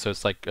Aya, so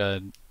it's like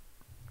kind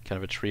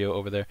of a trio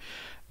over there.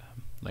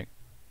 Like,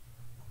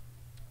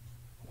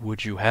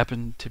 would you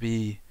happen to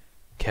be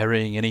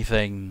carrying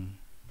anything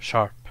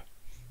sharp?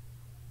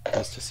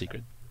 Goes to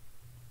Segrid.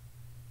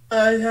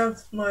 I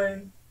have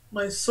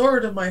my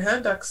sword and my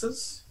hand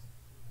axes.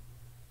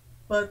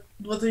 But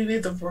what do you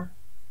need them for?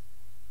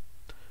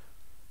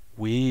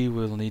 We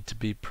will need to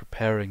be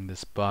preparing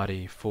this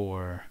body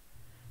for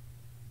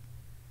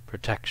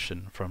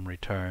protection from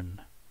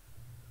return.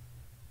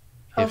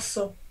 How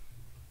so?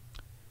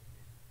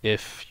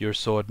 If your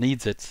sword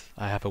needs it,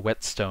 I have a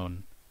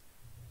whetstone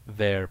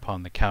there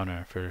upon the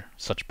counter for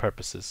such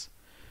purposes.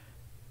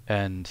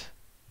 And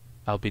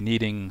I'll be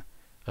needing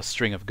a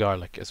string of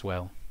garlic as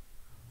well.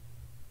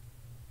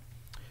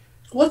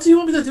 What do you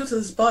want me to do to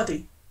this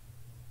body?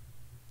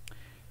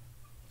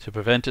 To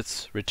prevent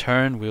its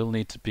return, we'll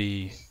need to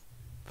be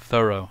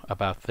thorough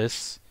about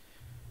this.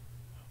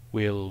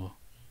 We'll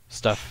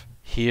stuff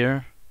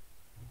here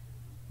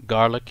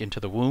garlic into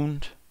the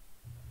wound.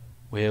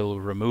 We'll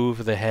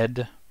remove the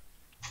head,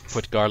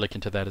 put garlic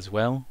into that as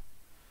well.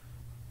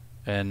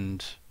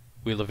 And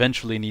we'll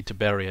eventually need to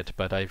bury it,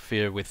 but I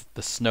fear with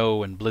the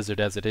snow and blizzard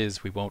as it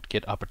is, we won't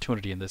get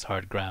opportunity in this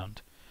hard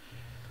ground.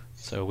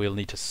 So we'll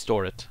need to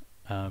store it,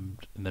 and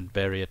then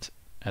bury it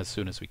as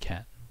soon as we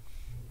can.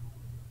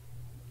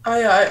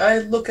 I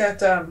look at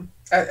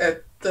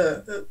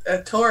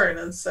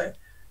Toren and say,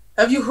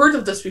 "Have you heard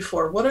of this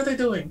before? What are they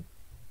doing?"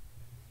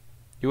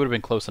 You would have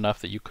been close enough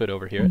that you could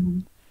overhear it.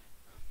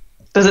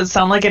 Does it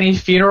sound like any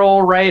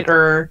funeral rite,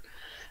 or,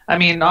 I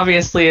mean,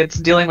 obviously it's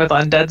dealing with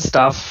undead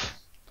stuff.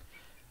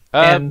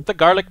 And the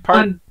garlic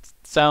part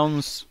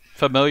sounds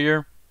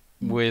familiar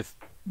with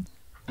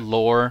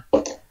lore.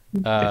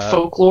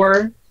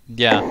 Folklore.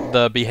 Yeah,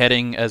 the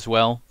beheading as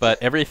well.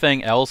 But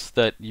everything else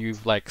that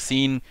you've like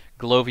seen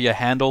Glovia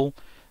handle,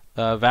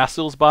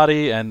 Vassil's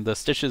body and the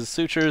stitches,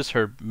 sutures,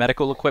 her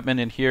medical equipment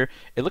in here,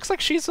 it looks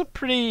like she's a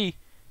pretty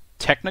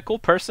technical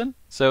person.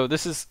 So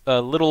this is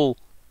a little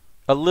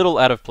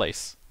out of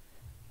place.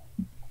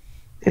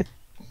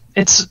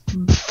 It's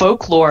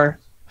folklore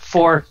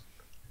for...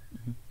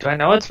 Do I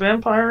know it's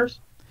vampires?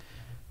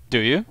 Do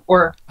you?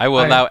 Or I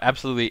will allow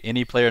absolutely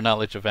any player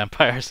knowledge of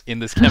vampires in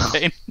this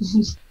campaign.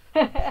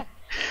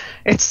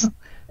 It's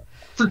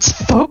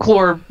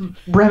folklore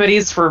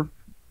remedies for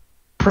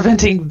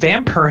preventing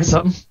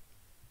vampirism.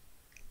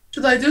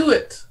 Should I do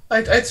it?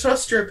 I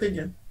trust your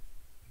opinion.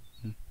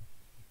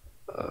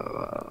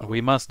 We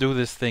must do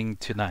this thing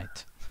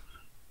tonight.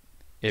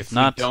 If we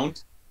not,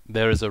 don't,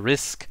 there is a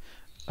risk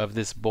of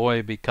this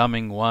boy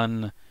becoming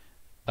one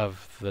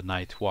of the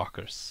Night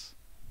Walkers.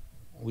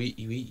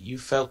 you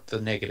felt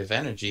the negative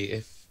energy.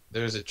 If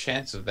there's a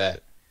chance of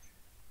that,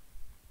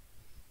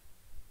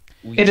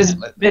 It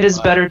is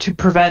better to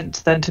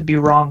prevent than to be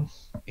wrong.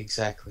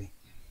 Exactly.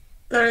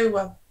 Very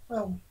well.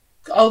 Well,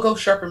 I'll go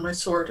sharpen my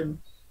sword, and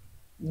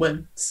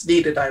when it's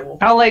needed, I will.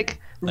 I'll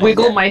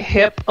wiggle my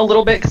hip a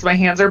little bit because my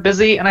hands are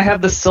busy, and I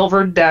have the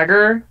silver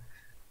dagger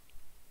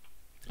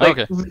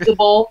Okay.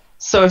 visible.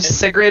 So if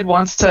Sigrid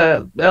wants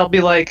to, I'll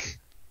be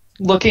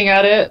looking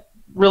at it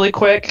really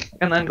quick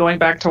and then going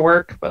back to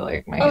work.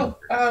 But my hands.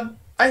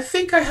 I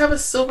think I have a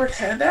silvered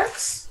hand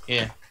axe.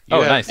 Yeah.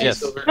 Oh, nice,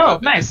 yes. Oh,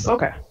 nice.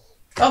 Okay.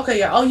 Okay,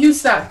 yeah, I'll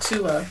use that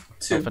to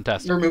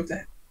fantastic. remove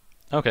that.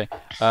 Okay.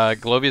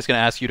 Glovia's going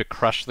to ask you to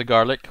crush the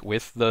garlic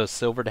with the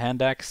silvered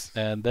hand axe,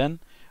 and then,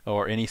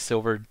 or any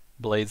silvered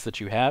blades that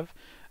you have.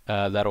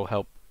 That'll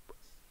help.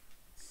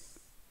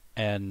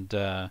 And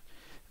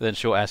then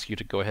she'll ask you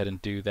to go ahead and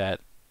do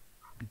that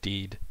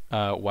deed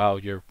while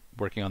you're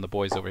working on the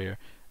boys over here,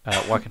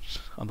 walking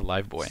on the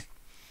live boy.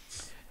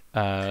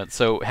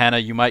 So Hannah,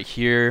 you might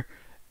hear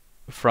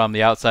from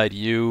the outside,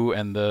 you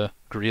and the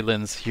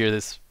Greelins hear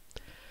this.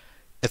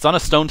 It's on a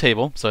stone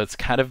table, so it's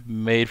kind of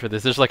made for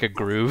this. There's like a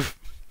groove.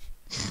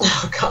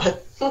 Oh god.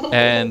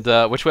 And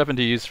which weapon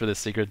do you use for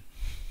this, Segrid?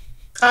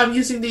 I'm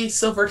using the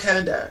silvered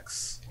hand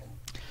axe.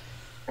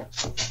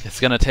 It's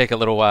gonna take a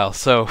little while.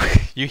 So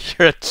you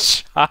hear a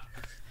chop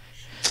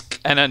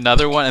and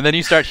another one, and then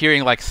you start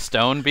hearing like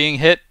stone being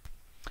hit.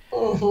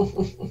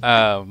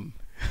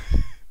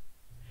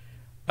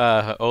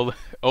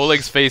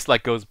 Oleg's face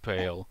like goes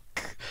pale.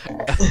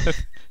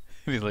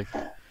 He's like,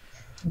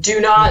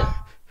 Do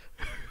not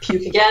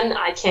puke again.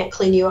 I can't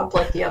clean you up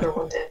like the other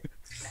one did.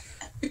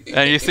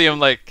 and you see him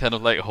like kind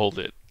of like hold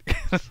it.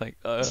 It's like,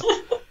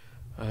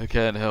 I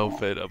can't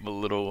help it. I'm a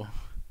little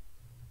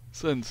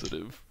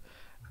sensitive.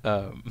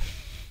 But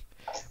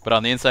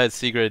on the inside,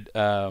 Segrid,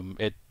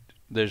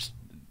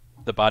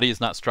 the body is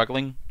not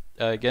struggling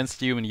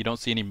against you, and you don't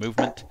see any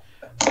movement.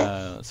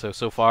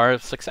 So far,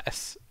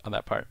 success on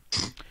that part.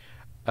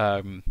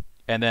 And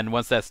then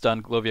once that's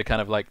done, Glovia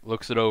kind of like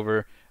looks it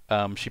over.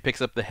 She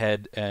picks up the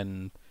head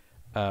and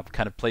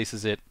kind of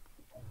places it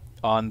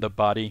on the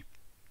body,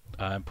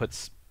 and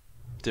puts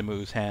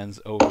Dimu's hands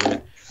over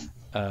it,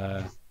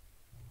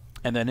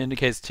 and then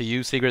indicates to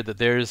you, Segrid, that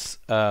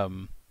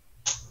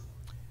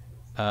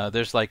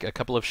there's like a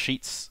couple of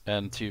sheets,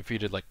 and for you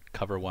to like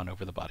cover one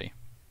over the body,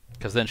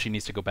 because then she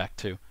needs to go back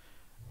to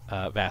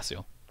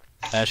Vasil.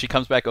 She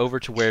comes back over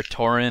to where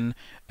Toren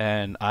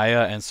and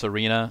Aya and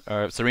Serena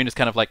are. Serena's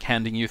kind of like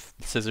handing you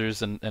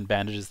scissors and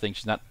bandages things.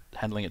 She's not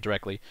handling it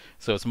directly.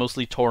 So it's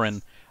mostly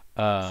Toren,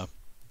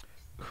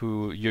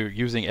 who you're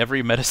using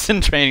every medicine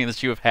training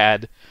that you have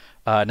had.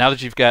 Now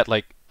that you've got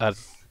like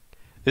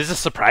this is a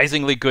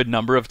surprisingly good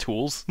number of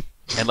tools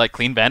and like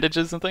clean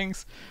bandages and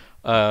things.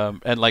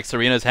 And like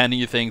Serena's handing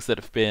you things that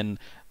have been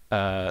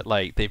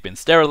like they've been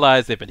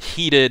sterilized, they've been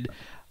heated.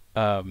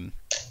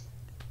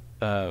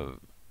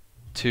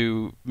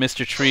 To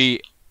Mr.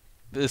 Tree,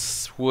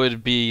 this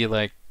would be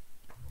like,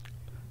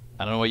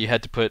 I don't know what you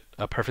had to put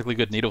a perfectly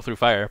good needle through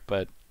fire,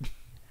 but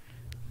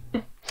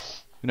who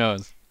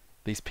knows,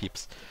 these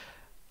peeps.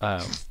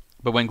 But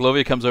when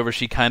Glovia comes over,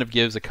 she kind of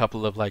gives a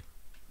couple of like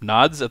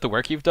nods at the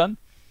work you've done,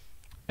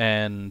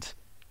 and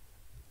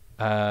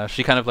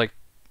she kind of like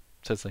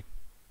says like,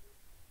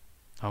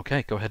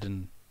 okay, go ahead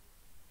and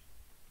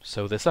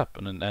sew this up,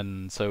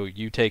 and so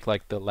you take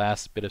like the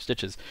last bit of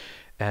stitches,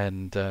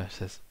 and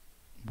says,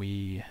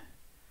 we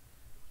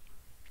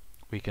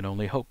can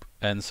only hope.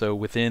 And so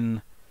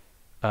within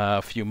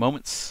a few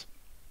moments,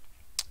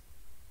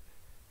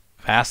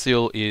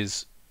 Vasil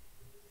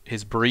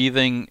his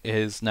breathing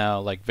is now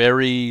like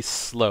very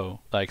slow.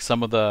 Like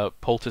some of the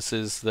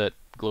poultices that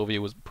Glovia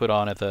was put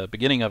on at the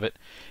beginning of it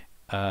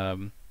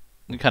kind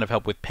of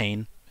help with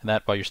pain and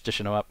that while you're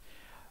stitching them up.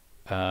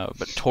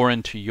 But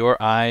Toren, to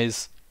your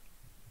eyes,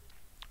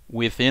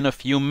 within a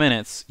few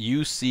minutes,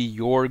 you see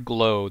your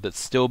glow that's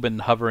still been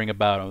hovering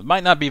about. It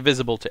might not be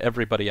visible to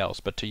everybody else,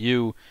 but to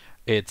you,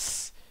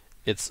 it's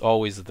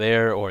always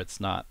there or it's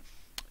not.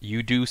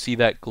 You do see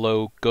that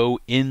glow go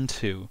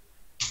into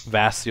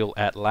Vasil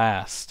at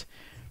last,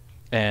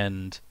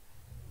 and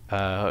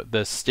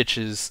the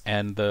stitches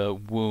and the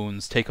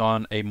wounds take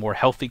on a more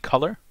healthy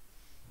color,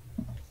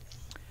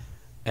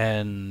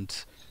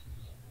 and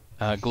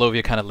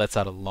Glovia kind of lets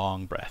out a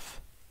long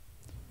breath.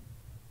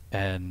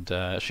 And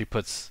she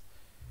puts,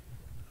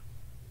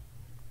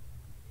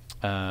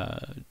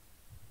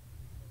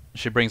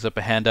 she brings up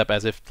a hand up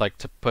as if like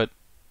to put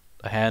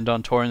a hand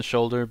on Toren's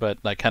shoulder, but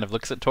like kind of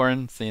looks at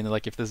Toren, seeing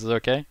like if this is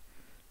okay.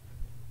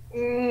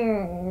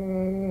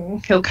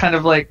 He'll kind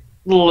of like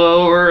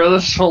lower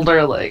the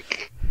shoulder,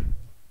 like.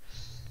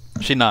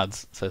 She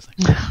nods, says,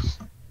 like,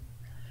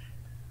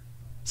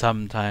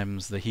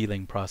 sometimes the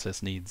healing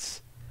process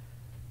needs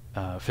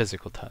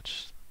physical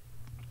touch.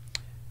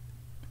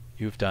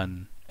 You've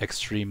done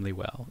extremely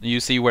well. You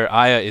see where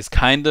Aya is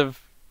kind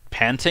of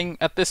panting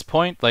at this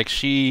point, like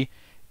she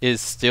is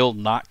still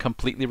not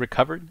completely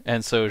recovered,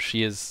 and so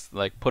she is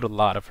like put a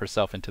lot of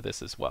herself into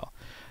this as well.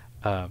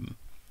 But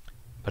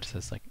it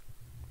says like,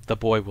 the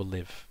boy will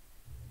live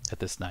at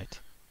this night.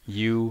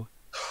 You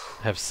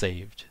have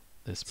saved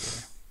this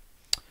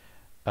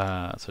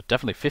boy. So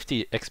definitely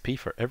 50 XP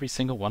for every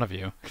single one of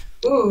you.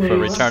 Ooh. For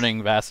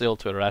returning Vasil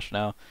to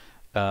Arashna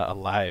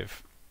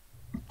alive.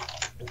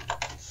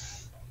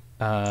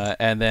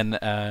 And then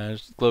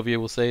Glovia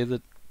will say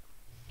that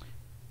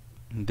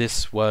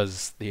this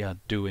was the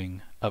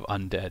doing of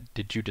undead.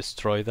 Did you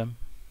destroy them?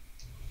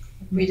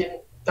 We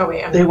didn't. Oh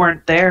wait, They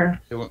weren't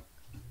there.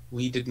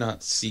 We did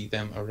not see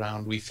them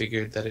around. We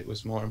figured that it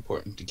was more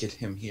important to get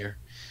him here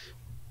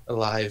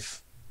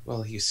alive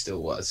while he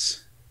still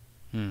was.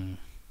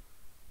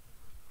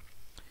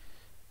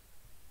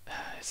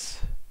 His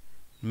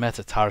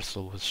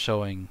metatarsal was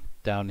showing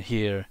down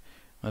here.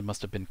 It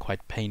must have been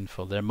quite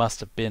painful. There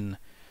must have been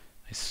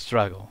a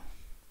struggle.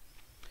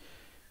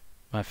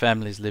 My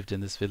family's lived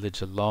in this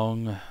village a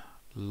long,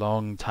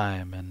 long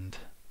time, and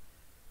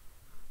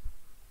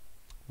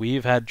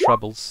we've had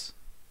troubles,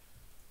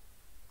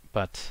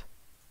 but...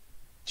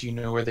 Do you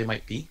know where they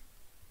might be?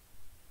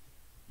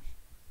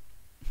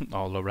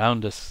 all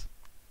around us,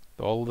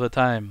 all the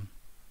time.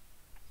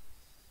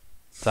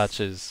 Such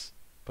is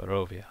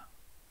Barovia.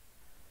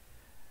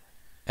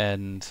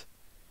 And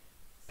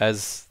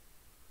as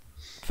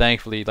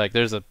thankfully, like,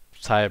 there's a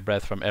sigh of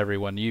breath from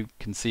everyone. You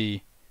can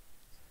see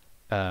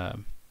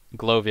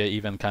Glovia,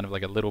 even kind of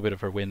like a little bit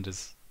of her wind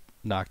is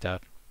knocked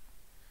out.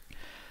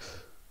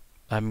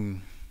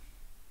 I'm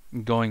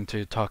going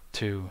to talk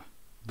to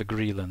the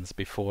Greelands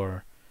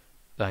before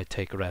I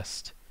take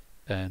rest.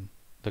 And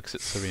looks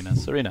at Serena.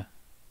 Serena,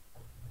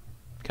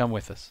 come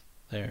with us.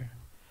 There.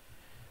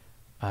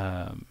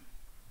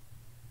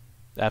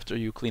 After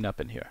you clean up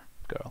in here,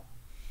 girl.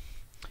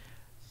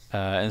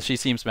 And she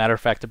seems matter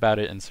of fact about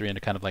it, and Serena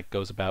kind of like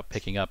goes about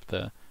picking up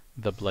the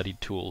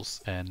bloodied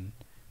tools and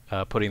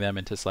putting them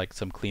into like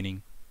some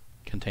cleaning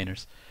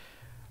containers.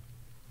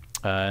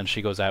 And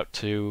she goes out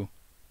to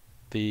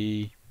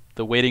the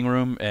waiting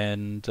room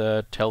and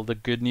tell the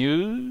good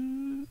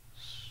news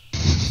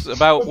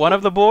about one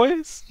of the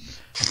boys.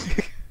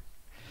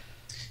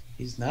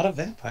 He's not a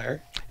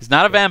vampire. He's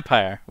not a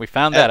vampire. We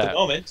found that out. At the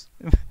moment.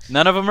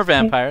 None of them are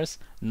vampires.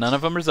 None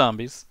of them are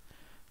zombies.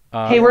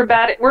 Hey, we're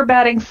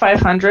batting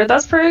 500.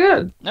 That's pretty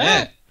good.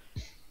 Yeah.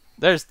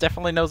 There's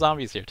definitely no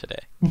zombies here today.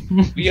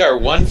 We are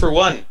 1 for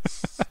 1.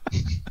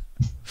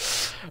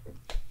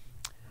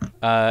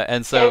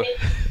 And so...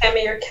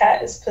 Emmy, your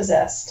cat is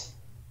possessed.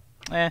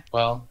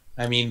 Well,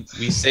 I mean,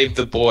 we saved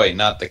the boy,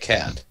 not the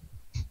cat.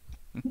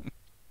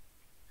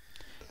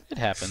 It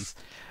happens.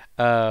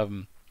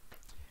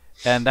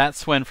 And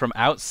that's when from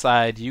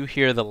outside you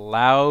hear the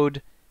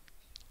loud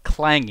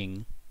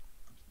clanging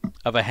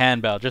of a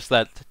handbell. Just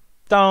that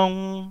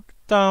dong,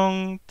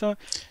 dong, dong.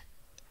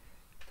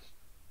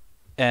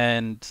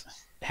 And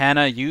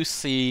Hannah, you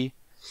see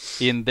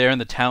in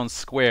the town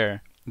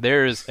square,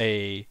 there's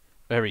a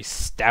very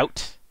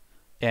stout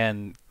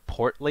and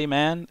portly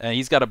man. And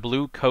he's got a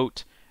blue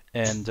coat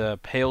and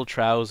pale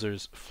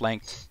trousers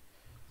flanked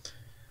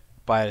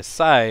by his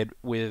side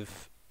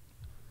with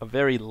a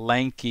very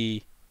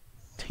lanky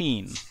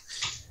teen.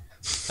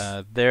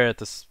 There at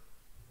the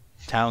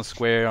town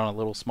square on a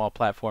little small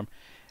platform,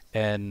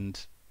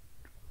 and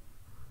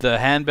the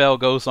handbell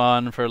goes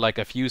on for like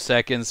a few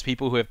seconds.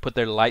 People who have put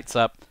their lights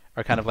up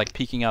are kind of like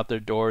peeking out their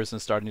doors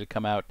and starting to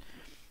come out,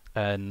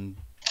 and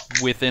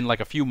within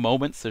like a few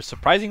moments there's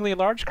surprisingly a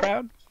large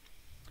crowd.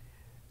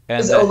 And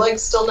is Oleg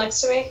still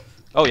next to me?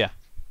 Oh yeah.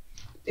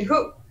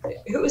 Who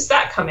is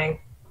that coming?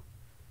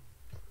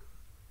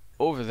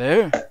 Over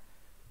there?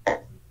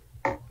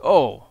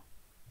 Oh.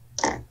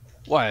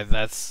 Why,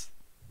 that's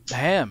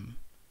Ham.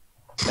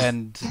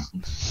 And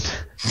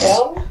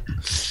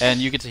and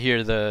you get to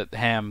hear the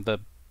Ham, the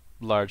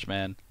large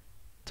man,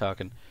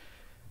 talking.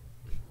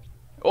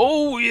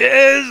 Oh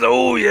yes,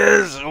 oh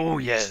yes, oh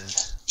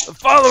yes. The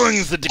following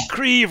is a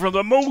decree from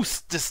the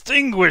most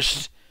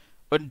distinguished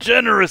but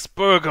generous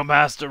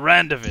Burgomaster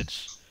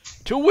Randovich,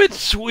 to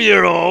which we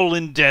are all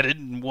indebted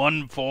in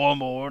one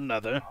form or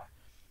another.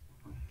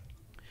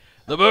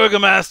 The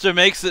Burgomaster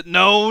makes it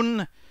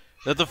known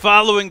that the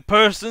following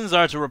persons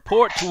are to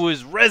report to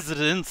his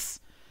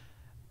residence,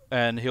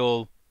 and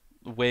he'll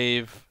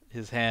wave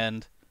his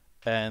hand,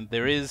 and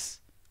there is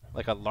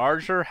like a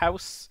larger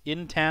house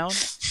in town.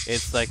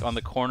 It's like on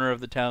the corner of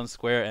the town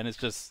square, and it's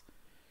just,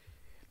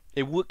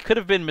 it could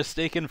have been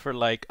mistaken for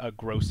like a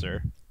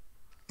grocer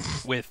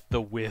with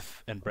the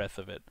width and breadth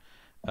of it,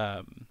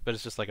 but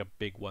it's just like a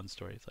big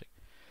one-story. It's like,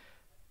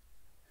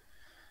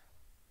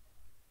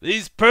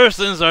 these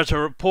persons are to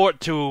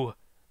report to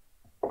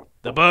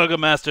the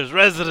Burgomaster's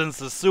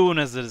residence as soon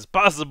as it is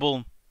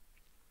possible.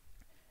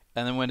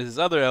 And then when his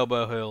other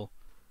elbow, he'll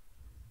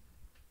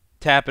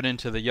tap it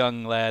into the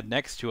young lad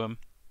next to him,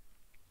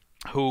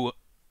 who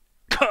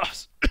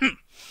coughs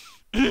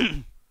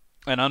and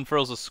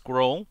unfurls a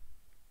scroll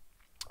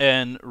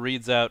and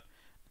reads out,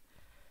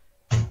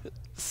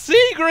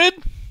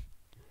 Segrid,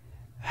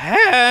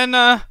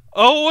 Hannah,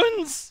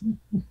 Owens,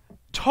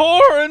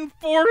 Toren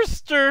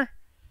Forester,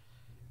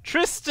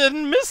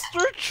 Tristan,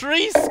 Mr.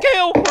 Tree,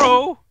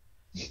 Scalegrove,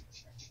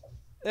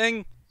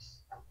 and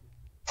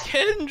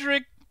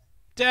Kendrick,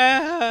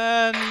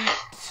 Dantiir,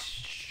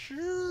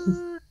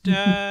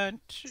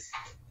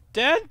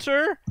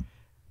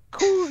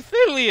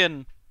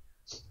 Cuthilioni.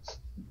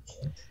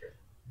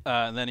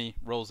 And then he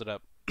rolls it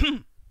up.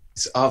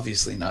 He's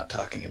obviously not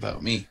talking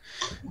about me.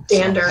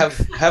 Dander.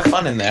 So have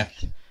fun in there.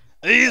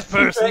 These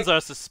persons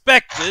are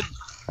suspected,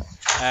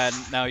 and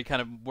now he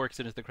kind of works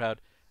into the crowd,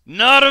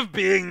 not of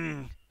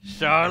being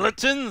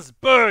charlatans,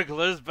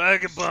 burglars,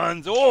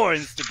 vagabonds, or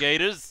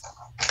instigators.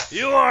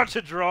 You are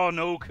to draw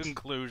no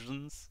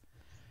conclusions.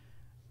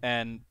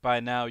 And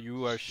by now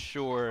you are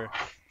sure,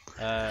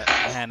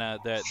 Hannah,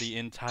 that the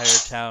entire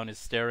town is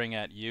staring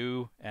at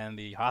you and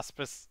the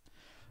hospice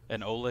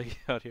and Oleg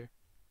out here.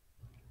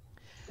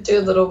 Do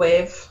a little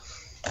wave.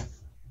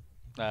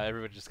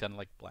 Everybody just kind of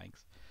like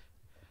blanks.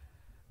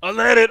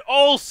 Let it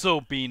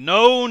also be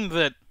known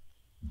that,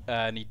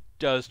 and he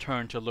does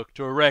turn to look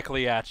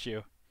directly at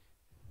you.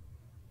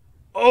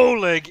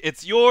 Oleg,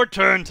 it's your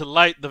turn to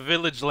light the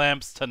village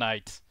lamps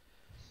tonight.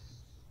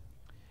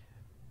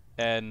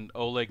 and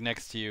Oleg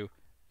next to you,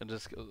 and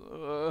just goes,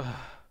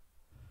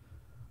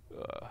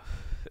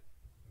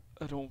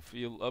 I don't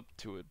feel up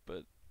to it,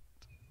 but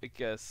I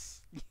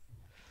guess.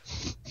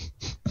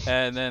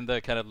 And then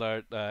the kind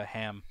of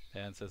ham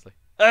and says like,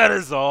 that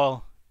is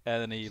all.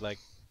 And then he like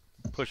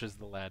pushes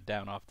the lad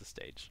down off the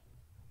stage.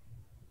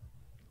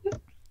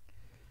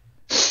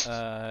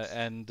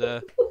 And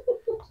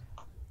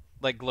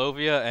like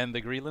Glovia and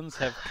the Greelands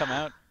have come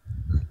out,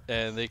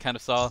 and they kind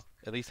of saw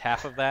at least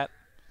half of that.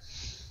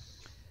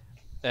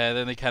 And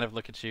then they kind of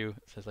look at you,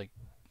 says like,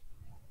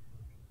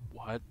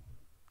 what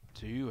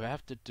do you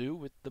have to do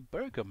with the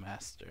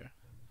Burgomaster?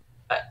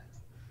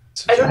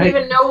 I don't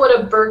even know what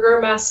a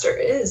burgomaster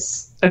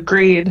is.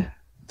 Agreed.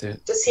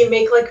 Does he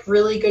make like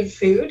really good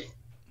food?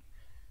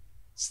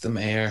 It's the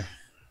mayor,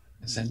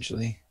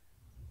 essentially.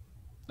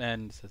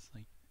 And says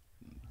like,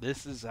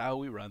 this is how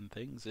we run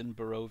things in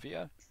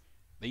Barovia.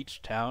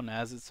 Each town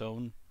has its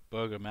own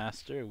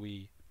burgomaster.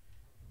 We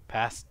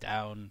pass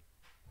down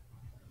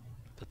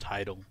the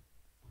title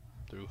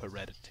through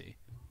heredity,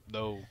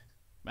 though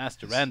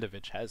Master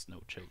Randovich has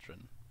no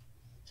children.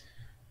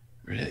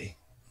 Really?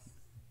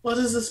 What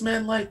is this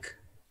man like?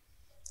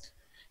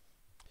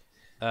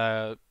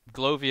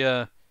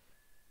 Glovia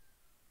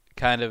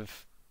kind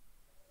of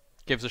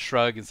gives a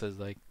shrug and says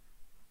like,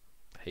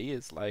 he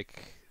is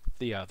like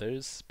the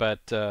others,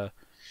 but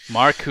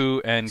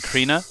Marku and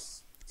Krina,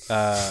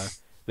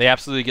 they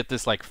absolutely get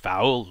this like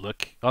foul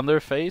look on their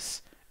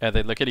face, and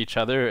they look at each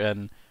other,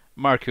 and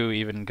Marku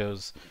even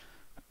goes,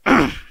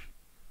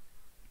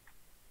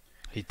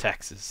 he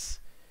taxes,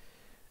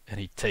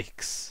 and he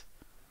takes,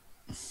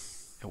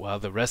 and while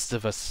the rest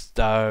of us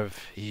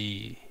starve,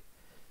 he's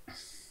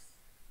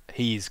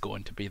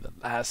going to be the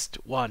last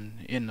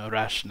one in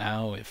Arash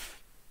now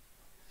if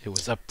it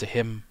was up to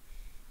him.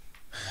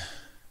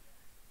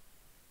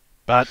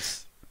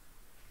 But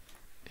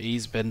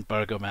he's been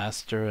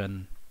burgomaster,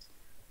 and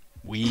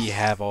we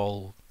have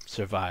all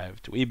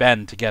survived. We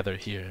band together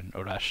here in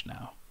Arash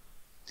now.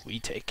 We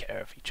take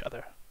care of each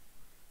other.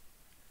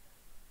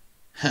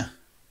 Huh.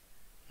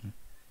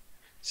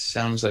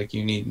 Sounds like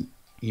you need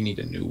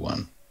a new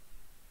one.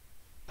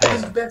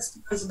 His best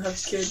doesn't have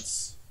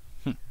kids.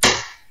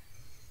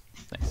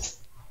 Thanks.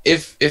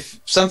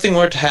 If something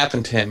were to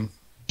happen to him,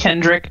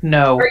 Kendrick,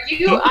 no. Are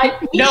you?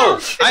 no,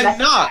 I'm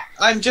not.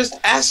 I'm just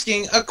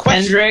asking a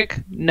question.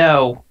 Kendrick,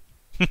 no.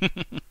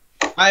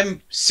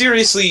 I'm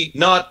seriously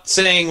not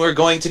saying we're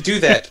going to do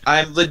that.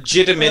 I'm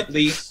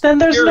legitimately Then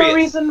there's no curious.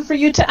 reason for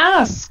you to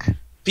ask.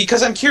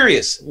 Because I'm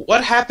curious.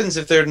 What happens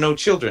if there are no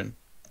children?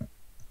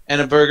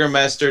 And a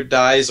burgomaster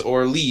dies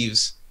or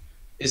leaves?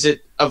 Is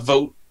it a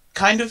vote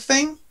kind of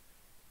thing?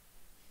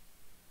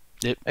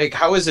 Like,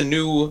 how is a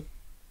new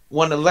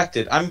one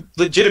elected? I'm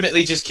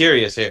legitimately just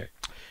curious here.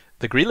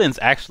 The Greelands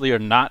actually are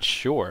not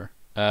sure.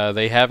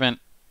 They haven't,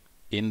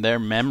 in their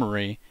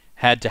memory,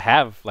 had to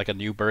have like a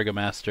new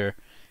burgomaster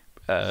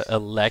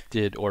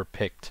elected or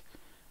picked.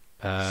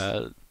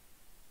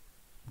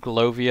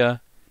 Glovia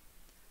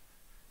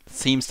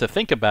seems to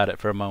think about it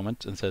for a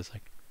moment and says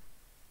like,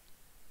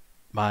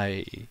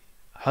 my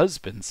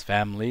husband's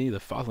family, the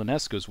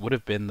Falenescos, would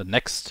have been the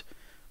next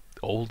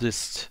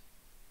oldest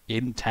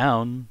in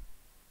town.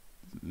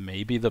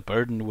 Maybe the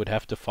burden would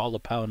have to fall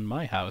upon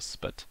my house,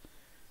 but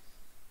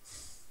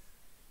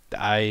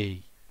I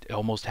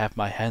almost have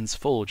my hands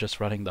full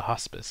just running the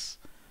hospice.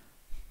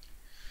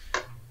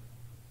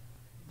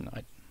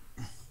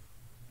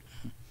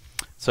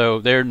 So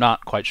they're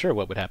not quite sure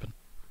what would happen.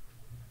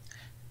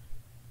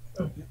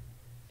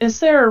 Is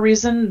there a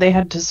reason they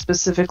had to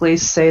specifically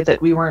say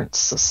that we weren't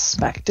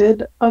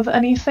suspected of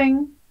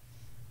anything?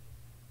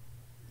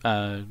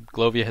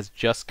 Glovia has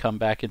just come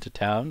back into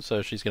town,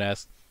 so she's going to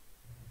ask,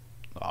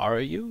 are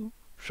you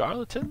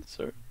charlatans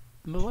or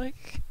the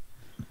like?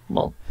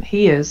 Well,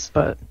 he is,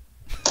 but...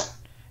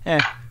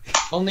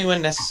 Only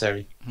when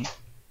necessary.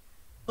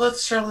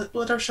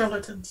 What are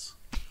charlatans?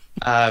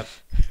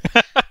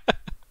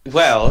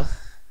 Well,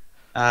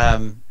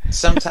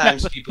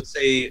 sometimes people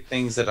say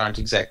things that aren't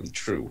exactly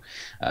true.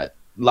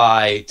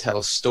 Lie,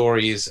 tell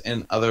stories,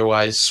 and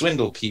otherwise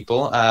swindle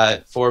people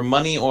for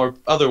money or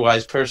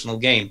otherwise personal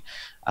gain.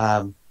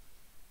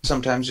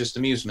 Sometimes just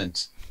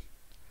amusement.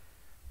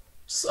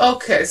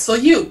 Okay, so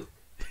you.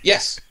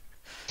 Yes.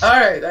 All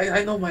right,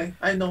 I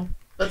know.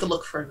 Let the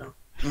look for now.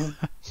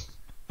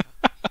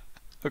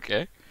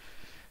 Okay.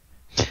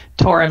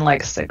 Toren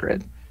likes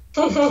Sigrid.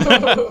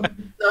 No,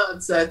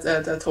 it's that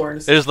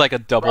Toren. There's like a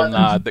double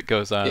nod that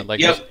goes on. Like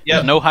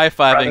Yep. no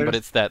high-fiving, Brothers. but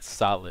it's that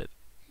solid.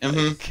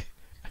 Mm-hmm.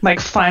 Like,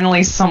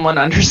 finally someone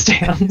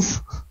understands.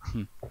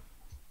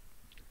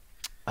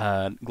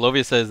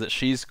 Glovia says that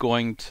she's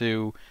going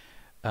to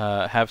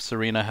have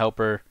Serena help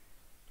her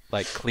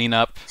like clean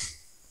up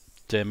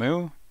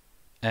Demu,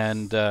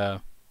 and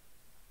the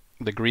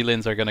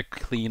Greelands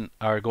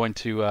are going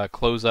to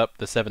close up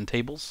the 7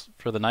 tables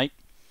for the night.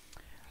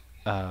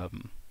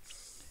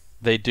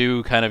 They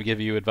do kind of give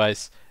you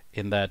advice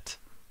in that,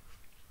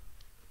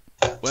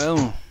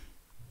 well,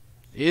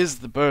 he is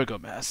the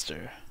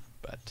burgomaster,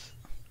 but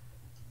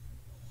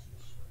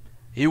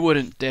He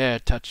wouldn't dare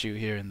touch you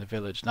here in the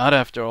village, not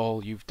after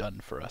all you've done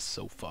for us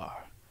so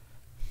far.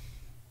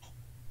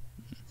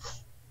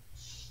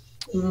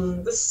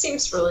 This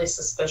seems really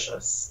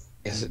suspicious.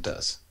 Yes, it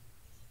does.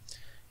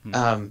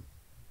 Hmm.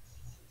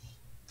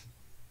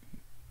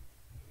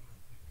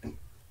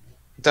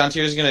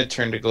 Dantiir is going to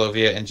turn to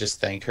Glovia and just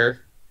thank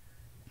her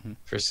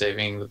for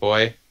saving the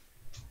boy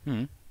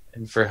Hmm.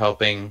 and for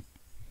helping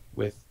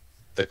with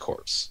the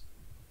corpse.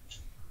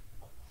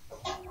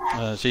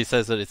 She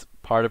says that it's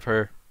part of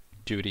her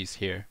duties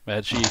here.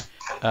 That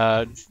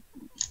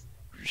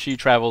she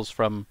travels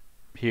from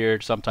here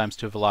sometimes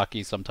to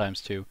Vallaki, sometimes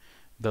to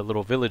the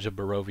little village of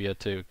Barovia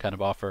to kind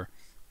of offer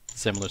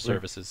similar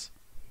services.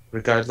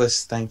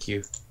 Regardless, thank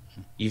you.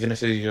 Even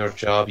if it is your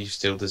job, you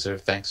still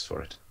deserve thanks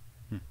for it.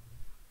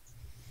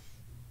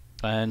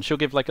 And she'll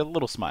give like a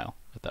little smile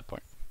at that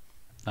point.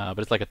 But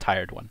it's like a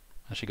tired one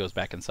as she goes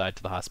back inside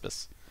to the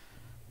hospice.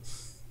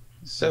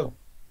 So,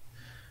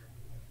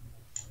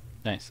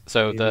 Nice.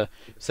 So the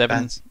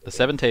seven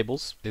Fancy.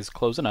 tables is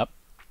closing up.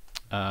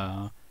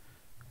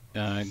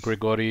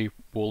 Grigori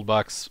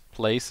Woolbach's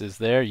place is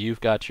there.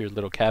 You've got your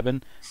little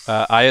cabin.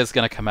 Aya's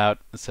gonna come out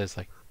and says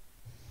like,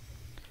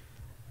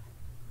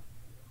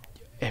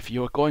 if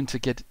you're going to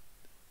get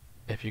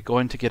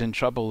in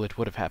trouble, it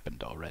would have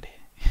happened already.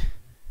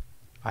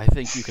 I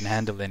think you can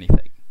handle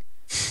anything.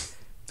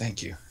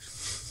 thank you.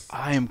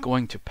 I am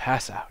going to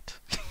pass out.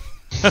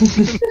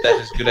 That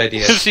is a good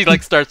idea. She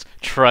like starts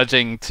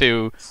trudging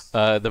to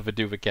the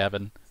Viduva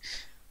cabin.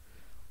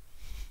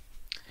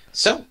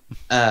 So,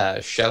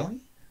 shall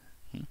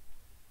we?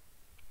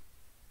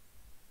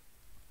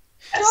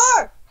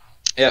 Sure.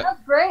 Yep.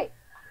 That's great.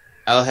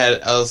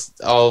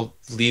 I'll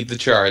lead the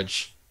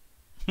charge.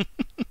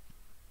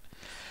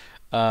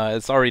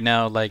 It's already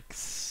now like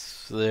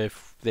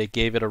if they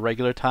gave it a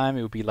regular time,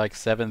 it would be like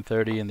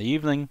 7:30 in the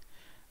evening.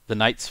 The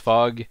night's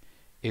fog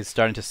is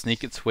starting to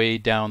sneak its way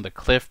down the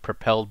cliff,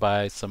 propelled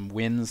by some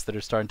winds that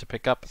are starting to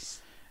pick up and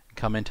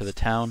come into the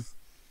town.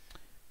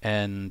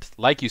 And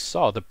like you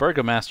saw, the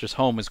burgomaster's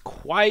home is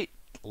quite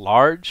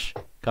large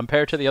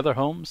compared to the other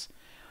homes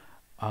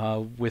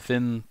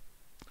within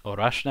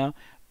Orash now,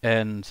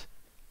 and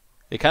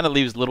it kind of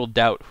leaves little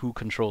doubt who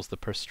controls the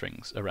purse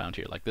strings around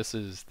here. Like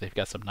they've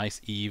got some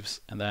nice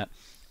eaves and that.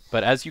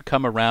 But as you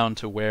come around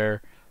to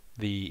where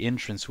the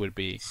entrance would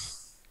be,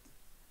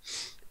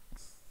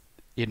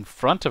 in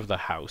front of the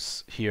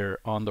house here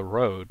on the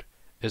road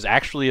is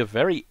actually a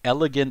very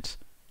elegant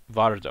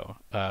vardo,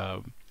 a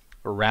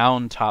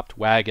round-topped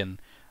wagon,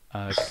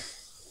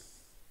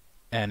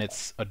 and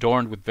it's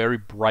adorned with very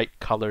bright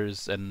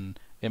colors and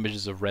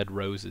images of red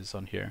roses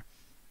on here.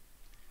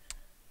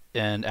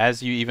 And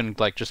as you even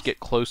like just get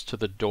close to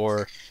the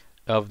door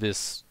of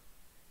this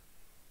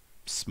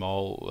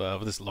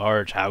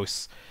large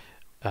house,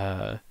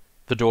 the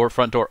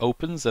front door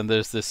opens, and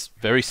there's this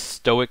very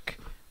stoic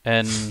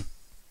and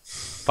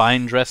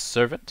fine-dressed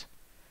servant.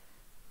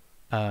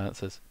 It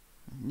says,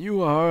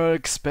 "You are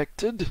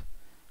expected,"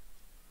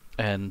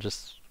 and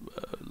just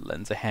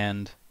lends a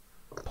hand,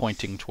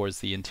 pointing towards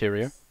the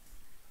interior.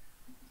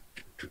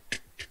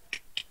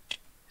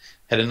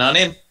 Heading on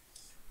in.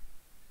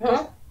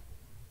 Huh?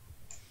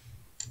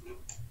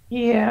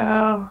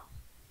 Yeah.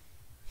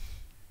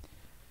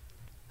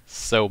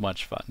 So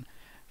much fun.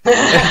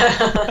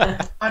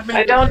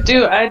 I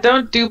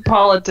don't do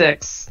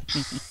politics.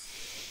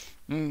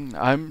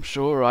 I'm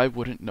sure I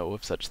wouldn't know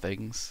of such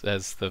things,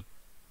 as the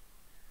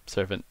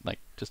servant like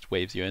just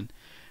waves you in.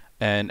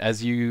 And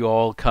as you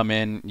all come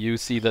in, you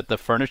see that the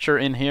furniture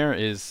in here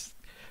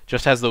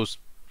just has those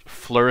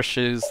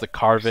flourishes, the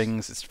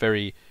carvings. It's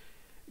very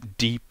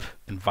deep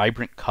and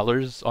vibrant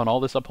colors on all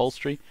this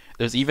upholstery.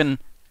 There's even,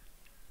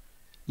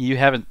 you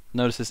haven't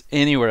noticed this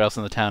anywhere else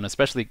in the town,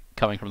 especially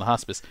coming from the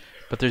hospice,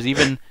 but there's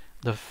even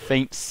the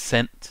faint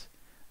scent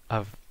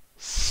of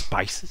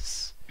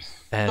spices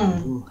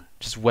and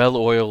just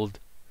well-oiled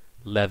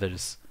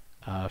leathers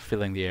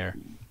filling the air.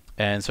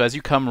 And so as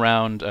you come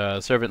round,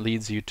 a servant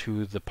leads you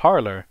to the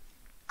parlor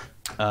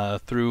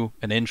through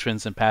an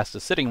entrance and past a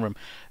sitting room.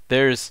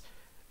 There's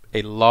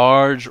a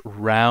large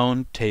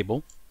round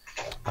table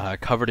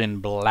covered in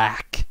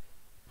black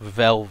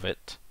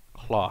velvet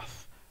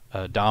cloth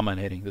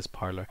dominating this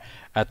parlor.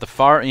 At the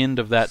far end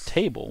of that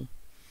table,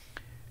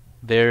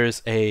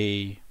 there's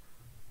a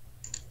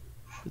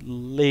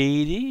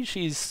lady.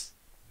 She's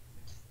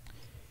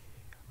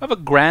of a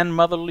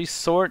grandmotherly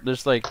sort.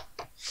 There's like,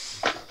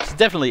 she's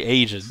definitely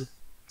aged,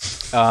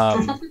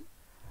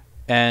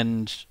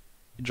 and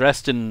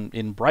dressed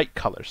in bright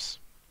colors.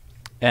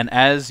 And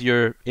as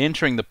you're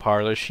entering the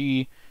parlor,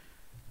 she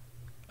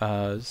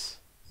has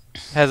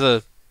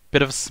a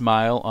bit of a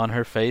smile on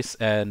her face,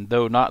 and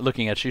though not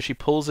looking at you, she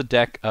pulls a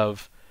deck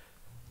of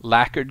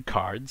lacquered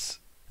cards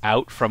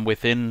out from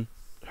within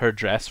her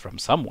dress from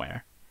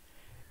somewhere,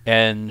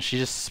 and she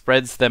just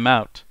spreads them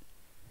out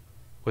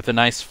with a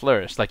nice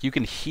flourish. Like, you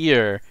can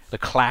hear the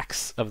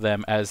clacks of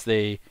them as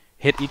they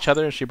hit each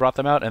other as she brought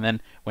them out, and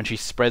then when she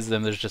spreads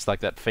them, there's just like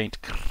that faint.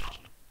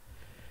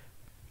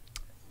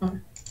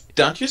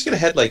 Dantiir's gonna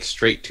head like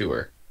straight to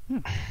her.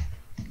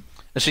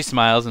 And she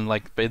smiles and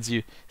like bids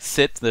you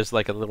sit. There's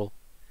like a little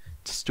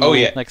stool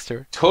next to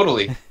her.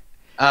 Totally.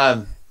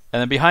 And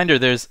then behind her,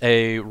 there's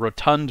a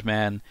rotund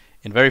man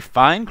in very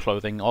fine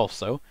clothing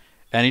also,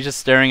 and he's just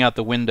staring out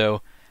the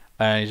window,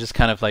 and he's just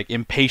kind of like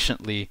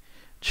impatiently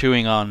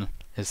chewing on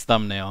his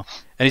thumbnail.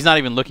 And he's not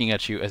even looking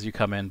at you as you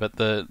come in, but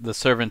the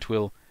servant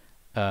will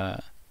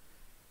give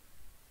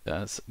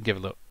a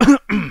little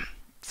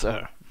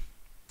sir.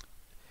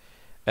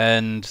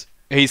 And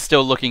he's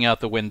still looking out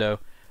the window,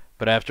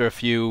 but after a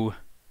few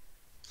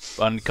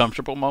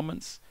uncomfortable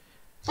moments,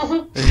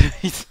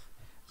 let's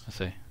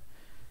see.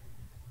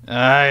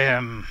 I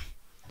am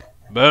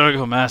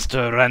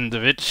Burgomaster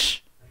Randovich.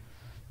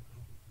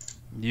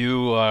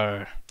 You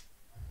were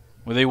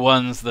the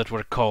ones that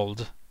were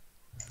called.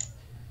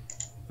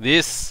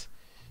 This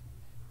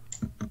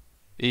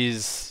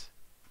is...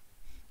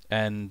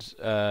 And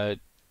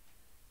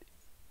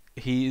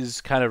he's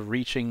kind of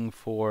reaching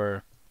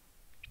for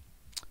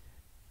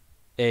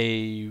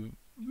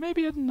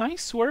maybe a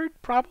nice word,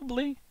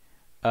 probably.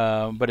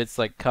 But it's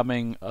like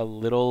coming a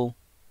little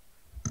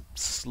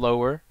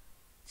slower.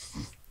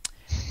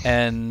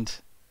 And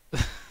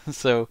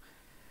so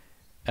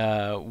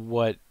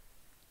what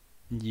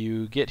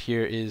you get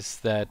here is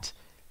that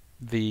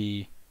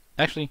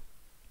actually,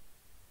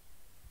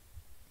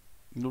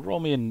 roll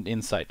me an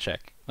insight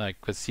check, like,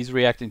 because he's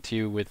reacting to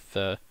you with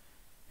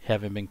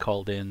having been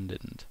called in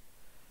and.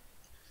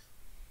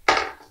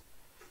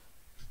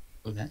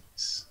 Oh,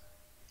 nice.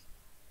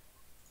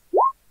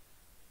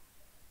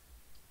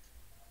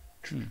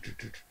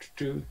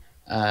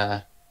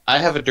 I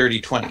have a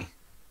dirty 20.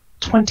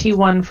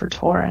 21 for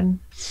Toren.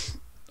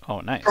 Oh,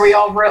 nice. Are we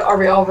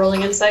all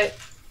rolling insight?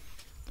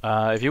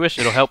 If you wish,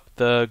 it'll help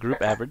the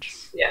group average.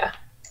 Yeah.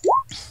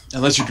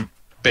 Unless you do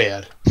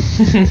bad.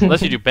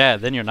 Unless you do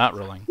bad, then you're not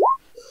rolling.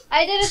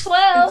 I did a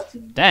 12.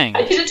 Dang.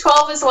 I did a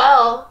 12 as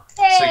well.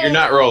 Hey. So you're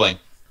not rolling.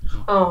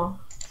 Oh.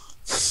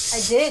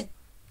 I did.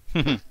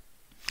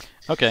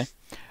 Okay.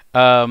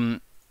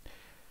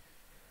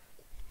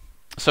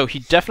 So he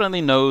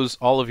definitely knows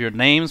all of your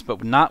names,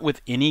 but not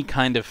with any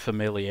kind of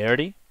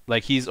familiarity.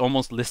 Like, he's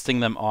almost listing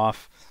them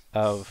off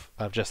of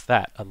just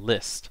that, a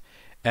list.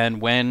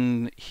 And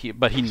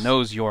but he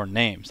knows your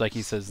names. Like,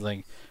 he says,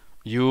 like,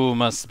 you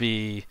must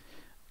be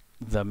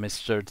the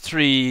Mr.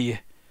 Tree,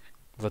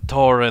 the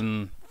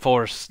Toren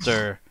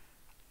Forester,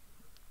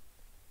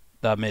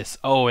 the Miss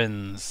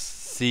Owens,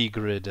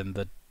 Segrid, and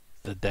the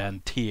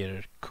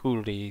Dantiir,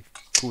 Cuthilioni.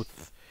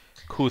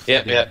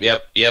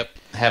 Yep.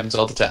 Happens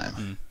all the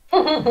time.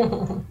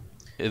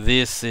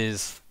 This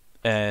is...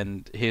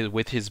 And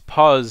with his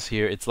pause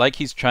here, it's like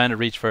he's trying to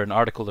reach for an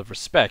article of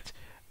respect,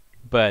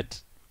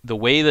 but the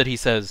way that he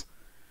says,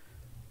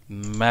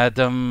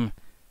 Madam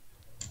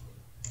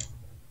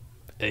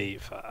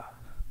Ava,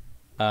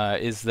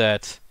 is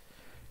that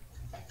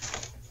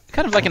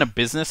kind of like in a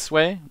business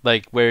way,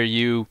 like where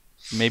you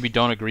maybe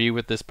don't agree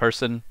with this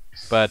person,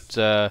 but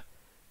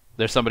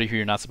there's somebody who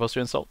you're not supposed to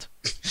insult.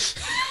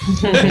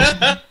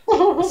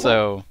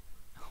 So,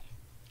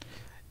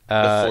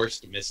 the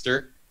forced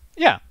mister.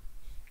 Yeah.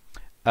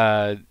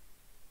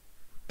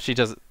 She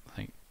does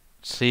like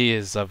she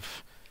is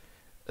of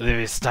the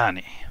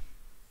Vistani.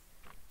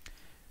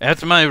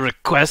 At my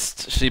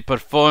request, she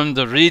performed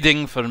a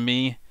reading for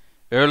me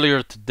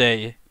earlier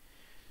today,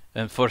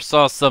 and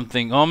foresaw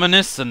something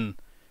ominous and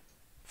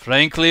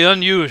frankly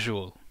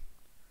unusual.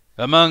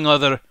 Among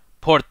other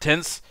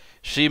portents,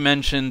 she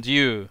mentioned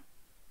you,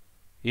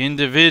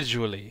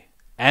 individually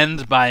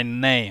and by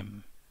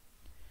name.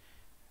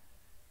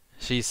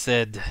 She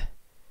said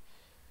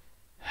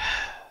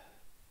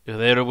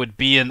there would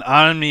be an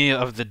army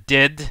of the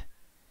dead,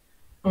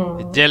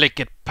 a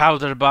delicate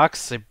powder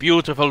box, a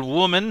beautiful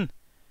woman,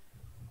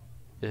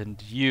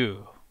 and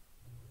you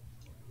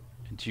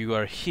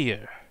are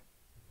here.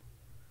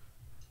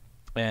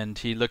 And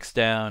he looks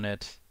down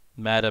at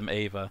Madame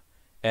Ava,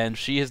 and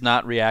she has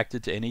not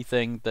reacted to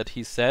anything that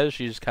he says.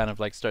 She just kind of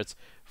like starts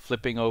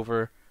flipping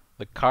over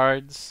the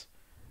cards,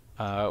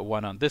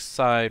 one on this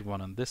side,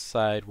 one on this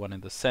side, one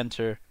in the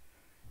center,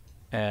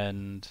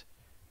 and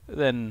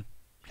then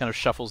kind of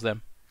shuffles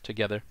them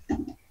together.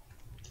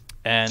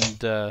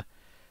 And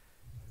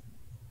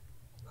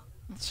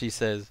she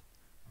says,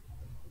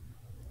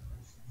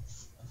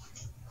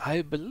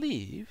 I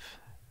believe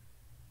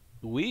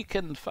we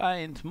can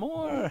find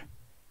more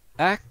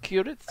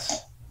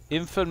accurate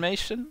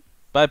information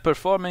by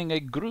performing a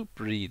group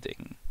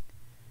reading.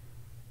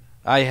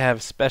 I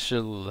have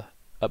special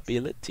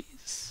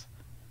abilities,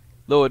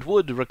 though it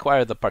would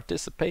require the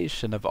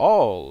participation of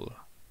all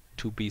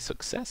to be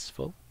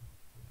successful.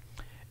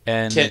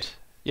 And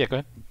yeah, go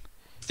ahead.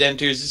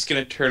 Dantiir's just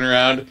gonna turn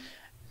around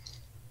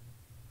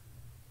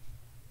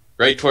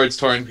right towards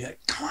Toren and be like,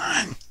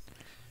 "Come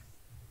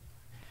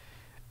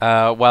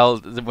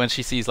on!" When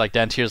she sees like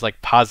Dantiir's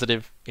like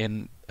positive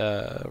in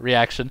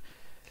reaction,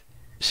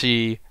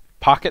 she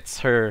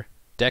pockets her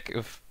deck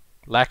of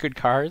lacquered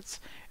cards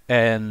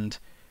and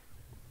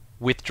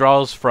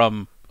withdraws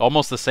from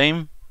almost the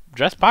same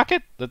dress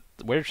pocket.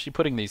 Where's she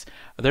putting these?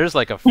 There's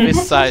like a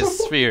fist-sized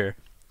sphere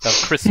of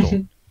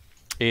crystal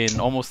in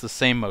almost the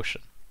same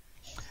motion.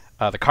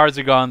 The cards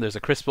are gone. There's a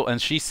crystal,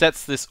 and she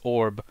sets this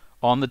orb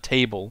on the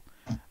table,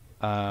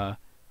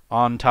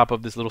 on top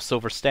of this little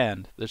silver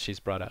stand that she's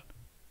brought out.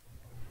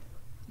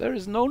 There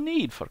is no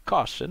need for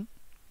caution.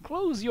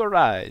 Close your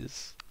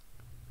eyes.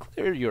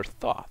 Clear your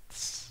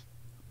thoughts.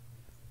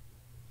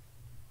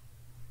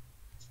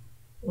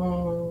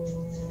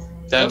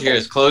 Dantiir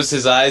has closed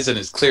his eyes and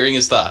is clearing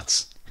his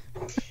thoughts.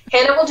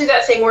 Hannah will do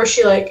that thing where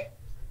she like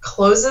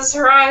closes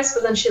her eyes,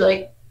 but then she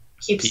like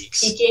keeps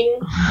Peeks. peeking.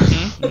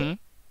 Mm-hmm.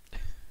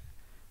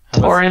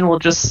 Toren will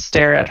just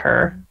stare at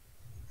her.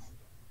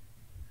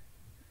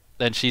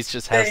 And she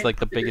just has like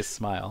the biggest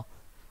smile.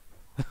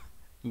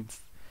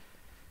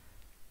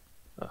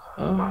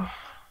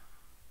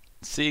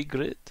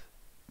 Segrid,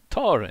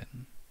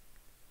 Toren,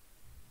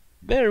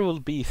 there will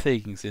be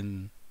things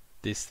in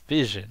this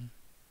vision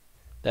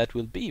that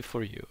will be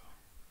for you.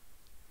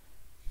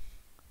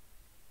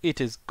 It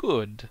is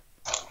good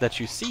that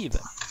you see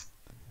them.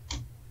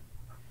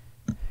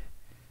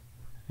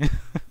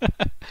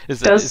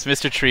 is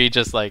Mr. Tree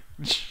just like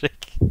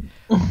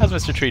how's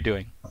Mr. Tree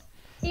doing?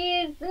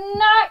 He's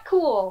not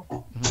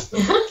cool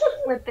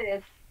with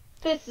this.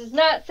 This does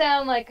not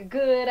sound like a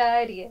good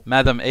idea.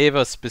 Madame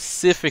Eva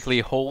specifically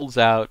holds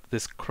out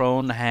this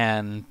crone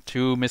hand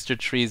to Mr.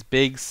 Tree's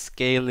big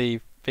scaly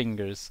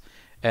fingers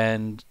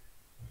and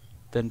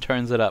then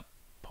turns it up,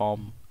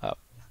 palm up.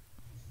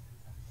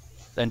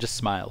 Then just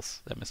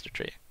smiles at Mr.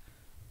 Tree.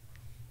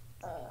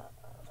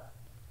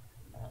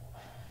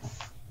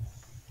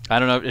 I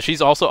don't know.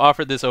 She's also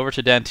offered this over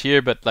to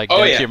Dantiir, but like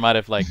Dantiir might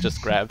have like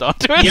just grabbed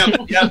onto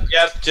it.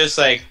 Yep. Just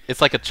like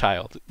It's like a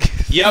child.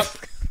 yep.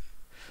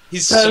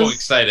 He's so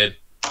excited.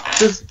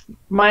 Does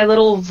my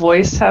little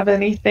voice have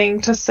anything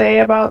to say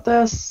about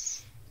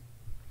this?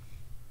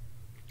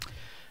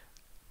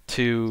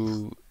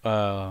 To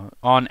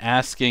on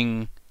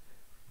asking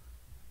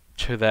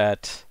to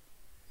that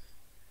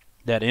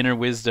inner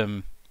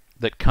wisdom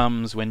that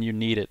comes when you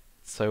need it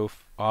so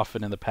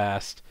often in the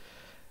past.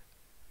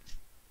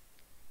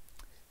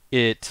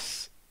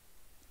 It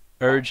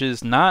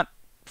urges not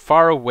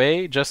far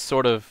away, just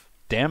sort of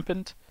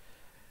dampened,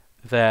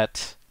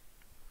 that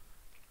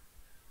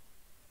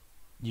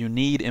you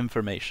need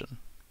information.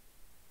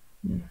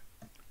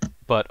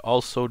 But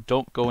also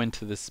don't go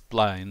into this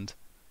blind.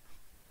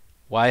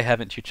 Why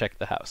haven't you checked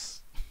the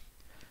house?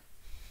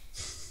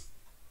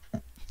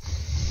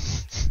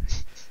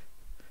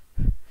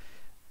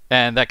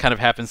 And that kind of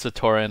happens to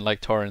Toren,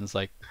 like Toren's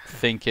like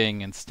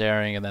thinking and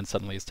staring and then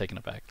suddenly he's taken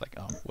aback, like,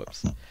 oh,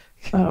 whoops.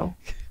 Oh.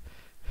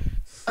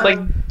 Like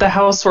the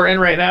house we're in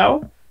right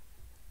now?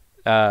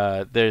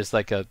 There's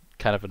like a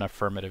kind of an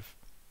affirmative.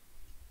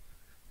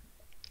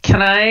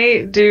 Can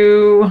I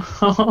do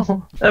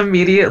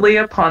immediately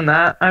upon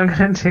that? I'm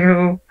gonna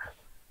do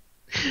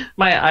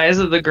my Eyes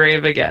of the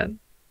Grave again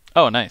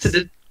Oh, nice.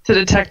 to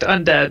detect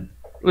undead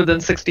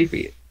within 60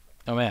 feet.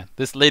 Oh man,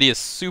 this lady is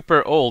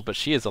super old, but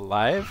she is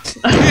alive.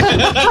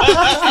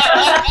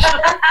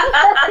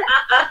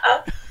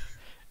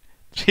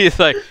 She's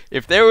like,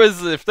 if there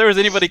was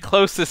anybody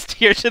closest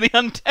here to the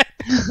undead,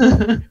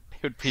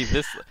 it would be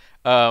this.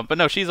 But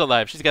no, she's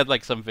alive. She's got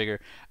like some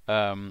vigor.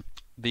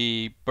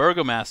 The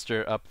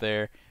burgomaster up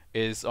there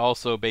is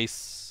also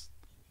base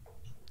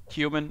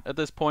human at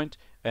this point,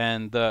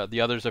 and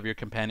the others of your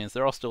companions,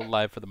 they're all still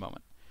alive for the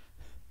moment.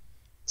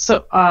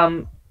 So,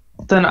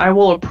 then I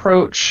will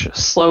approach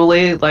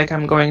slowly, like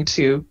I'm going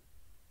to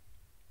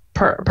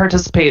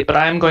participate, but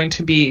I'm going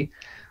to be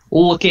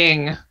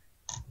looking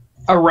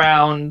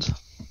around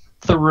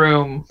the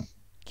room.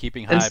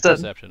 Keeping high Instead-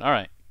 perception. All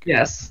right.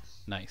 Yes.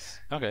 Nice.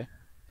 Okay.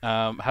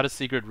 How does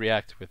Segrid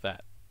react with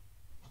that?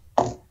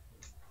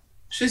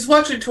 She's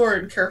watching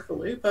Toren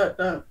carefully,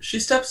 but she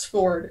steps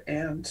forward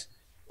and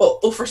well,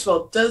 first of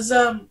all, does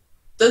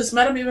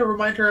Madame Eva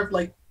remind her of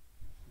like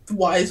the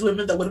wise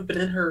women that would have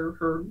been in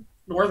her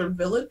northern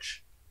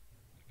village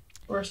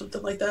or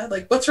something like that?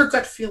 Like, what's her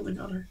gut feeling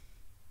on her?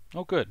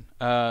 Oh, good.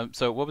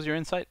 So what was your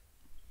insight?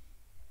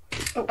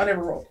 Oh, I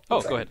never rolled. Oh,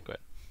 Sorry. go ahead.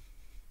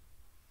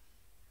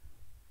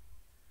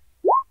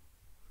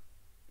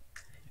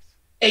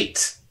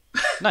 8.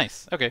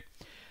 Nice. Okay.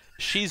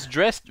 She's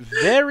dressed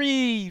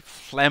very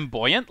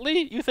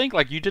flamboyantly, you think?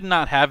 Like, you did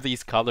not have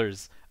these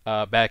colors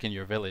back in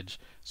your village.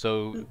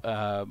 So,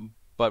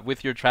 but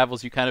with your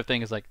travels, you kind of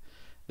think is like,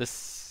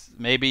 this,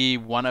 maybe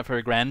one of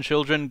her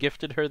grandchildren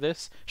gifted her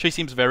this. She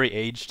seems very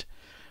aged.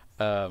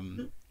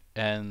 And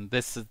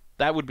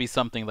that would be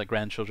something that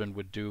grandchildren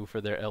would do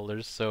for their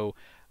elders. So,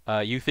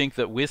 you think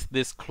that with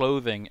this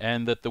clothing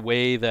and that the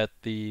way that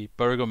the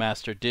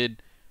burgomaster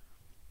did,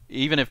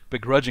 even if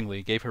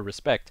begrudgingly, gave her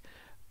respect,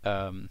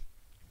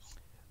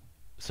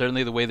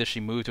 certainly the way that she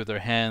moved with her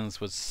hands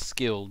was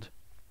skilled.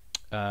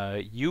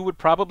 You would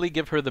probably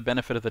give her the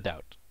benefit of the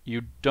doubt.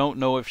 You don't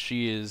know if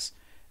she is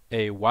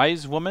a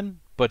wise woman,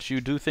 but you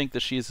do think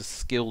that she is a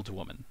skilled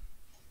woman.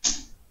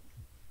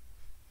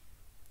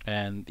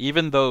 And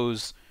even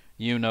those,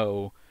 you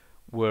know,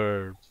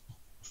 were,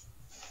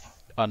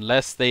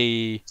 unless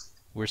they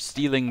were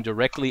stealing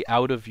directly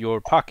out of your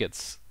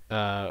pockets,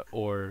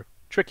 or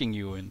tricking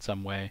you in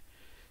some way.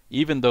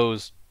 Even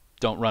those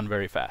don't run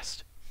very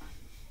fast.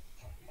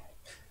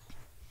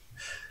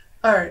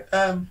 All right.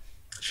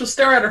 She'll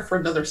stare at her for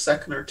another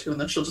second or two, and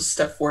then she'll just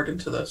step forward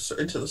into the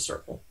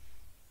circle.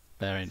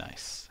 Very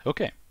nice.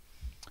 Okay.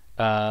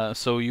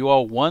 So you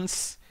all,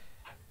 once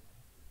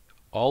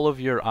all of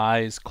your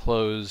eyes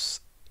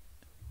close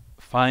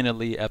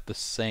finally at the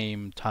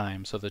same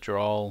time, so that you're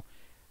all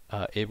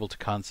able to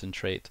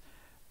concentrate,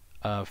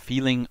 a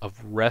feeling of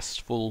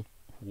restful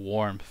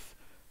warmth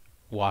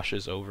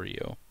washes over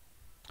you.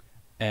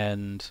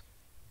 And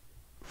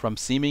from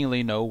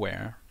seemingly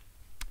nowhere,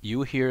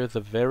 you hear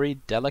the very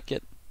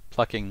delicate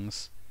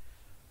pluckings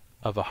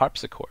of a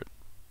harpsichord,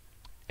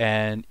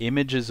 and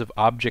images of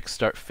objects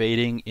start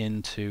fading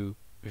into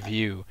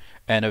view,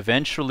 and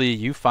eventually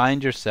you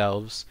find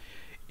yourselves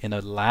in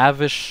a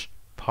lavish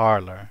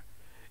parlor,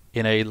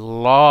 in a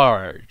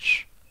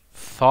large,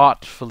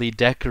 thoughtfully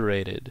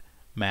decorated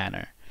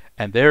manner,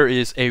 and there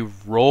is a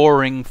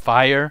roaring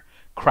fire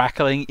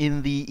crackling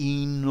in the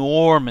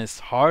enormous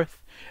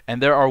hearth,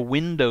 and there are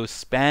windows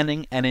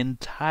spanning an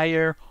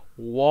entire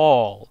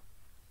wall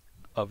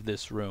of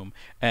this room,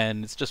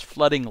 and it's just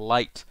flooding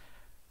light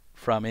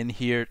from in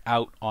here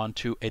out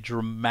onto a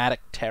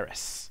dramatic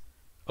terrace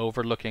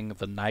overlooking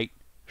the night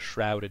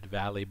shrouded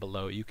valley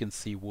below. You can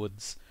see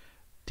woods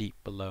deep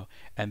below,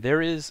 and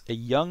there is a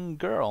young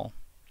girl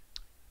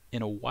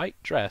in a white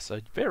dress,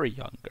 a very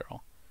young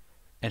girl,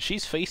 and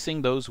she's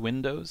facing those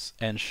windows,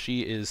 and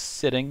she is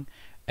sitting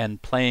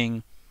and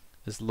playing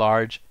this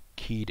large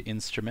keyed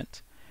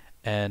instrument,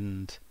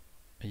 and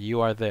you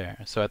are there.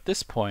 So at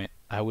this point,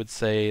 I would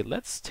say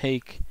let's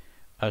take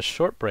a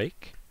short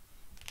break.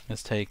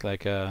 Let's take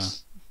like a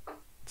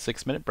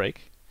 6-minute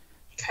break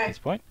at Okay. this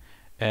point,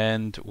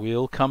 and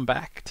we'll come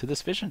back to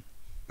this vision.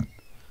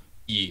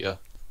 Yeah.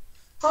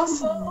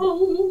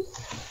 Awesome.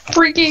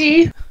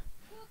 Freaky.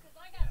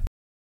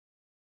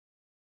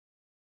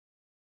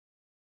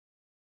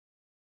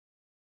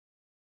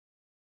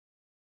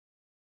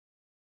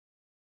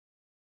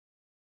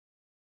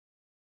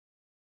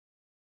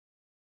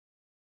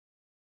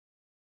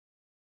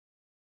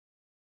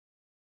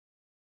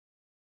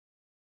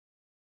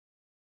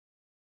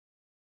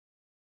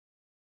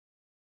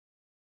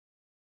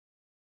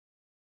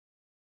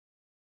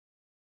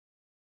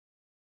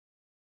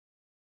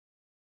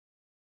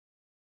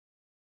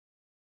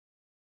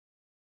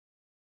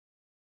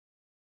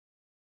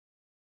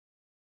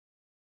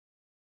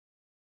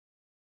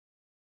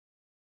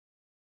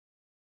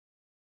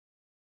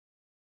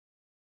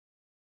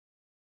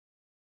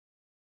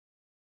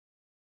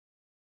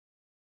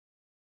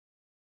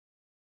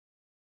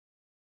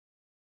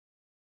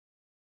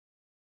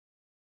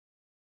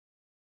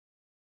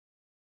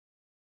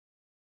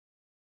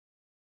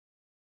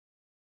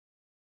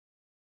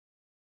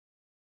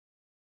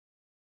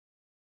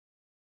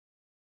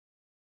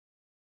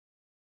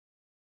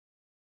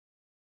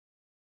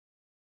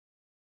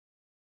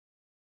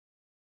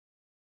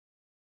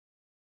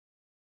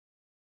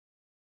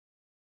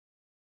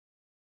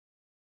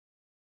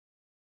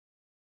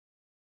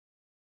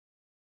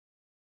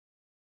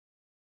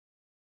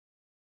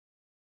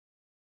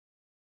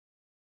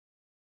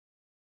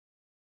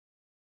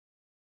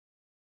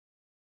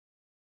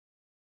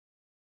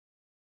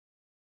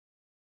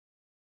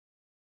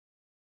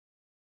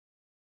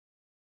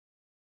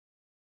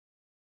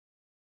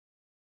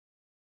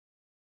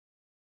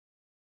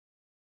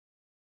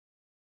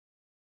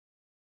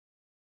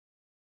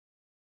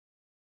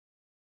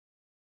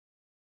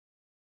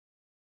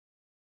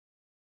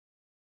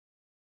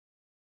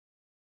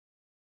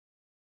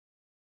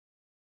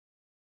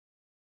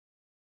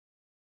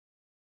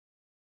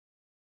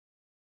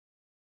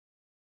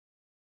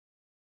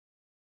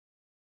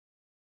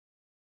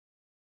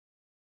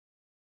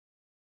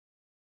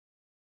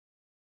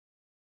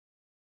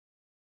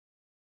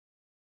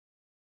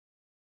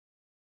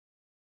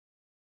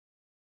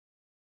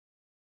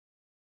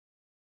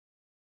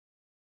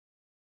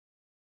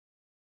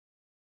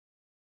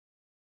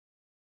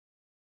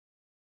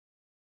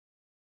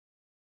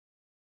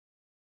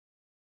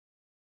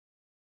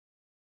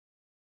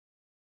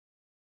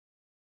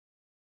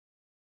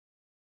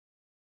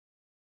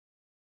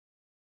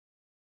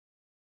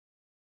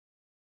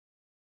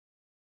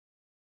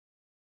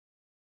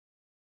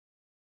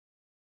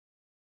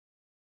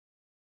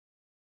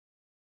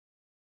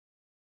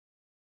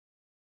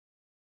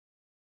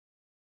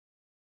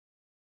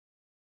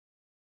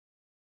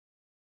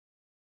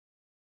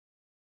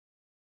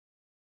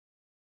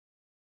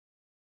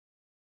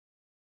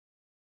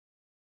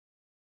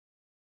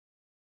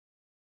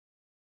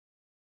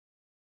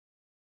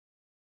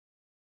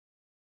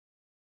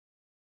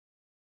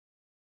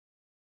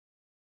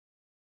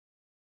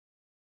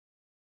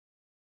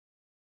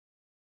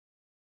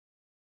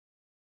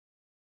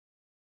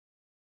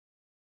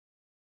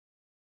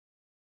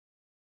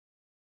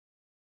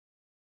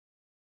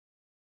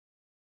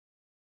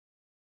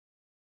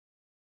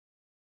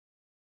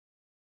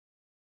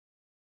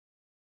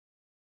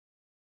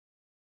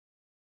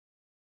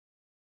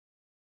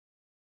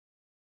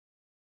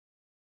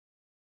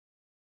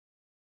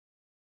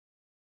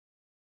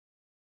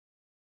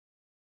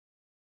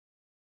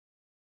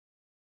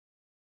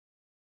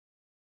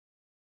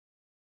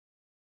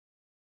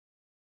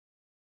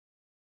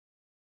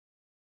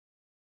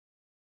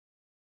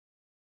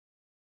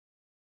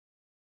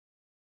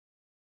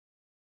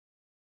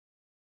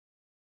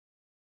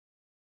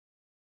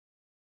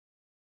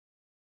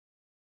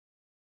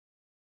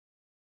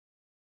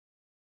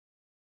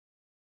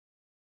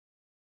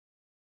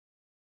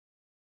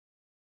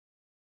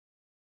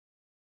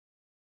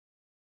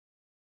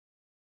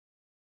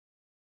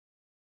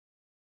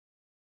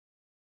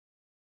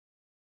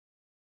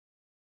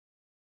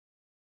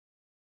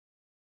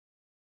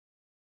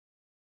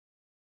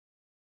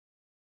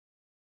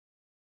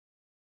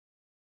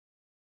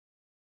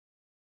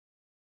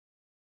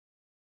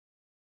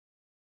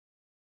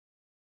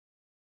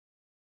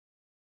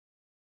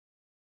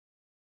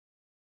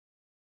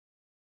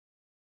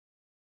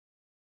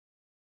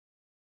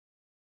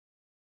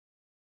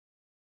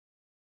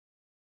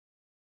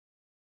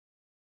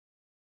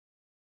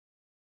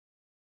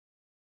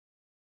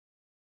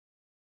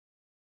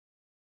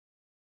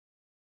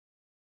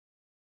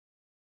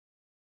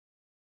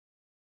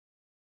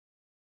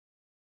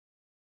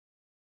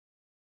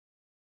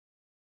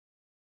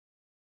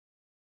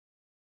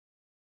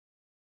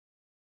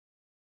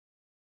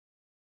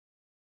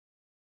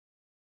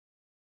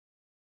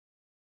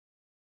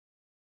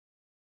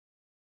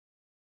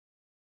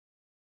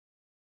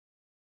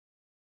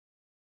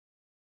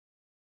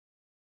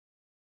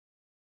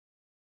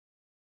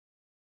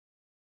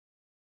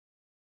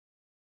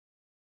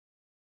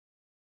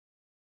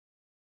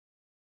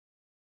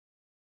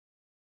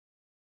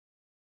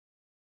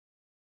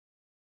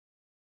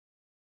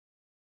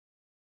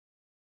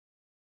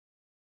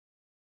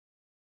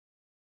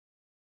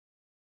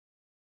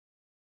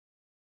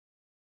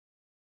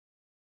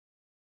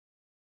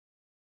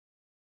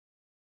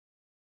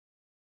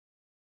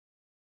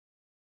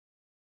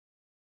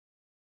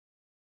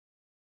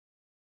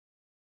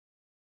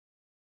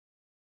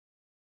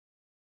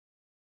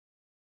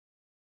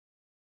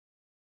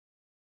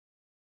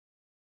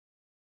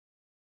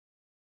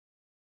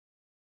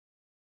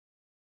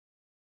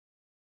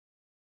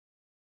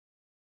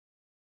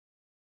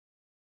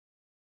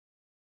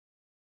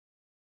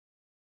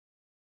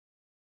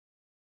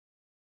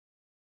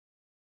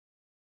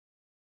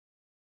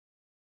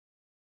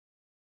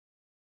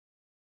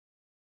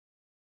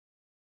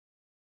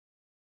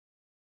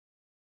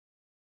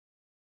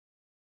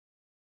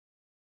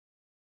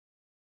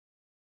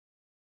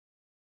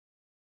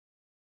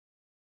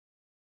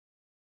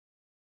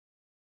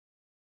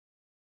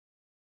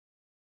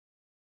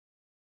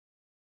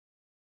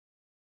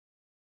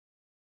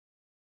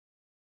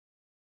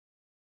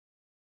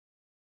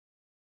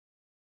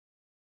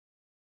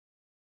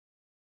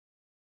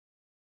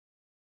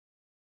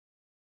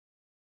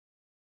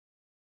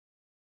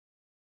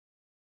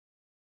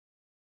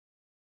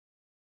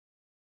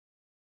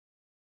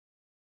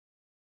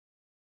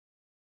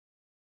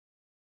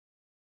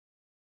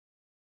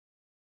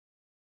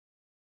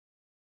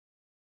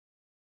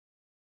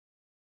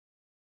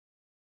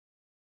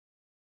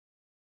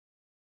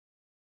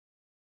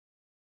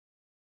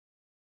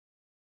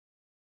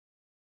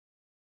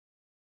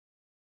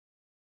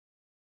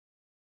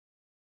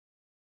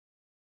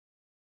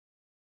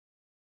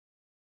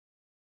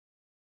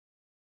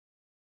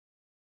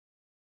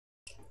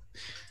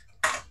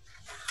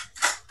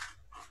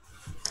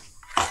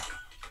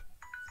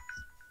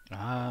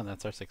 Ah,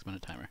 that's our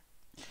 6-minute timer.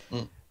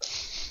 Mm.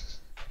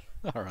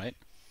 All right.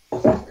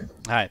 All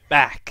right,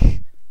 back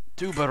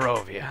to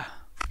Barovia.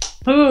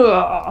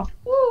 Ugh.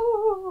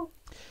 Woo!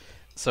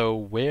 So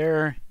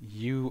where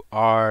you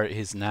are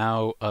is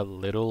now a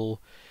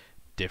little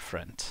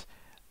different.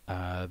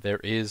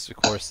 There is, of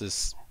course,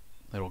 this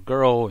little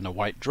girl in a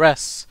white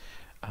dress.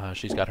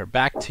 She's got her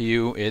back to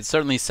you. It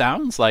certainly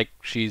sounds like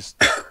she's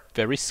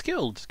very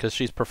skilled because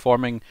she's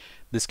performing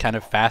this kind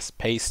of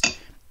fast-paced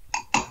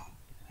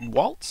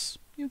waltz,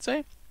 you'd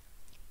say?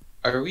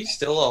 Are we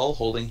still all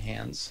holding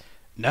hands?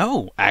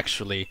 No,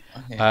 actually.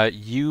 Okay.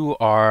 You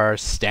are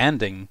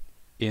standing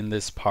in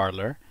this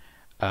parlor.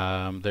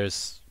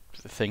 There's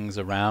things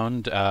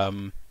around.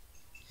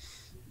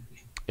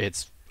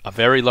 It's a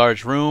very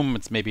large room.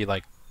 It's maybe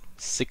like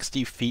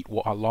 60 feet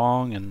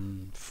long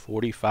and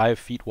 45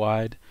 feet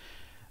wide.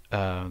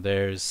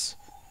 There's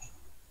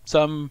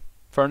some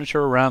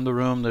furniture around the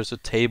room. There's a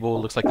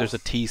table. Looks like there's a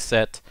tea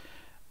set.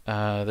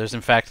 There's,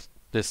 in fact,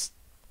 this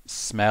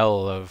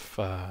smell of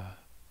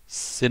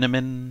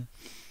cinnamon,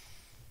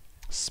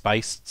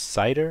 spiced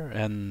cider,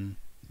 and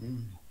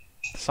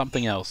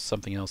something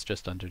else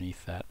just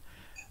underneath that.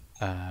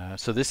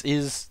 So this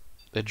is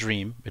a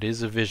dream. It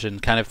is a vision.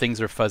 Kind of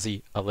things are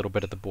fuzzy a little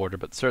bit at the border,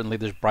 but certainly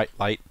there's bright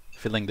light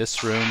filling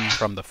this room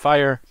from the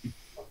fire.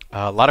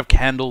 A lot of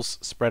candles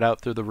spread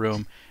out through the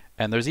room,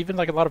 and there's even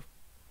like a lot of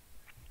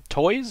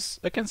toys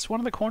against one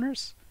of the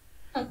corners.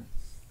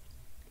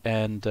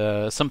 And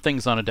some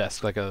things on a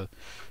desk, like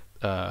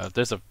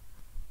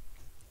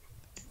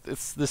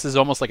this is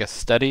almost like a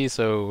study.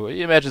 So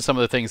you imagine some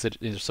of the things that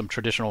some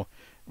traditional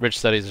rich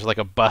studies. There's like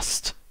a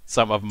bust,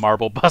 some of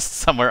marble bust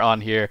somewhere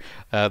on here.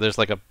 There's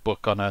like a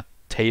book on a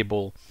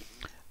table,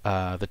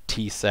 the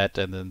tea set,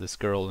 and then this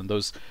girl, and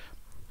those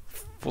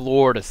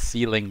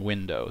floor-to-ceiling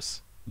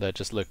windows that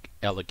just look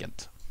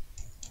elegant.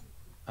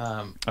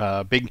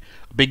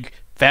 Big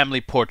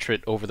family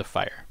portrait over the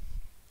fire.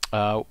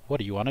 What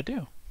do you want to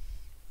do?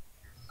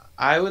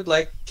 I would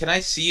like. Can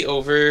I see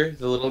over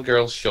the little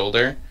girl's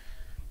shoulder?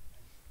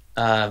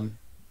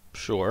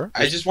 Sure.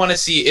 I just want to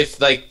see if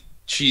like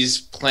she's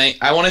playing.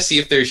 I want to see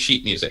if there's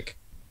sheet music.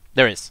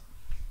 There is.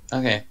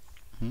 Okay.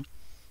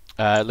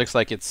 It looks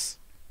like it's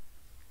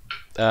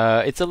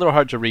a little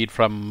hard to read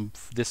from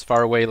this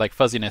far away, like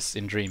fuzziness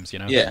in dreams, you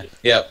know? Yeah.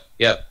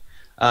 Yep.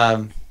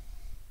 How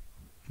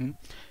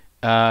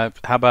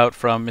about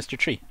from Mr.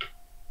 Tree?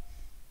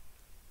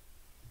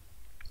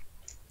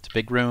 It's a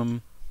big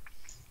room.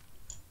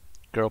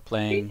 Girl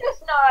playing.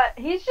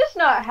 He's just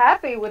not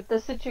happy with the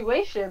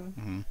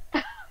situation. Mm-hmm.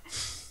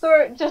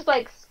 Sort just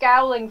like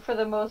scowling for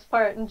the most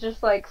part and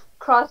just like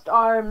crossed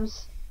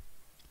arms,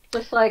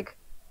 just like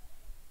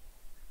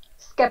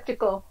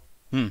skeptical.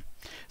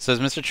 So is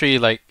Mr. Tree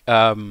like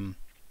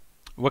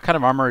what kind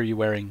of armor are you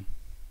wearing?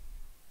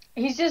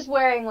 He's just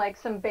wearing like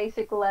some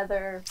basic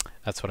leather.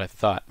 That's what I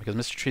thought, because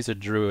Mr. Tree's a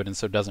druid and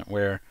so doesn't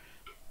wear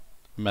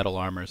metal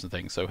armors and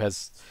things. So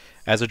as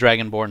a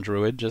dragonborn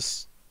druid,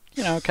 just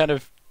kind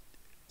of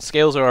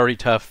scales are already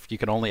tough. You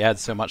can only add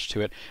so much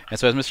to it. And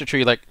so as Mr.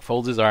 Tree like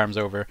folds his arms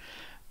over,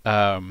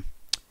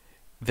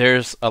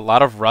 there's a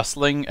lot of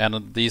rustling,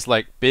 and these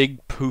like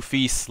big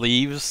poofy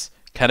sleeves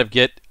kind of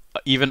get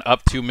even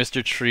up to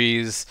Mr.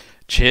 Tree's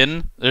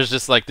chin. There's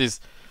just like these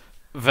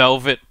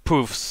velvet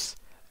poofs,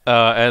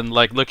 and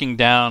like looking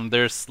down,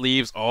 there's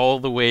sleeves all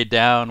the way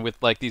down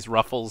with like these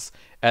ruffles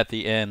at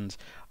the end.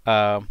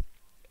 And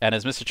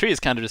as Mr. Tree is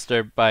kind of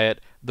disturbed by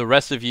it, the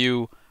rest of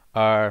you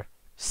are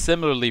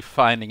similarly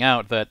finding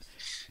out that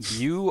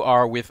you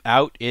are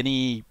without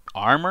any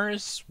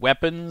armors,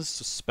 weapons,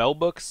 spell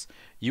books.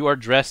 You are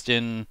dressed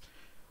in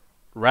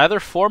rather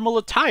formal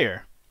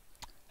attire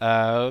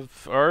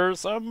for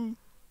some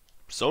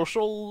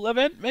social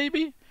event,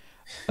 maybe.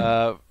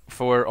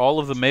 For all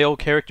of the male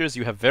characters,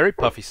 you have very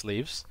puffy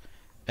sleeves,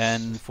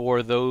 and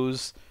for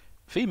those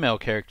female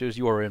characters,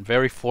 you are in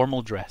very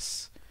formal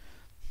dress.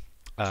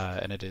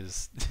 And it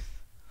is...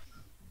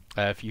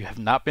 if you have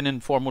not been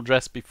in formal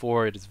dress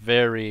before, it is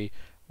very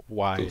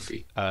wide.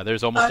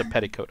 There's almost a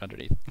petticoat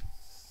underneath.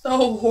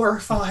 So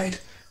horrified.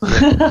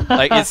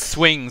 Like it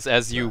swings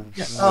as you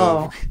move.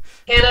 Oh.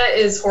 Hannah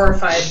is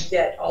horrified,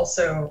 yet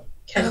also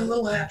kind of A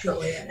little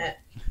naturally in it.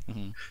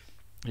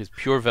 It's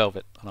pure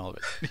velvet on all of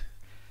it.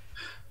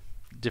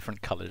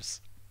 Different colors.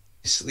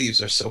 His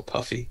sleeves are so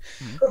puffy.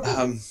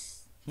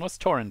 What's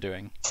Toren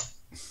doing?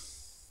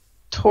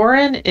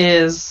 Toren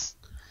is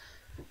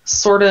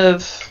sort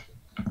of...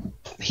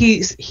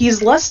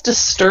 He's less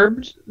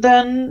disturbed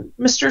than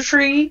Mr.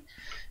 Tree.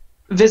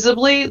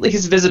 Visibly,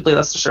 he's visibly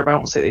less disturbed. I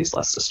won't say that he's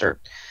less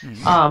disturbed.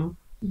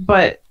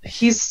 But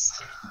he's...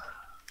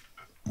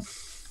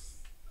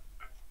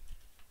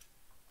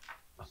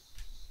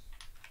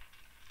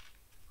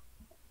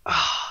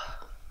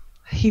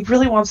 he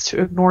really wants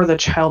to ignore the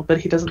child, but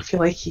he doesn't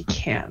feel like he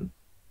can.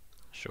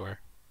 Sure.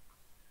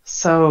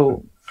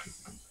 So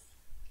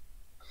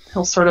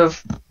he'll sort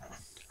of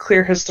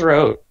clear his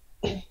throat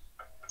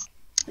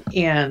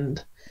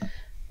and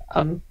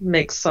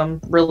make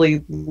some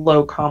really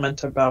low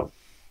comment about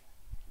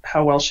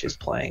how well she's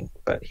playing,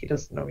 but he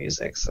doesn't know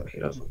music, so he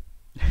doesn't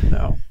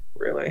know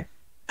really.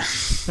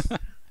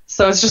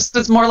 So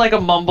it's more like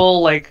a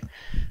mumble, like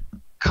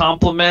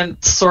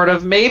compliment, sort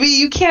of. Maybe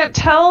you can't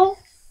tell.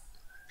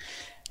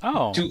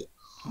 Oh. Do,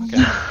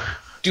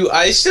 do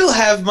I still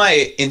have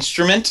my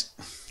instrument?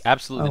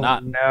 Absolutely Oh,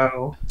 not.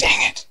 no.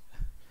 Dang it.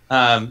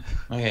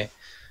 Okay.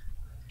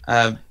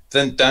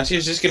 Then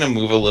Dantiir's just gonna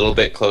move a little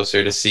bit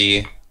closer to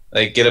see,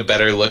 like, get a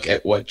better look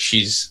at what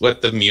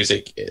the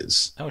music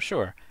is. Oh,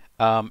 sure.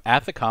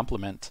 At the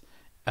compliment,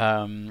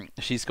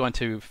 she's going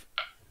to,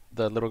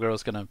 the little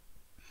girl's going to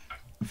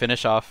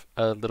finish off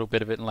a little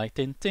bit of it and like,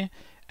 din, din,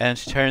 and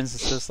she turns and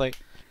says like,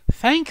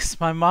 thanks,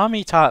 my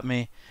mommy taught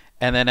me.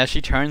 And then as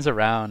she turns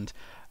around,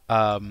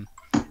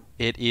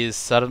 it is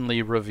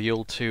suddenly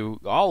revealed to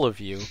all of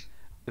you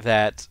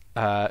that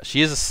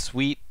she is a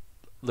sweet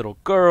little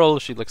girl.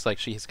 She looks like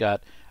she's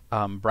got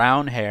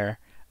brown hair.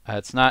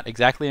 It's not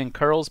exactly in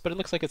curls, but it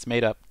looks like it's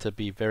made up to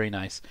be very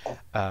nice.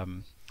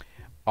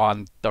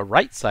 On the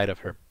right side of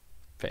her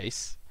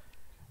face,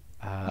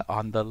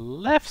 on the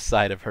left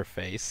side of her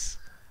face,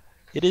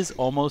 it is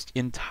almost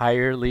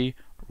entirely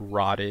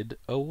rotted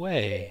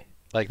away.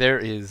 Like there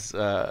is,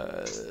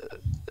 there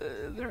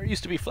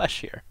used to be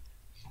flesh here.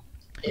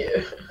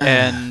 Ew.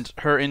 And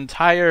her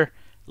entire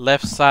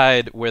left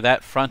side, where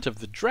that front of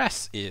the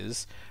dress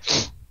is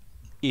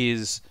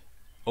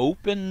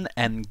open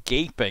and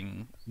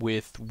gaping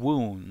with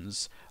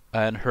wounds,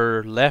 and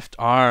her left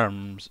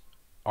arms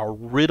are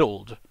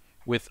riddled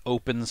with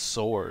open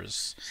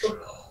sores.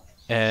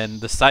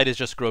 And the sight is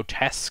just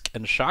grotesque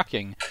and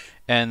shocking.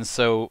 And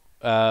so,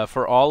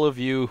 for all of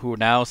you who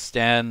now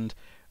stand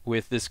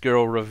with this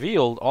girl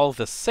revealed all at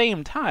the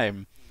same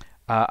time,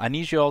 I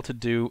need you all to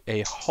do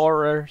a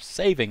horror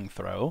saving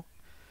throw.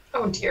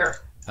 Oh dear.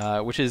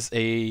 Which is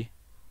a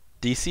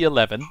DC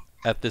 11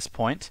 at this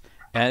point,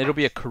 and it'll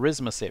be a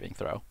charisma saving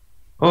throw.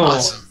 Oh,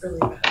 That's really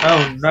bad.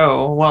 oh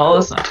no. Well,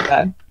 that's not too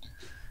bad.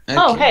 Okay.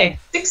 Oh, hey.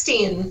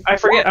 16. I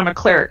forget I'm a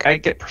cleric. I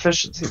get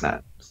proficiency in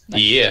that.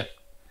 Yeah.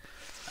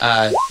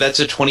 That's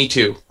a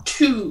 22.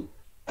 2.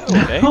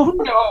 Okay, Oh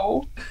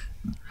no.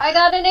 I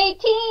got an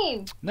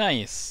 18.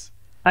 nice.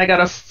 I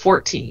got a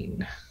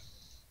 14.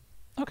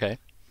 Okay,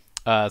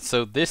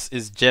 so this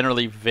is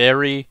generally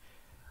very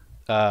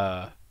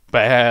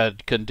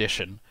bad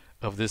condition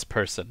of this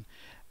person,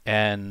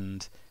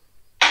 and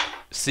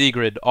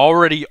Segrid,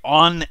 already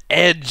on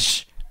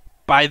edge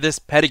by this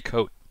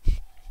petticoat,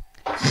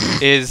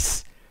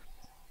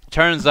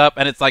 turns up,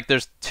 and it's like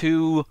there's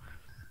two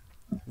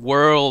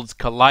worlds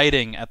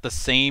colliding at the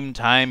same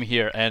time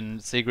here. And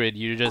Segrid,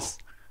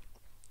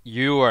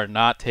 you are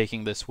not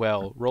taking this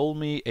well. Roll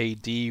me a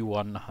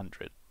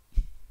D100.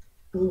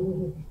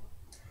 Ooh.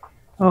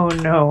 Oh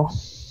no.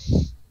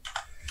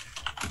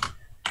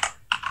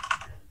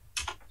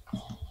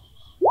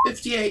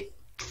 58.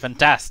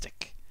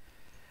 Fantastic.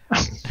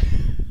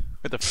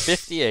 With a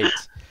 58.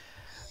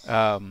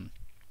 Oh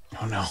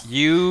no.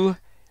 You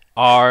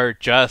are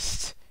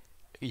just,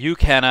 you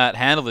cannot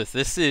handle this.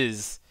 This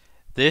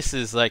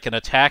is like an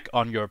attack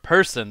on your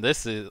person.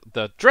 This is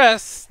the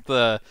dress,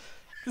 the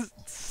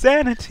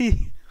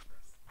sanity.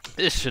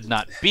 This should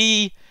not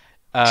be.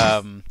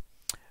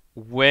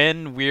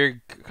 When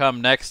we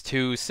come next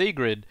to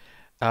Segrid,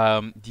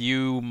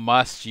 you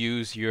must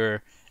use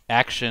your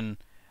action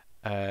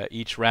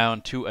each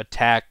round to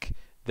attack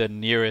the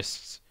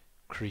nearest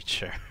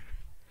creature.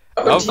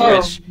 Oh, Of dear.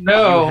 which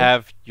no. you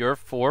have your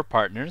 4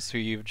 partners who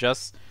you've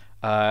just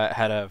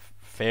had a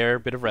fair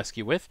bit of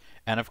rescue with,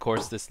 and of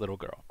course this little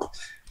girl.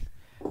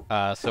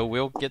 So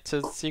we'll get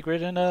to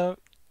Segrid in a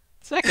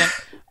second.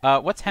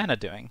 What's Hannah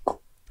doing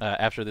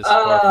after this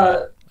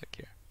horrified look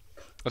here?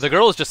 Well, the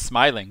girl is just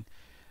smiling.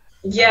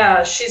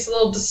 Yeah, she's a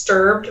little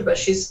disturbed, but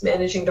she's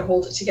managing to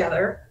hold it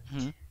together.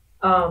 Mhm.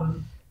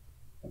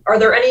 Are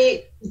there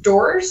any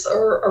doors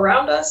or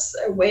around us,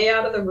 way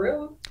out of the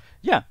room?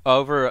 Yeah,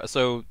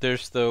 so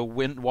there's the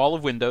wall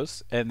of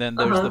windows, and then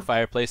there's Uh-huh. the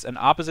fireplace, and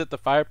opposite the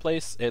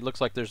fireplace, it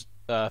looks like there's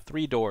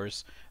 3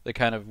 doors that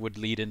kind of would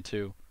lead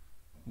into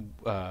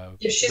Yeah,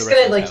 she's the rest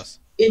gonna of the like house.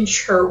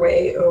 inch her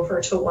way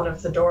over to one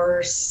of the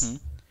doors, Mhm.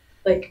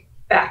 like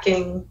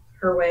backing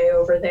her way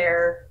over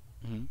there.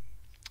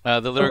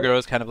 The little girl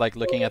is kind of like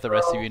looking at the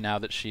rest of you now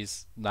that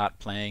she's not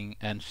playing,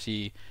 and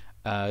she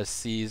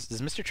sees. Does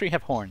Mr. Tree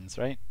have horns?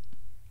 Right?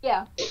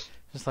 Yeah.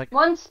 Just like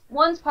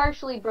One's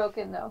partially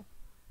broken though,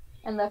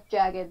 and left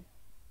jagged.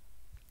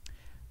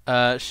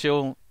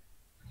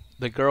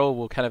 the girl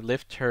will kind of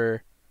lift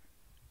her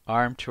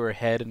arm to her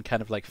head and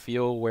kind of like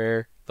feel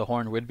where the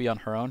horn would be on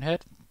her own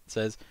head. It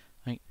says,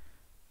 like,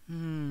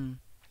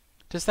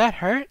 does that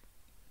hurt?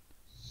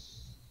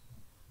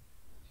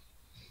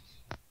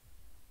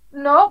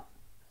 Nope.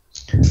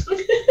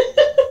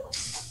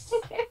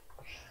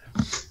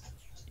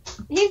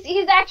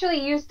 He's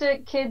actually used to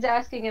kids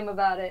asking him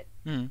about it.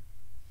 Hmm.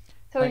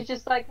 So he's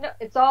just like, no,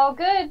 it's all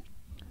good.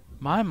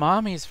 My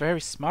mommy's very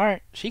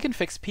smart. She can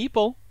fix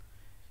people.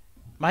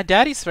 My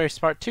daddy's very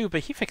smart too,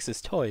 but he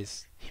fixes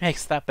toys. He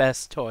makes the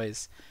best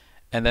toys.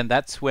 And then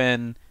that's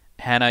when,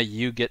 Hannah,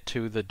 you get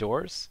to the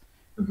doors.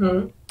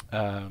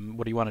 Mm-hmm.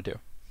 What do you want to do?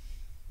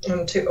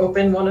 And to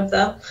open one of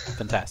them.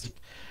 Fantastic.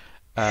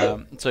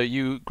 So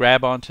you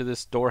grab onto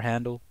this door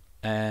handle,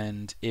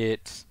 and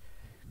it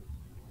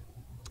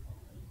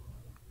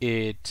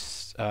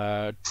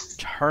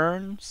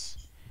turns,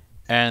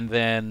 and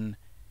then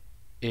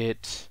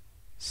it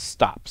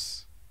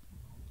stops,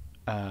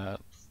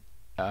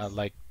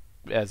 like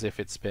as if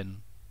it's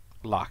been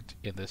locked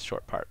in this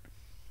short part.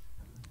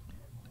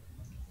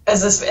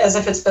 As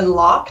if it's been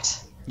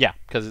locked? Yeah,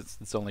 because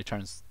it only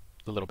turns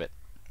a little bit.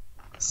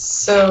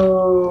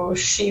 So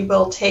she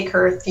will take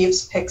her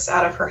thieves' picks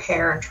out of her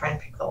hair and try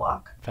and pick the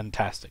lock.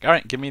 Fantastic. All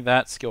right, give me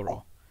that skill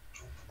roll.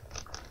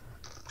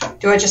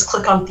 Do I just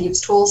click on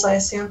thieves' tools, I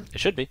assume? It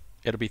should be.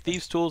 It'll be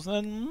thieves' tools, and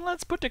then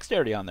let's put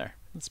dexterity on there.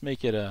 Let's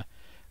make it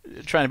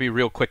trying to be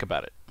real quick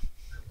about it.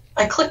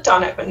 I clicked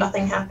on it, but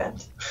nothing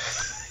happened.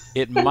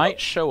 It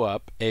might show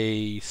up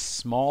a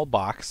small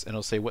box, and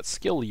it'll say what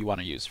skill you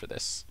want to use for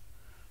this.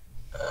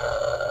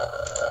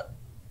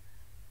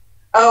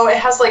 Oh, it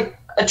has like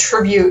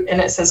attribute,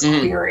 and it says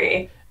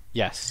query.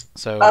 Yes.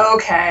 So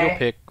okay. You'll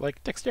pick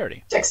like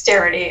dexterity.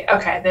 Dexterity.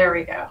 Okay, there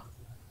we go.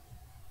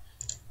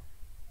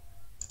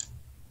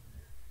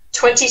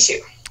 22.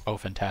 Oh,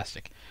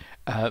 fantastic.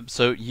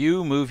 So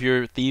you move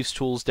your thieves'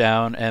 tools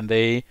down, and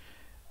they,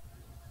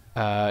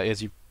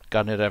 as you've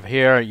gotten it over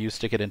here, you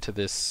stick it into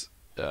this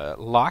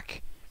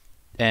lock,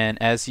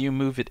 and as you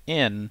move it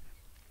in,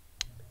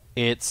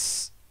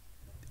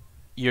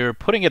 you're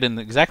putting it in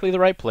exactly the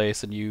right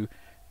place, and you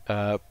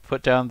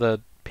put down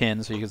the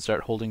pin so you can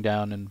start holding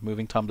down and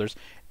moving tumblers,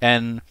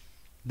 and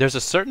there's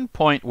a certain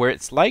point where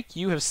it's like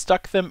you have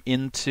stuck them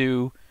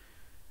into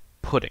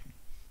pudding.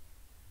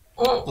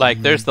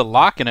 Like there's the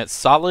lock and it's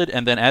solid,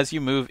 and then as you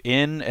move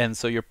in, and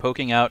so you're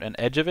poking out an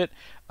edge of it,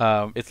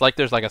 it's like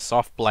there's like a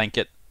soft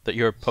blanket that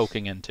you're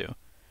poking into.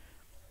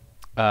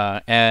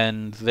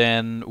 And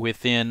then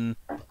within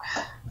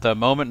the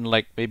moment,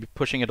 like maybe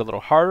pushing it a little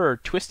harder or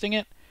twisting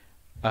it,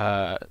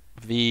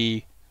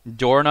 the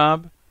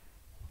doorknob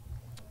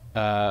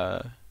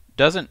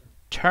doesn't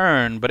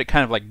turn, but it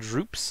kind of like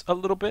droops a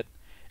little bit,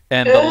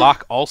 and the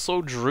lock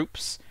also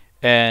droops,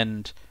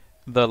 and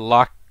the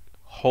lock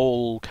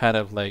hole kind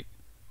of like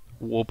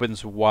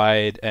opens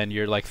wide, and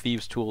your like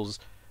thieves' tools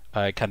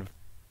kind of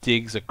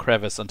digs a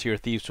crevice until your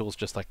thieves' tools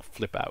just like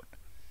flip out.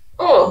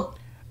 Oh.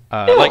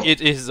 Like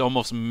it is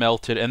almost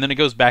melted, and then it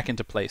goes back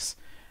into place.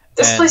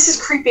 This place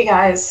is creepy,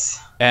 guys.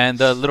 And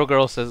the little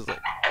girl says,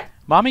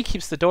 "Mommy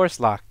keeps the doors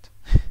locked."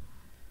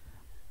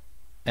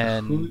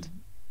 And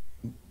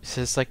she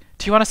says, like,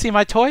 "Do you want to see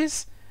my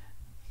toys?"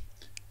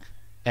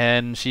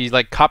 And she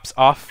like cops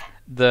off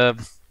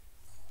the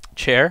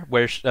chair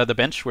where the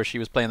bench where she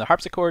was playing the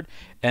harpsichord,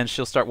 and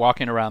she'll start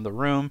walking around the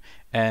room,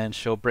 and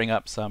she'll bring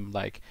up some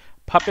like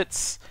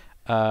puppets.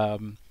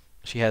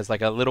 She has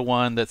like a little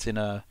one that's in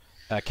a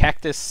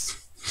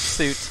cactus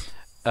suit.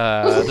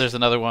 There's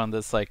another one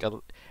that's like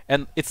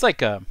and it's like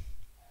the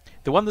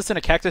one that's in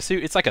a cactus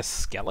suit. It's like a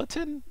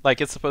skeleton.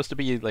 Like it's supposed to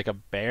be like a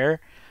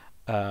bear,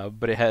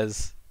 but it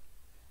has.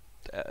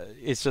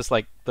 It's just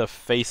like the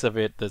face of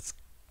it that's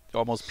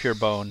almost pure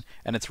bone,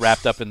 and it's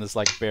wrapped up in this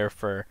like bear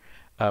fur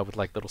with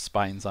like little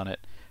spines on it.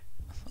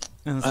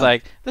 And it's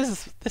like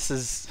this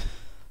is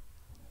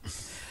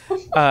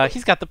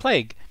he's got the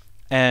plague,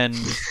 and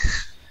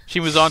she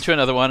moves on to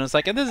another one, and it's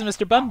like, and this is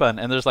Mr. Bun Bun,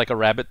 and there's like a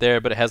rabbit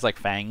there, but it has like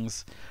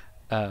fangs.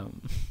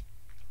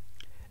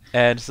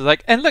 And she's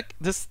like, and look,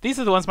 these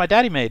are the ones my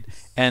daddy made.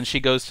 And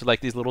she goes to like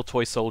these little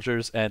toy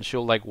soldiers, and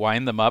she'll like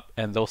wind them up,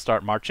 and they'll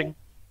start marching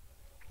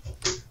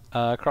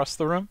across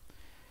the room.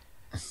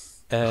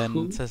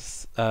 And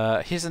says,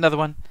 here's another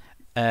one.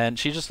 And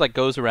she just like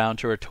goes around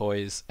to her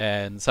toys,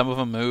 and some of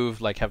them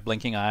move, like have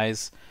blinking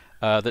eyes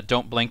that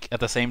don't blink at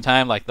the same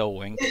time, like they'll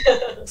wink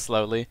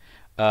slowly.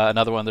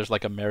 Another one, there's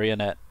like a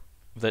marionette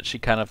that she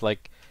kind of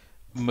like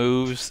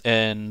moves,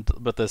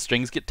 but the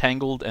strings get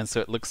tangled, and so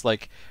it looks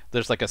like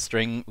there's like a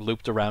string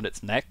looped around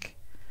its neck,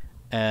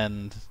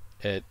 and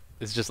it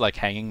is just like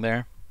hanging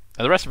there.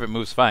 And the rest of it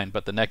moves fine,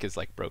 but the neck is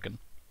like broken.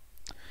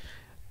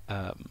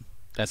 And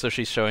so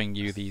she's showing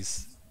you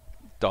these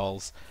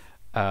dolls,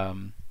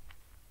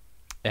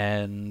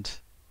 and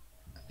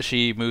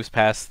she moves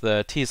past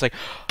the tea. It's like,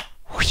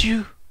 would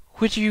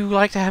you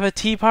like to have a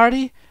tea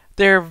party?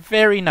 They're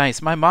very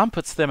nice. My mom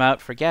puts them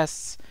out for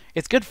guests.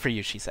 It's good for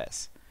you, she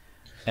says.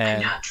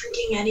 And I'm not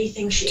drinking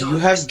anything she Do you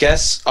have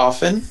guests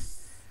often?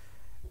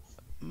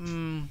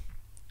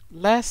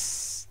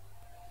 Less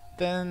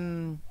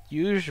than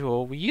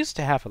usual. We used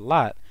to have a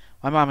lot.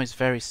 My mom is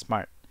very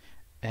smart,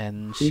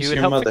 and she Who's would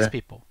your help mother? fix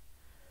people.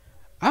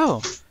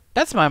 Oh,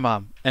 that's my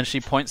mom. And she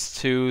points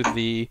to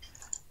the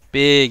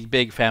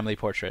big family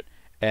portrait.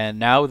 And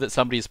now that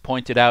somebody's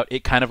pointed out,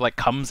 it kind of like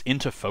comes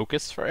into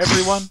focus for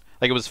everyone.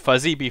 Like it was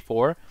fuzzy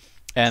before.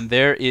 And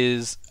there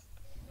is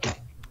a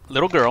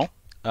little girl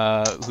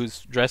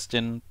who's dressed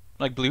in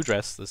like blue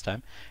dress this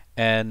time,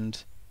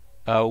 and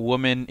a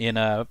woman in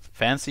a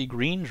fancy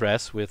green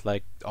dress with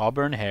like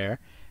auburn hair,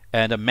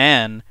 and a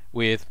man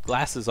with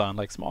glasses on,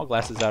 like small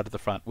glasses out of the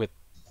front with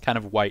kind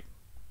of white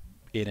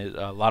in it,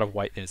 a lot of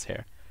white in his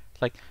hair.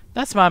 It's like,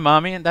 that's my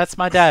mommy and that's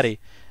my daddy.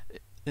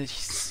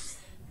 This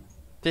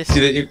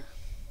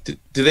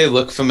Do they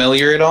look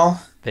familiar at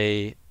all?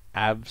 they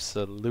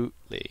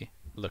absolutely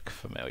look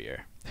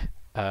familiar.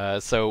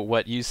 So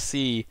what you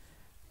see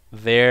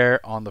there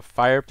on the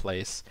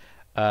fireplace,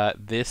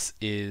 this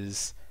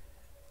is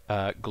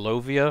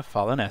Glovia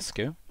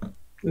Falenescu,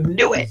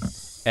 Knew it.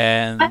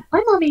 and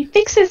My mommy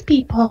fixes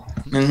people.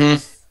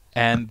 Mm-hmm.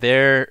 and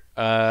there,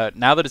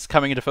 now that it's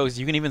coming into focus,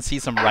 you can even see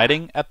some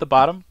writing at the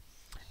bottom,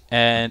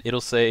 and it'll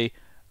say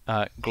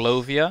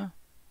Glovia,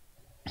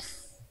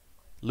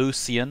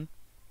 Lucian,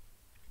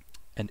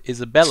 and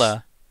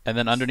Isabella, and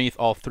then underneath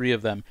all three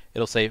of them,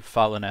 it'll say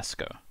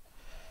Falenescu.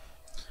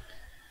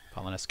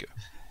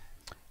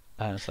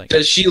 It's like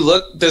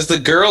Does the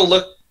girl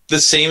look the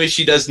same as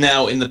she does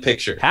now in the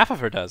picture? half of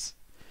her does.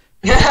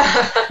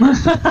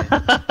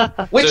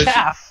 Which So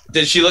half?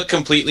 Does she look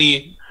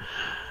completely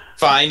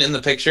fine in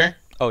the picture?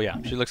 Oh yeah,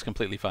 she looks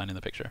completely fine in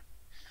the picture.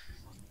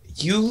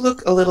 You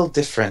look a little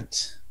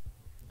different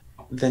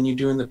than you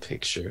do in the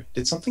picture.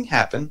 Did something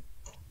happen?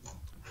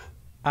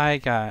 I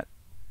got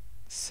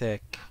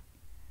sick.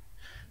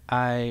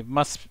 I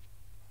must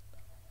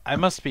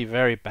be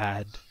very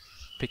bad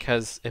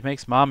because it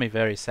makes mommy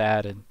very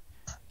sad and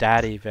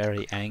daddy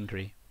very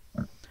angry.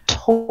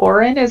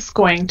 Toren is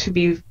going to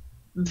be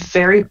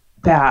very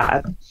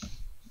bad,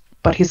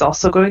 but he's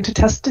also going to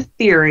test a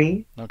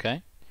theory.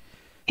 Okay.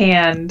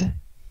 And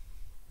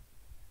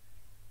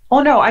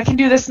oh no, I can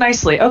do this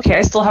nicely. Okay,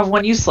 I still have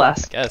one use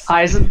left. Guess.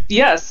 Eyes of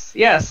yes.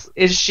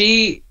 Is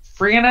she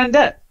free and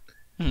undead?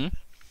 Hmm.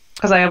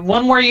 Because I have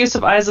one more use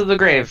of Eyes of the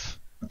Grave.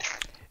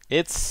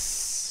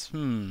 It's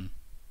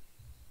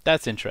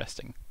that's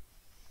interesting.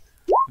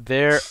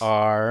 There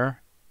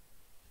are,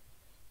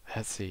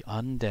 let's see,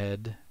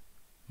 undead.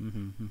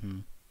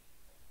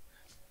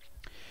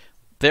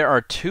 There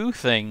are two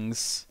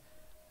things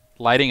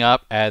lighting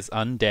up as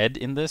undead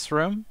in this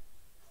room.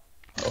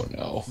 Oh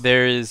no.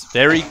 There is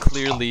very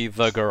clearly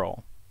the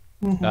girl,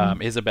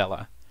 Mhm.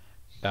 Isabella,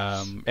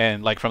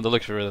 and like from the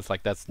looks of her,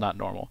 that's not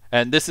normal.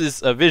 And this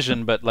is a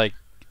vision, but like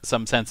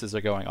some senses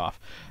are going off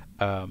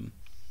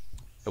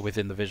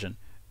within the vision.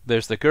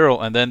 There's the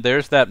girl, and then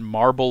there's that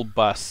marble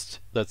bust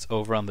that's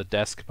over on the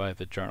desk by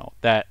the journal.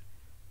 That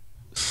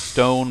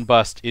stone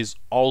bust is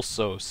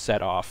also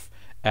set off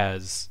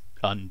as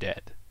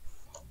undead.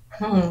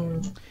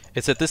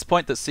 It's at this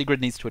point that Segrid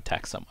needs to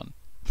attack someone.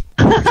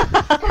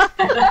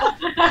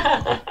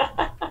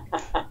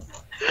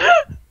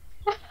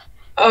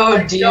 Oh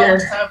I dear.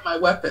 don't have my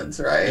weapons,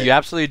 right? You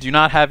absolutely do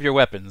not have your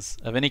weapons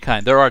of any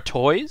kind. There are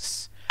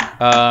toys.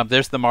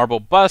 There's the marble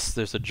bust.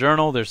 There's the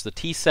journal. There's the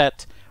tea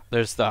set.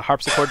 There's the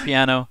harpsichord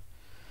piano.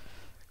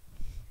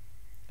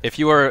 If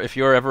you are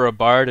ever a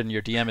bard and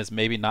your DM is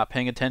maybe not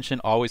paying attention,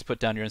 always put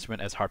down your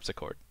instrument as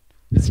harpsichord.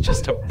 It's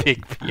just a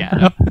big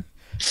piano.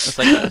 It's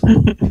like,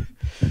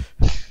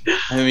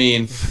 I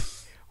mean,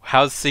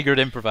 how's Sigurd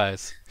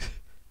improvise?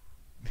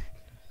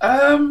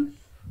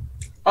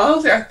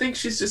 Honestly, I think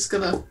she's just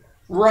gonna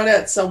run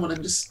at someone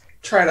and just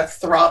try to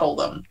throttle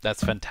them.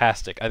 That's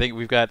fantastic. I think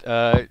we've got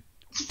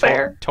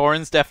Fair.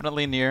 Toren's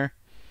definitely near.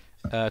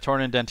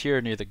 Toren and Dantiir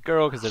are near the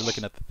girl because they're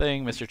looking at the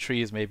thing. Mr.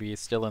 Tree is maybe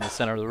still in the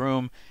center of the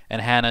room, and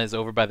Hannah is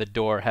over by the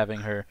door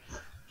having her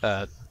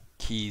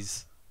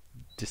keys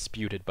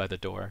disputed by the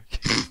door.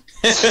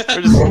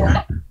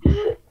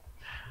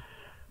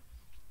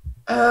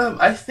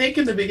 I think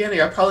in the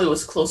beginning I probably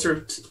was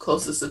closest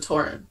to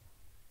Toren.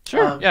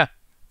 Sure, yeah.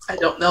 I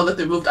don't know that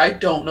they moved. I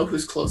don't know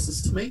who's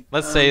closest to me.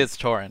 Let's say it's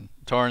Toren.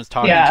 Toren's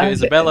talking Yeah, to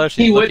Isabella.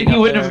 She's he looking up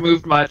wouldn't there. have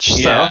moved much.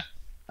 yeah. So.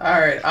 All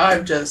right,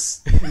 I'm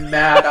just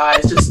mad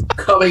eyes just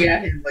coming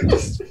at him like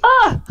just,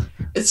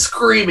 it's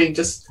screaming.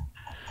 Just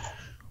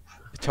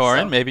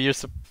Toren, maybe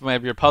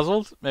you're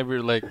puzzled. Maybe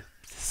you're like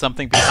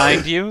something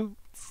behind you.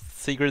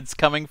 Sigurd's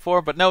coming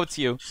for, but no, it's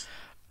you.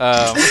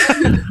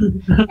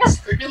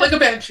 screaming like a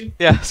banshee.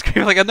 Yeah,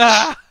 screaming like a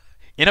nah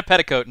in a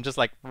petticoat and just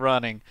like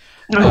running.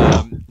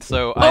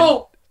 So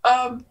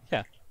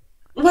yeah.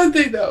 One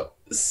thing though,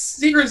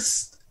 Sigrid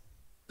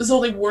has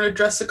only worn a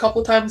dress a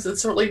couple times, and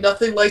certainly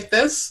nothing like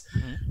this.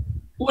 Mhm.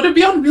 Would it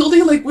be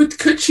unwieldy? Like,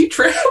 could she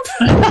trip?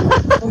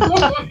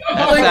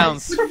 That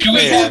sounds Do we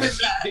fair. have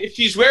if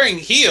she's wearing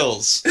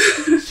heels,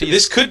 She's-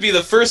 this could be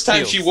the first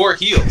time she Heels. wore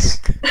heels.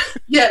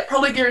 Yeah,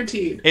 probably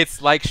guaranteed.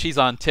 It's like she's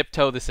on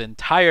tiptoe this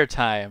entire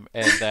time,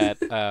 and that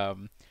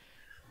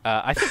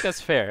I think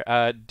that's fair.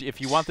 If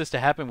you want this to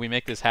happen, we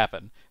make this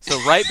happen. So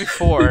right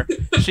before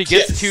she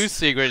gets Yes. to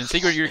Sigrid, and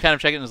Sigrid, you're kind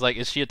of checking, is like,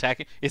 is she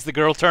attacking? Is the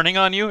girl turning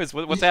on you?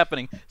 What's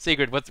happening?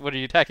 Sigrid, what are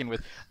you attacking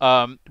with?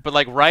 But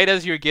like right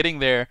as you're getting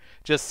there,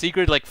 just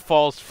Sigrid like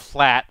falls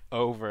flat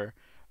over.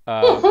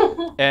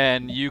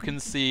 And you can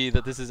see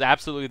that this is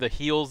absolutely the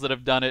heels that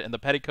have done it, and the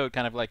petticoat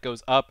kind of like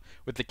goes up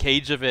with the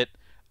cage of it.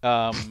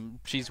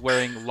 She's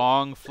wearing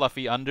long,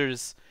 fluffy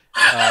unders,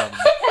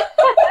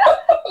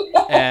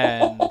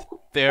 and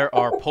there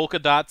are polka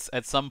dots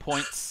at some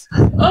points.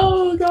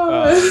 Oh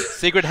god.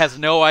 Sigrid has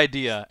no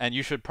idea, and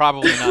you should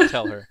probably not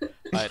tell her.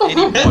 at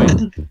any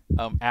point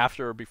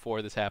after or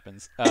before this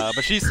happens.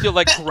 But she's still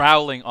like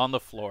growling on the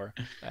floor,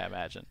 I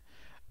imagine.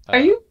 Are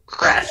you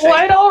Crashing.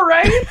 quite all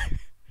right?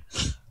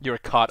 You're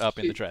caught up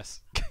in the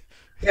dress.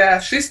 Yeah,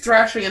 she's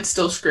thrashing and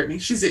still screaming.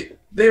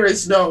 There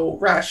is no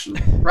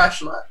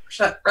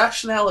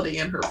rationality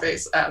in her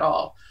face at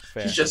all.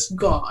 Fair. She's just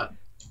gone.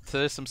 So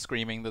there's some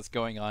screaming that's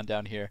going on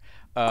down here,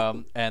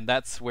 and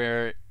that's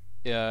where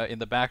in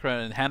the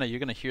background, and Hannah, you're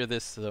going to hear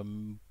this the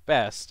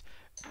best,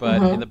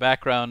 but in the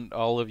background,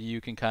 all of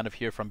you can kind of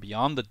hear from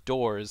beyond the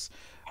doors,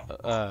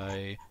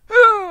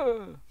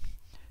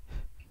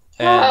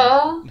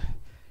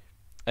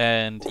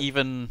 and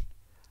even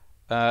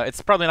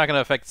it's probably not going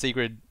to affect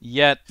Segrid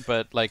yet,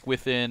 but like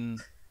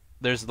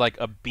there's like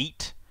a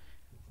beat,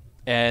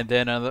 and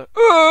then another,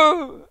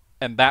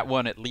 and that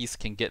one at least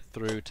can get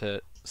through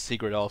to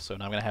Segrid also,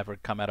 and I'm going to have her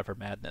come out of her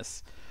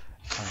madness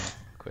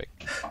quick.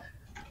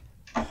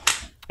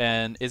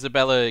 And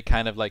Isabella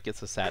kind of like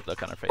gets a sad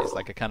look on her face,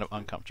 like a kind of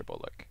uncomfortable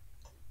look.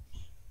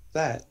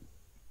 That.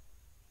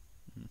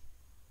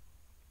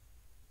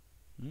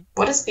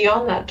 What is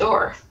beyond that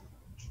door?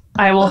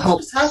 I will What help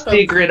just happened?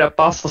 Segrid up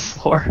off the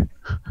floor.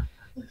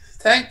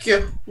 Thank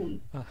you.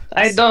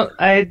 I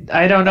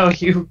don't know.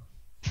 You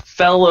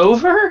fell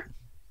over?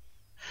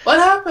 What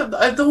happened?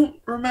 I don't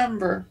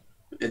remember.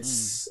 I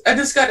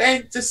just got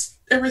anxious.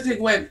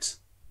 Everything went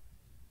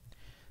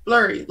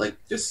blurry, like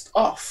just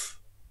off.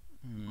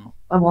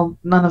 Well,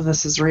 none of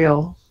this is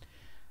real.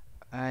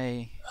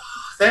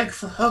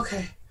 Thankful.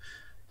 Okay.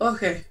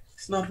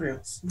 It's not real.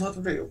 It's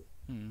not real.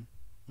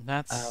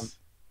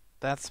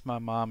 That's my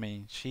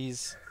mommy.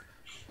 She's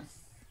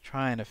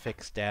trying to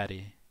fix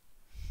Daddy.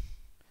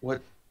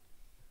 What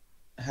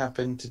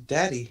happened to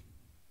Daddy?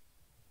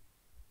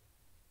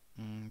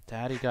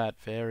 Daddy got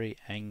very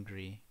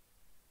angry,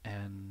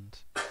 and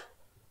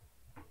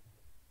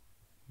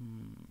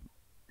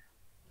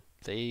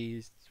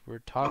they were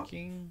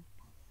talking.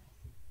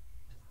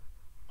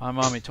 My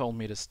mommy told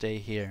me to stay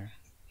here,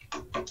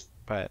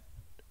 but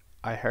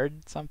I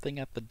heard something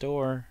at the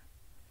door.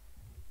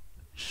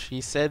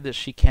 She said that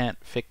she can't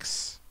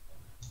fix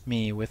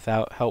me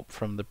without help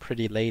from the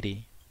pretty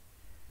lady,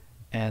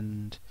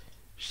 and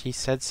she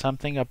said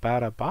something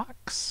about a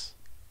box.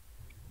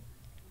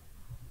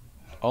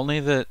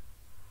 Only that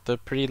the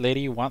pretty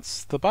lady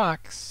wants the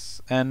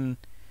box, and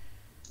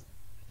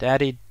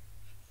Daddy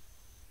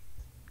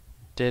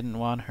didn't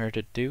want her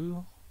to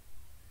do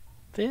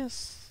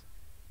this.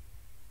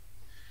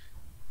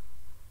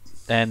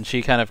 And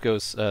she kind of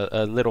goes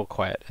a little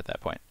quiet at that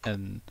point,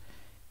 and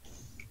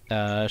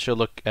she'll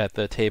look at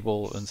the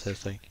table and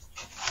says, like,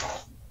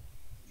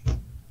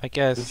 I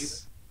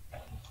guess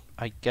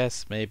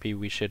maybe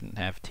we shouldn't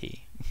have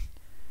tea.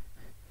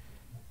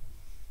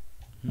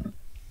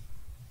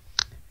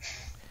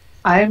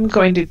 I'm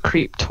going to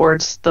creep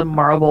towards the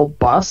marble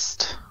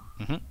bust.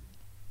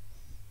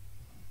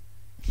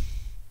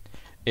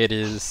 It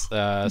is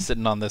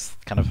sitting on this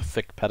kind of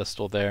thick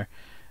pedestal there.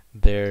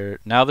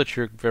 Now that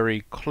you're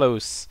very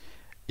close,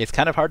 it's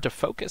kind of hard to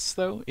focus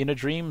though in a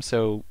dream,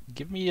 so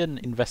give me an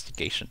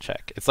investigation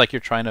check. It's like you're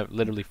trying to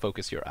literally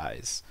focus your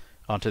eyes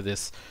onto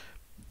this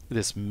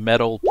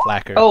metal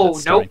placard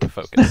that's starting to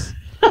focus.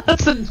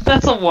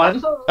 That's a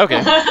 1.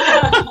 Okay.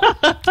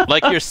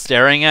 Like you're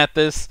staring at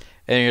this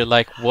and you're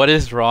like, what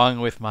is wrong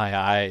with my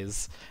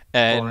eyes?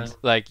 And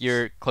like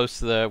you're close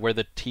to where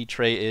the tea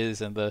tray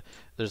is, and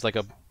there's like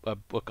a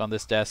book on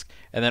this desk,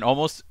 and then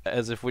almost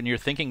as if when you're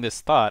thinking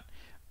this thought,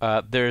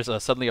 there's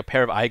suddenly a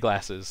pair of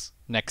eyeglasses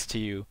next to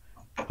you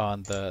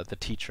on the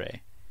tea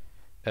tray.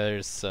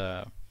 There's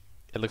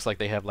it looks like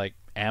they have like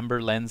amber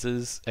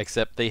lenses,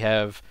 except they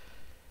have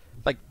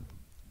like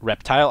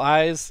reptile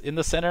eyes in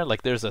the center.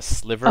 Like there's a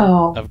sliver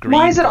of green.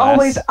 Why is it glass.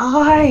 always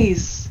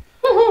eyes?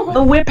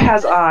 The whip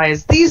has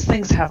eyes. These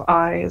things have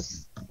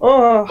eyes.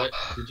 Oh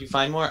Did you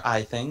find more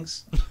eye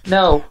things?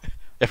 no!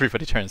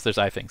 Everybody turns. There's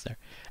eye things there.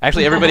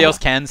 Actually, everybody else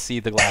can see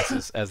the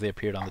glasses as they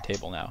appeared on the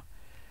table now.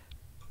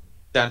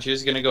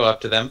 Dantiir's gonna go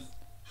up to them,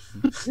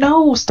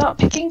 No! Stop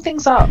picking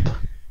things up.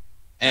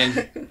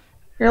 and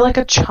You're like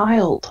a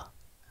child.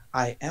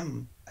 I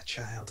am a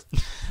child.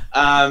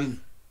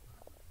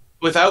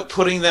 Without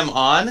putting them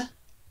on,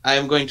 I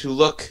am going to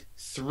look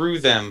through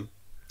them.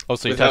 Oh,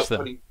 so you without touch them.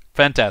 putting-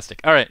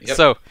 Fantastic. All right. Yep.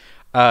 So,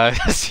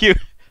 as you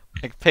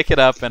like, pick it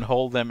up and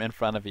hold them in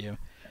front of you,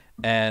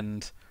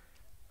 and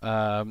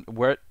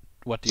what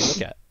do you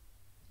look at?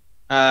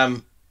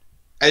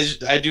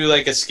 I do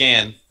like a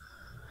scan.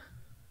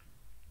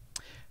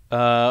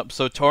 So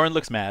Toren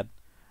looks mad.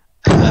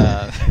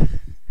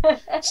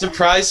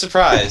 Surprise,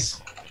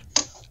 surprise.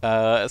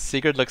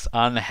 Segrid looks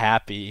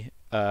unhappy.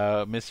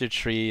 Mr.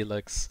 Tree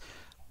looks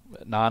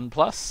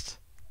nonplussed,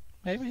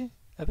 maybe,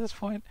 at this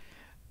point.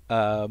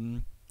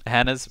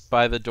 Hannah's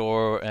by the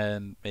door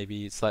and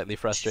maybe slightly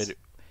frustrated.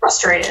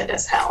 Frustrated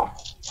as hell.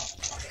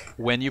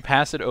 When you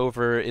pass it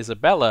over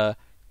Isabella,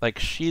 like,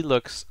 she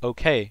looks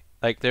okay.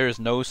 Like, there is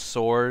no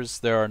sores,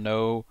 there are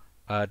no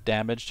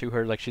damage to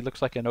her. Like, she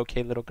looks like an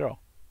okay little girl.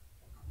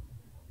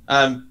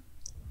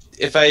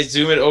 If I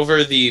zoom it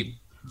over the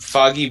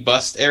foggy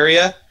bust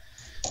area?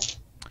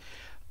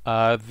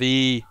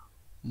 The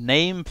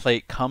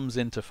nameplate comes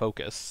into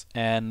focus,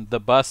 and the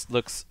bust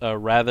looks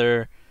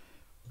rather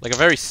like a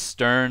very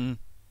stern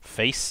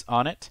face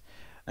on it.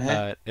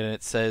 Uh-huh. And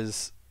it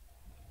says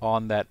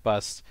on that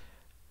bust,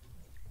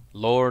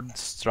 Lord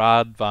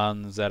Strahd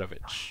von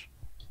Zarovich.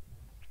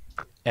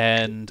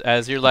 And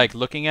as you're like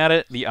looking at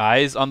it, the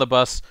eyes on the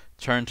bust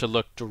turn to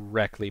look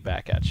directly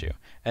back at you.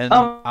 And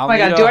Oh I'll my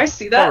need God, a do I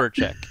see that? horror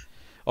check.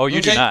 Oh,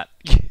 you do Okay. not.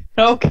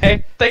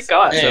 Okay, thank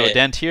God. So Hey.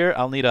 Dantiir,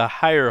 I'll need a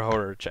higher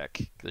horror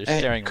check. They're Hey.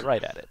 staring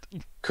right at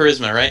it.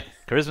 Charisma, right?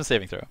 Charisma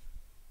saving throw.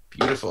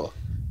 Beautiful.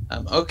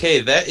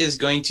 Okay, that is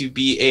going to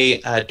be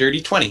a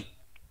dirty 20.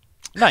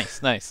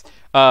 Nice, nice.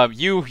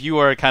 You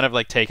are kind of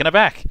like taken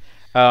aback,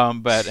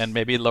 and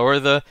maybe lower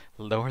the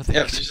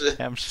Yep, just a-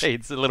 cam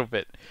shades a little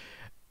bit.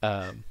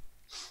 And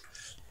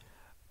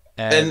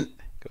And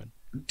go ahead.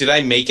 did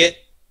I make it?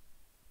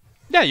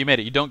 Yeah, you made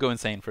it. You don't go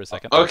insane for a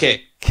second.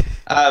 Okay.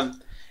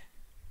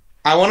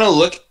 I want to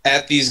look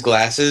at these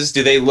glasses.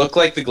 Do they look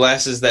like the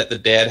glasses that the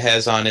dad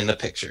has on in the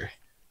picture?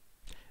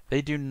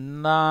 They do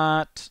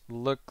not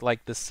look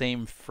like the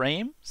same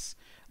frames.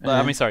 I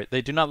Uh-huh. mean, sorry,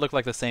 they do not look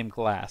like the same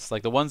glass.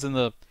 Like the ones in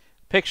the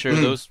picture,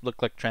 those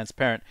look like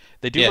transparent.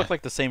 They do Yeah. look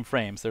like the same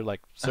frames. They're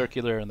like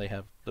circular and they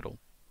have little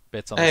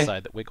bits on the Hey.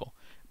 side that wiggle.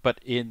 But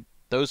in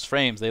those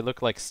frames, they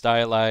look like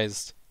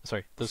stylized.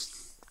 Sorry,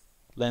 those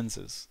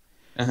lenses.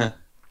 Uh-huh.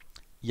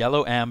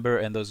 Yellow amber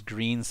and those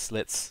green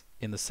slits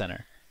in the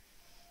center.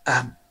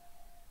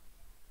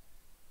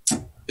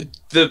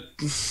 The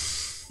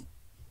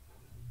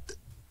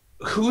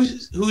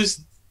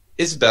who's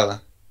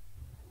Isabella?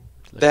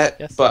 That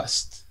Yes?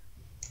 bust.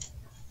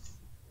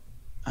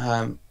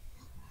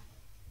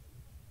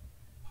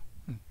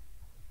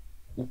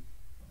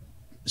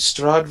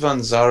 Strahd von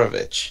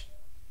Zarovich.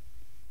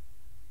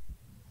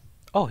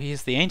 Oh, he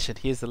is the ancient.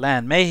 He is the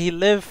land. May he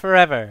live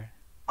forever.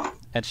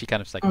 And she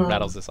kind of like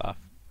rattles this off.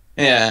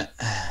 Yeah.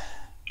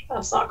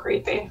 That's not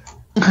creepy.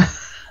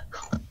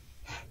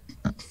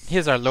 He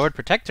is our Lord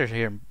Protector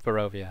here in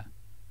Barovia.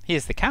 He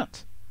is the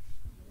Count.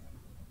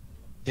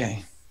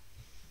 Okay.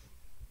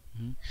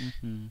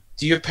 Mm-hmm.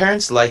 Do your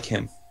parents like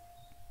him?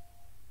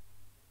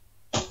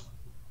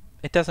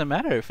 It doesn't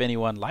matter if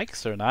anyone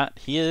likes or not.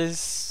 He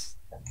is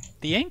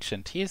the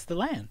ancient. He is the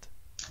land.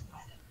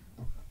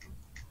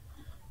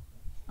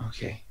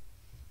 Okay.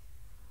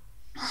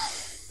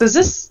 Does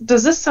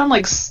this sound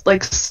like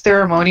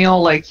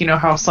ceremonial? Like, you know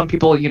how some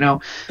people, you know,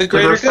 The would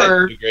greater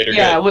refer, good. The greater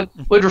yeah, good.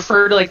 would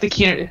refer to like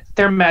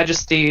their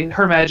Majesty,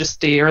 Her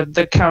Majesty, or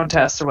the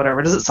Countess or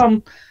whatever. Does it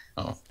sound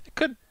It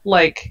could.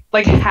 like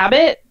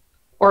habit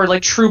or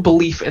like true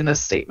belief in this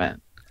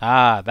statement?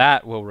 Ah,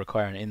 that will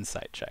require an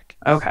insight check.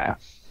 Okay.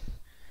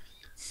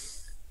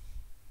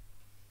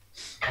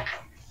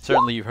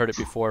 Certainly you've heard it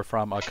before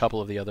from a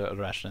couple of the other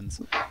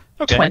Russians.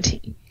 Okay.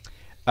 20.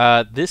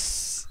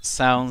 This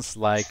sounds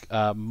like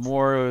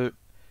more,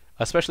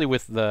 especially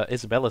with the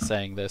Isabella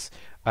saying this,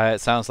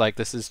 it sounds like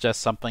this is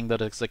just something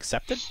that is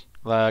accepted,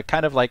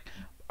 kind of like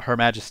Her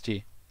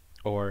Majesty,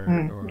 or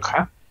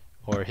Okay.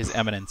 or His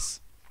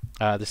Eminence.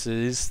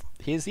 He is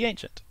the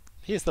ancient.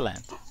 He is the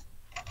land.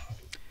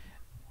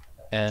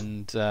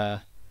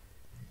 And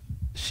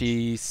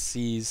she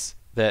sees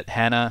that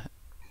Hannah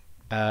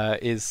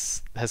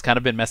has kind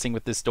of been messing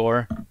with this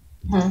door,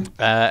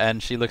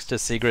 and she looks to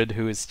Segrid,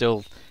 who is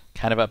still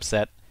kind of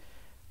upset,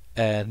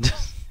 and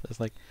it's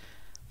like,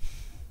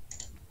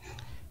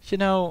 you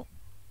know,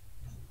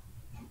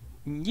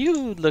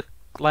 you look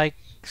like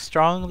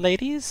strong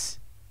ladies.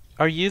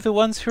 Are you the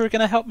ones who are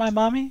gonna help my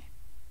mommy?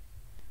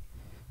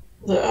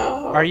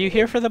 Are you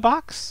here for the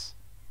box?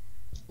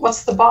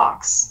 What's the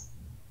box?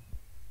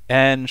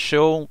 And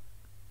she'll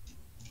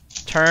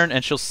turn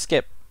and she'll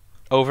skip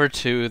over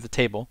to the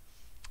table,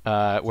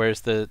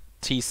 where's the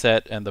tea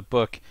set and the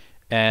book,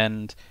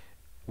 and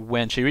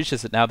when she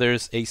reaches it, now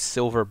there's a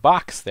silver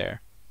box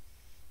there.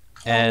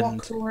 I'll walk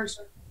And towards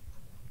her.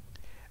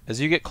 as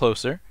you get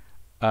closer,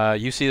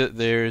 you see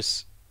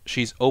that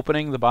she's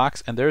opening the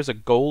box, and there's a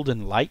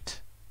golden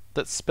light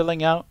that's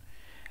spilling out,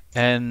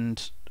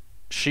 and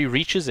she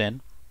reaches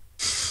in,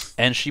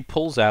 and she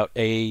pulls out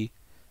a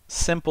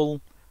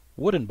simple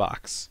wooden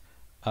box,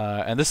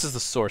 and this is the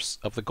source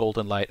of the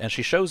golden light, and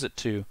she shows it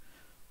to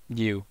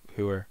you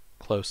who are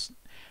close,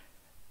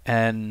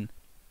 and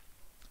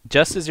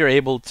just as you're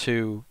able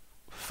to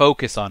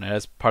focus on it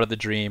as part of the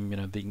dream, you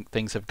know,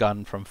 things have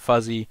gone from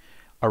fuzzy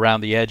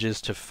around the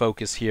edges to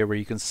focus here, where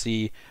you can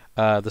see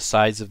the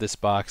sides of this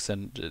box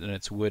and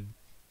its wood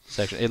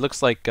section. It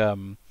looks like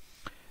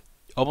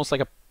almost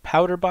like a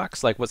powder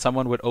box, like what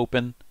someone would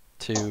open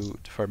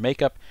for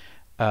makeup.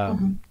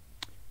 The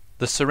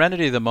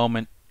serenity of the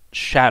moment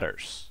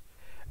shatters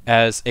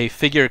as a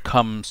figure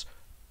comes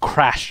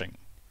crashing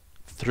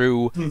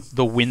through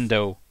the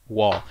window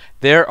wall.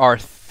 There are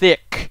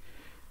thick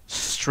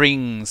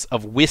strings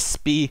of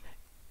wispy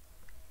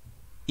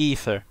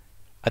ether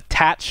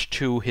attached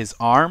to his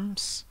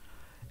arms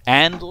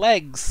and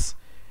legs,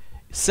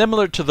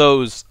 similar to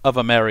those of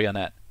a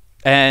marionette.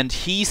 And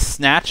he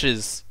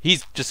snatches,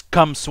 he's just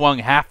come swung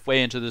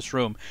halfway into this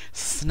room,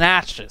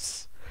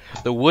 snatches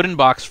the wooden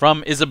box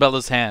from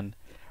Isabella's hand,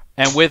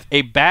 and with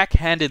a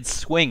backhanded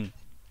swing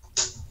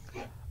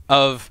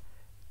of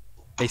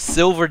a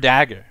silver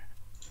dagger,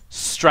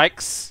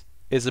 strikes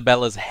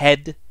Isabella's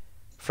head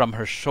from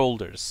her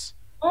shoulders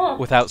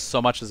without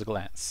so much as a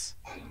glance.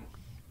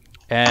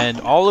 And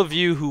all of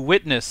you who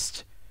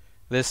witnessed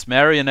this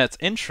marionette's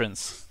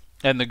entrance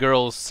and the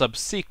girl's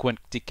subsequent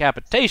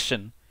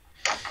decapitation,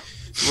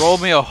 roll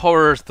me a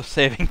horror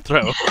saving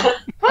throw.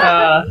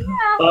 That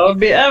would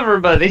be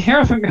everybody.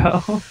 Here we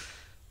go.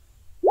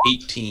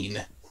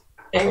 18.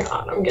 Hang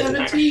on, I'm getting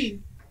there.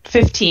 17.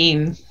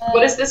 15.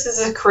 What is this?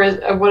 A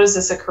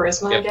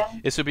charisma Yep.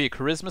 again? This would be a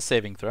charisma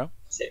saving throw.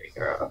 Saving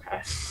throw.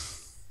 Okay.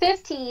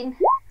 15.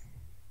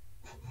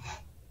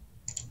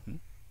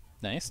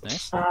 Nice,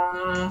 nice.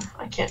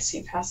 I can't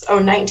see past. Oh,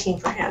 19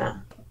 for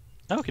Hannah.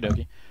 Okie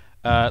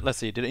dokie. Let's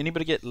see. Did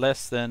anybody get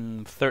less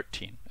than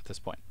 13 at this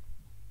point?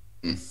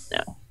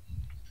 No.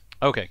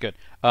 Okay, good.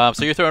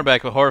 So you're throwing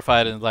back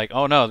horrified and like,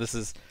 oh no, this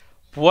is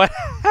what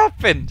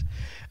happened.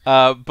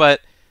 But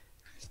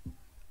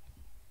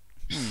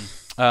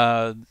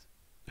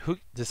who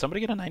did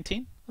somebody get a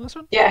 19 on this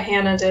one? Yeah,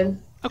 Hannah did.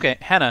 Okay,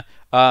 Hannah,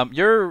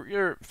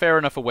 you're fair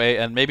enough away,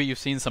 and maybe you've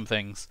seen some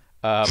things,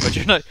 but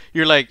you're not.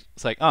 You're like,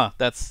 it's like,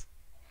 that's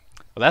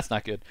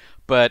not good.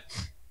 But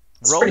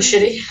It's pretty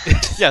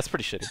shitty. yeah, it's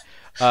pretty shitty.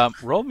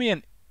 Roll me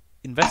an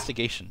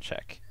investigation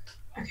check.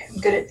 Okay, I'm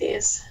good at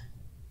these.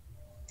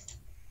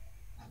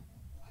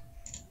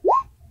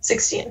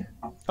 16.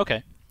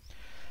 Okay.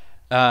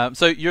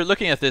 So you're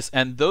looking at this,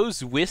 and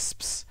those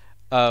wisps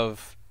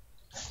of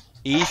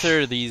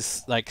ether,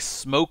 these like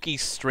smoky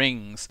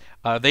strings,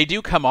 they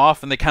do come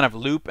off and they kind of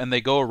loop and they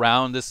go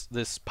around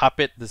this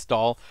puppet, this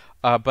doll.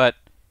 But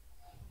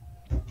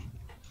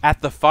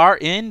at the far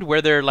end,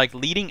 where they're like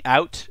leading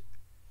out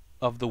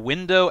of the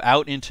window,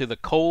 out into the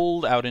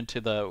cold, out into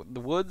the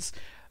woods,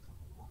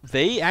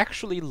 they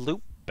actually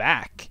loop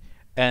back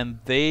and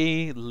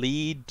they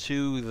lead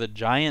to the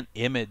giant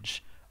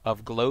image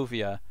of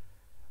Glovia,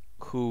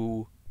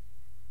 who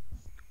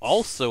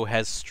also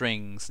has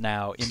strings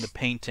now in the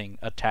painting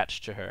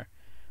attached to her.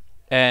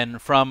 And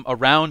from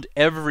around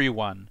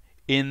everyone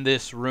in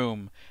this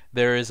room,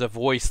 there is a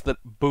voice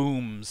that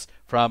booms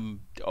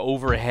from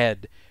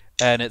overhead,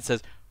 and it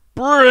says,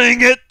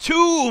 "Bring it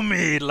to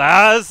me,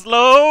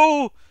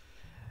 Laszlo!"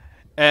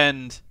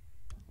 And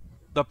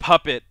the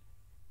puppet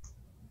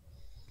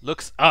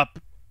looks up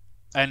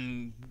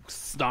and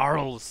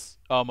snarls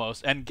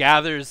almost, and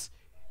gathers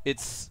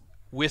its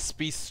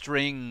wispy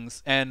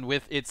strings, and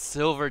with its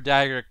silver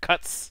dagger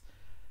cuts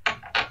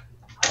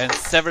and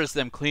severs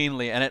them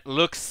cleanly, and it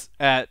looks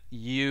at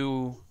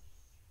you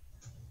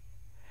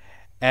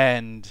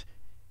and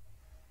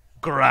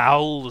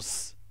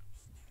growls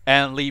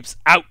and leaps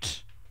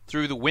out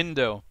through the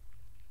window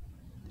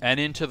and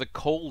into the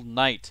cold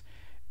night.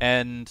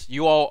 And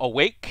you all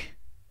awake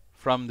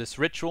from this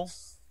ritual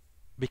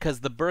because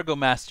the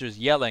burgomaster's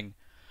yelling,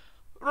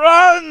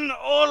 "Run,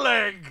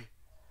 Oleg!"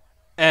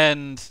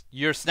 And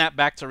you're snapped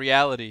back to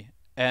reality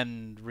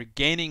and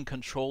regaining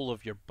control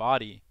of your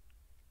body.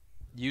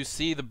 You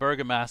see the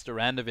burgomaster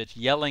Randovich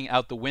yelling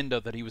out the window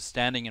that he was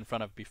standing in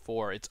front of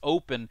before. It's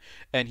open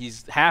and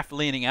he's half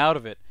leaning out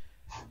of it.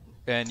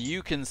 And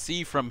you can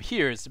see from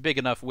here, it's a big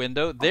enough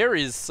window, there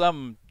is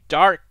some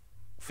dark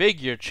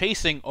figure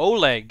chasing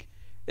Oleg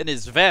in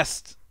his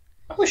vest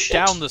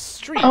down the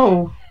street.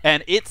 Oh.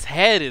 And its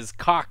head is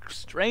cocked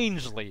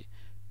strangely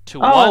to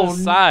Oh, one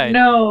side,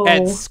 no.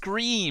 and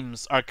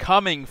screams are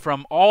coming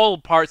from all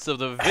parts of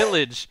the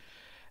village.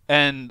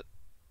 And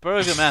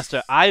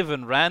Burgomaster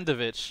Ivan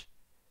Randovich,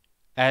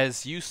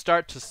 as you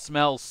start to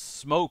smell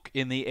smoke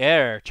in the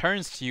air,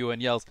 turns to you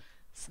and yells,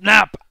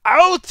 "Snap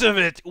out of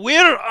it!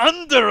 We're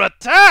under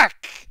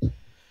attack!"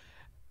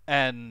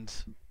 And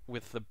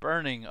with the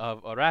burning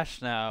of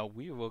Arash now,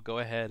 we will go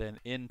ahead and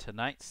end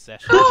tonight's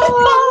session.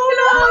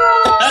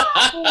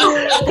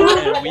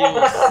 And we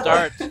will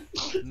start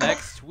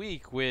next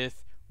week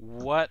with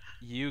what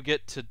you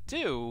get to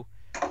do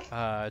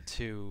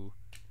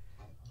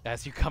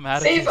as you come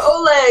out Save of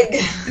Oleg! I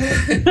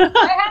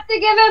have to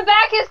give him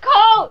back his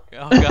coat!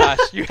 Oh gosh,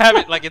 you have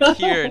it like it's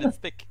here and it's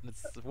thick and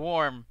it's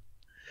warm.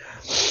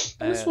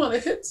 I just want to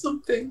hit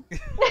something. You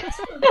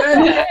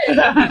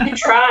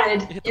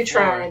tried. Hit the You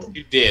floor. tried.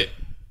 You did.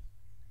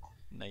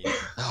 Nice.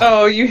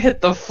 Oh, you hit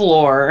the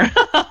floor.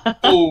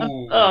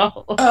 Ooh.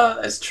 Oh.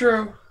 Oh, that's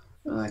true.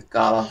 That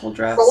god awful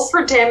dress. Roll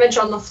for damage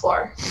on the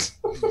floor.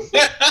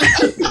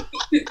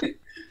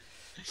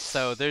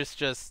 So there's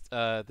just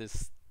the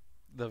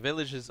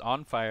village is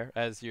on fire,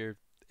 as you're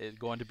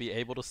going to be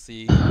able to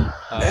see.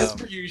 As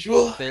per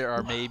usual. There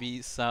are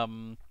maybe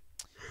some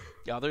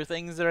other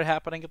things that are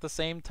happening at the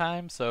same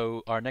time.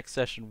 So our next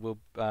session will.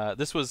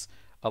 This was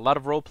a lot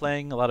of role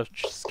playing, a lot of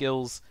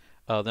skills.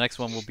 The next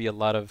one will be a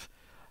lot of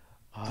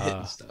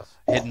Hidden stuff.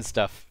 Hidden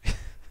stuff.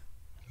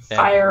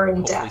 Fire and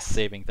hopefully death.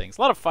 saving things.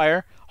 A lot of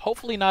fire.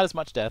 Hopefully not as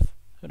much death.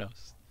 Who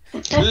knows?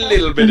 A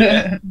little bit of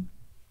that.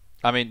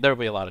 I mean, there will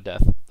be a lot of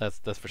death. That's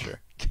for sure.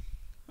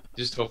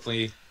 Just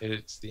hopefully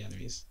it's the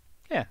enemies.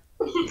 Yeah.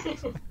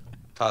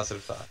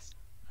 Positive thoughts.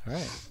 All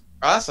right.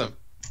 Awesome.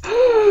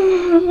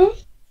 So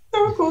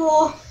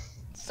cool.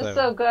 That's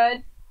so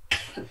good.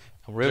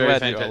 I'm really Very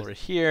glad you all fantastic. were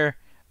here.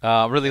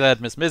 I'm really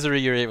glad, Miss Misery,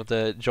 you were able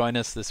to join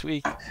us this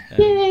week.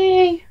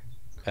 Yay!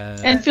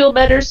 And feel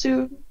better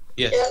soon.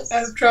 Yes.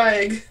 I'm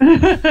trying.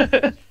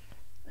 It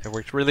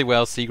worked really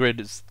well. Segrid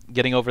is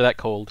getting over that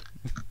cold.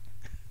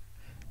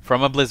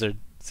 From a blizzard.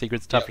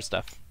 Sigrid's tougher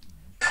stuff.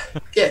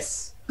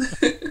 Yes.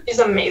 He's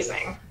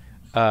amazing.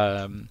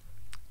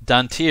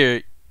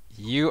 Dantiir,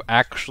 you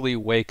actually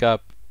wake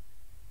up.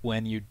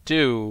 When you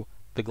do,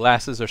 the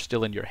glasses are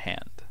still in your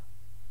hand.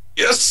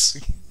 Yes.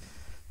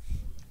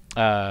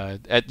 Yeah,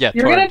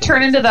 You're Toren, gonna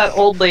turn into that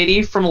old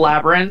lady from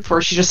Labyrinth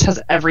where she just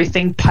has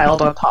everything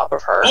piled on top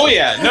of her. Oh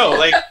yeah, no,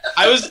 like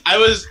I was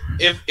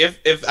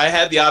if I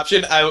had the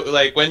option, I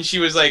like when she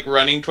was like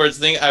running towards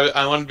the thing,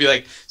 I wanted to be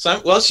like,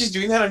 so while she's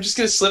doing that, I'm just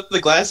gonna slip the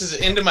glasses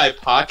into my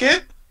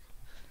pocket,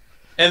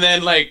 and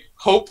then like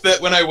hope that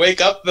when I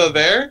wake up they're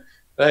there.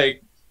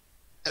 Like,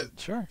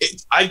 Sure.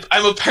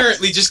 I'm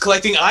apparently just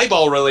collecting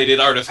eyeball related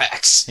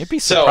artifacts. You'd be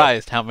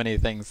surprised how many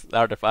things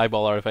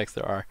eyeball artifacts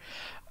there are.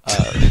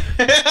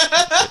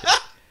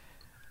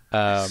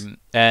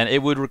 And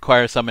it would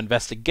require some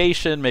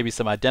investigation, maybe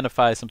some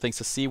some things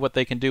to see what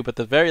they can do, but at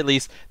the very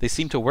least, they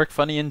seem to work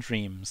funny in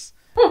dreams.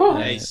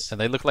 Nice.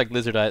 And they look like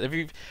lizard eyes.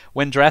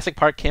 When Jurassic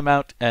Park came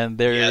out and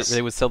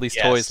they would sell these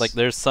toys, like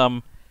there's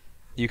some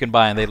you can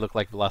buy and they look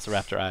like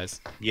Velociraptor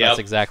eyes. Yep. That's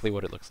exactly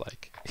what it looks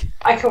like.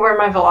 I can wear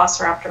my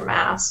Velociraptor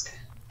mask.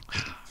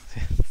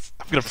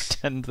 I'm going to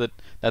pretend that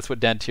that's what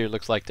Dantiir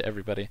looks like to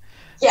everybody.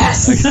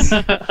 Yes.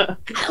 I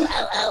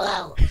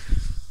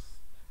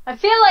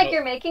feel like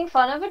you're making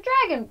fun of a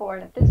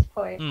dragonborn at this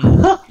point.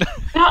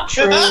 Not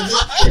true.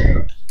 Not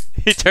true.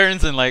 He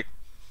turns and like,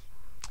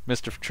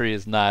 Mr. Tree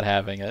is not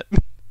having it.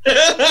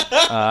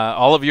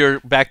 All of you are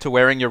back to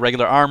wearing your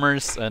regular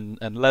armors and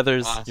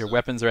leathers. Awesome. Your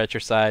weapons are at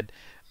your side,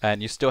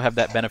 and you still have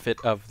that benefit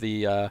of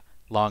the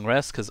long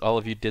rest because all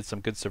of you did some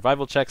good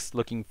survival checks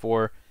looking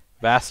for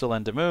Vassal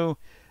and Demu.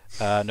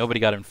 Nobody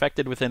got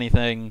infected with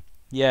anything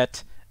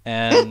yet,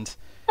 and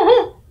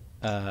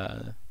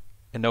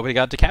nobody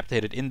got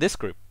decapitated in this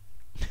group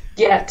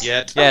Yet.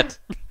 yet.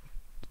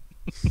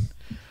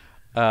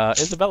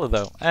 Isabella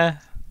though,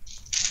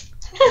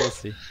 we'll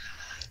see.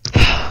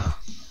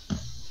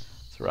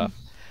 It's rough.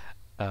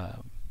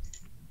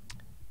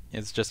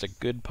 It's just a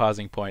good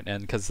pausing point,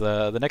 and because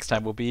the next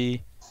time we'll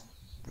be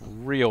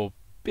real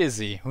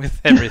busy with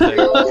everything.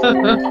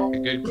 A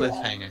good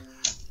cliffhanger.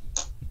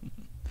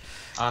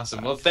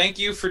 Awesome. Well, thank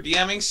you for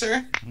DMing,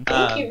 sir.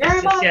 Thank you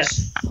very much.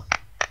 Yes.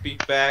 Be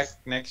back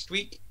next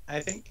week, I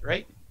think,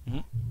 right?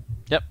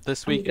 Yep,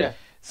 this week, Yeah.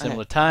 similar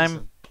Alright, time,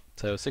 awesome.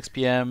 so 6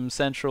 p.m.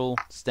 Central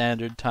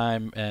Standard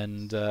Time,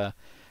 and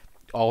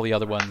all the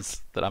other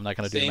ones that I'm not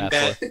going to do Same math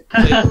bat,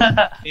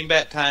 for. same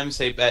bat time,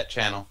 same bat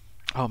channel.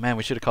 Oh man,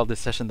 we should have called this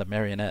session the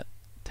Marionette.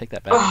 Take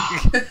that back.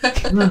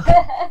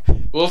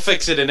 We'll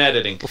fix it in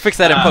editing. We'll fix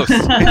that in post.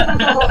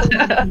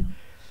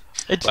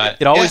 But,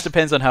 It always yeah.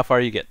 depends on how far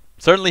you get.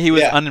 Certainly he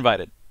was Yeah.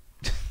 uninvited.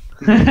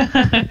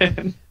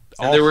 And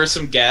there were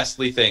some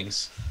ghastly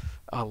things.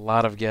 A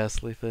lot of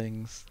ghastly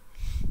things.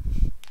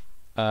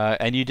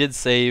 And you did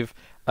save.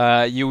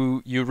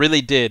 You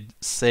really did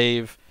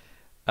save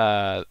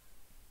the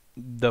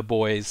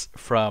boys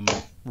from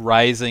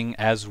rising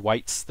as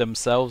wights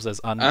themselves, as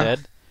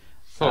undead.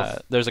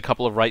 There's a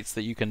couple of rites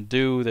that you can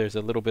do. There's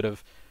a little bit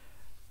of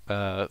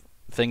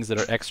things that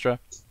are extra.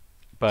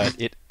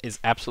 But it is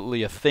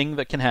absolutely a thing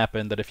that can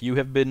happen, that if you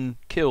have been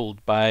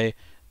killed by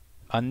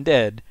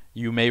undead,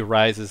 you may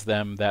rise as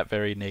them that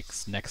very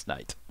next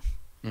night.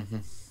 Mm-hmm.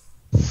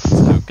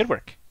 So, good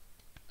work.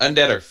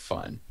 Undead are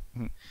fun.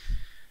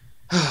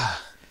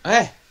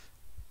 Hey,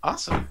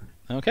 awesome.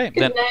 Okay,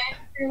 Good then night,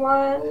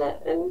 everyone,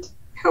 and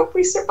hope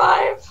we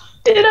survive.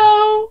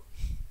 Ditto.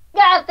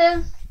 Got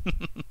this.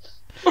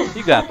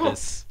 you got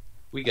this.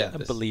 We got I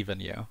this. believe in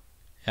you.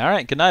 All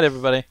right, good night,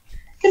 everybody.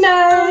 Good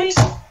night.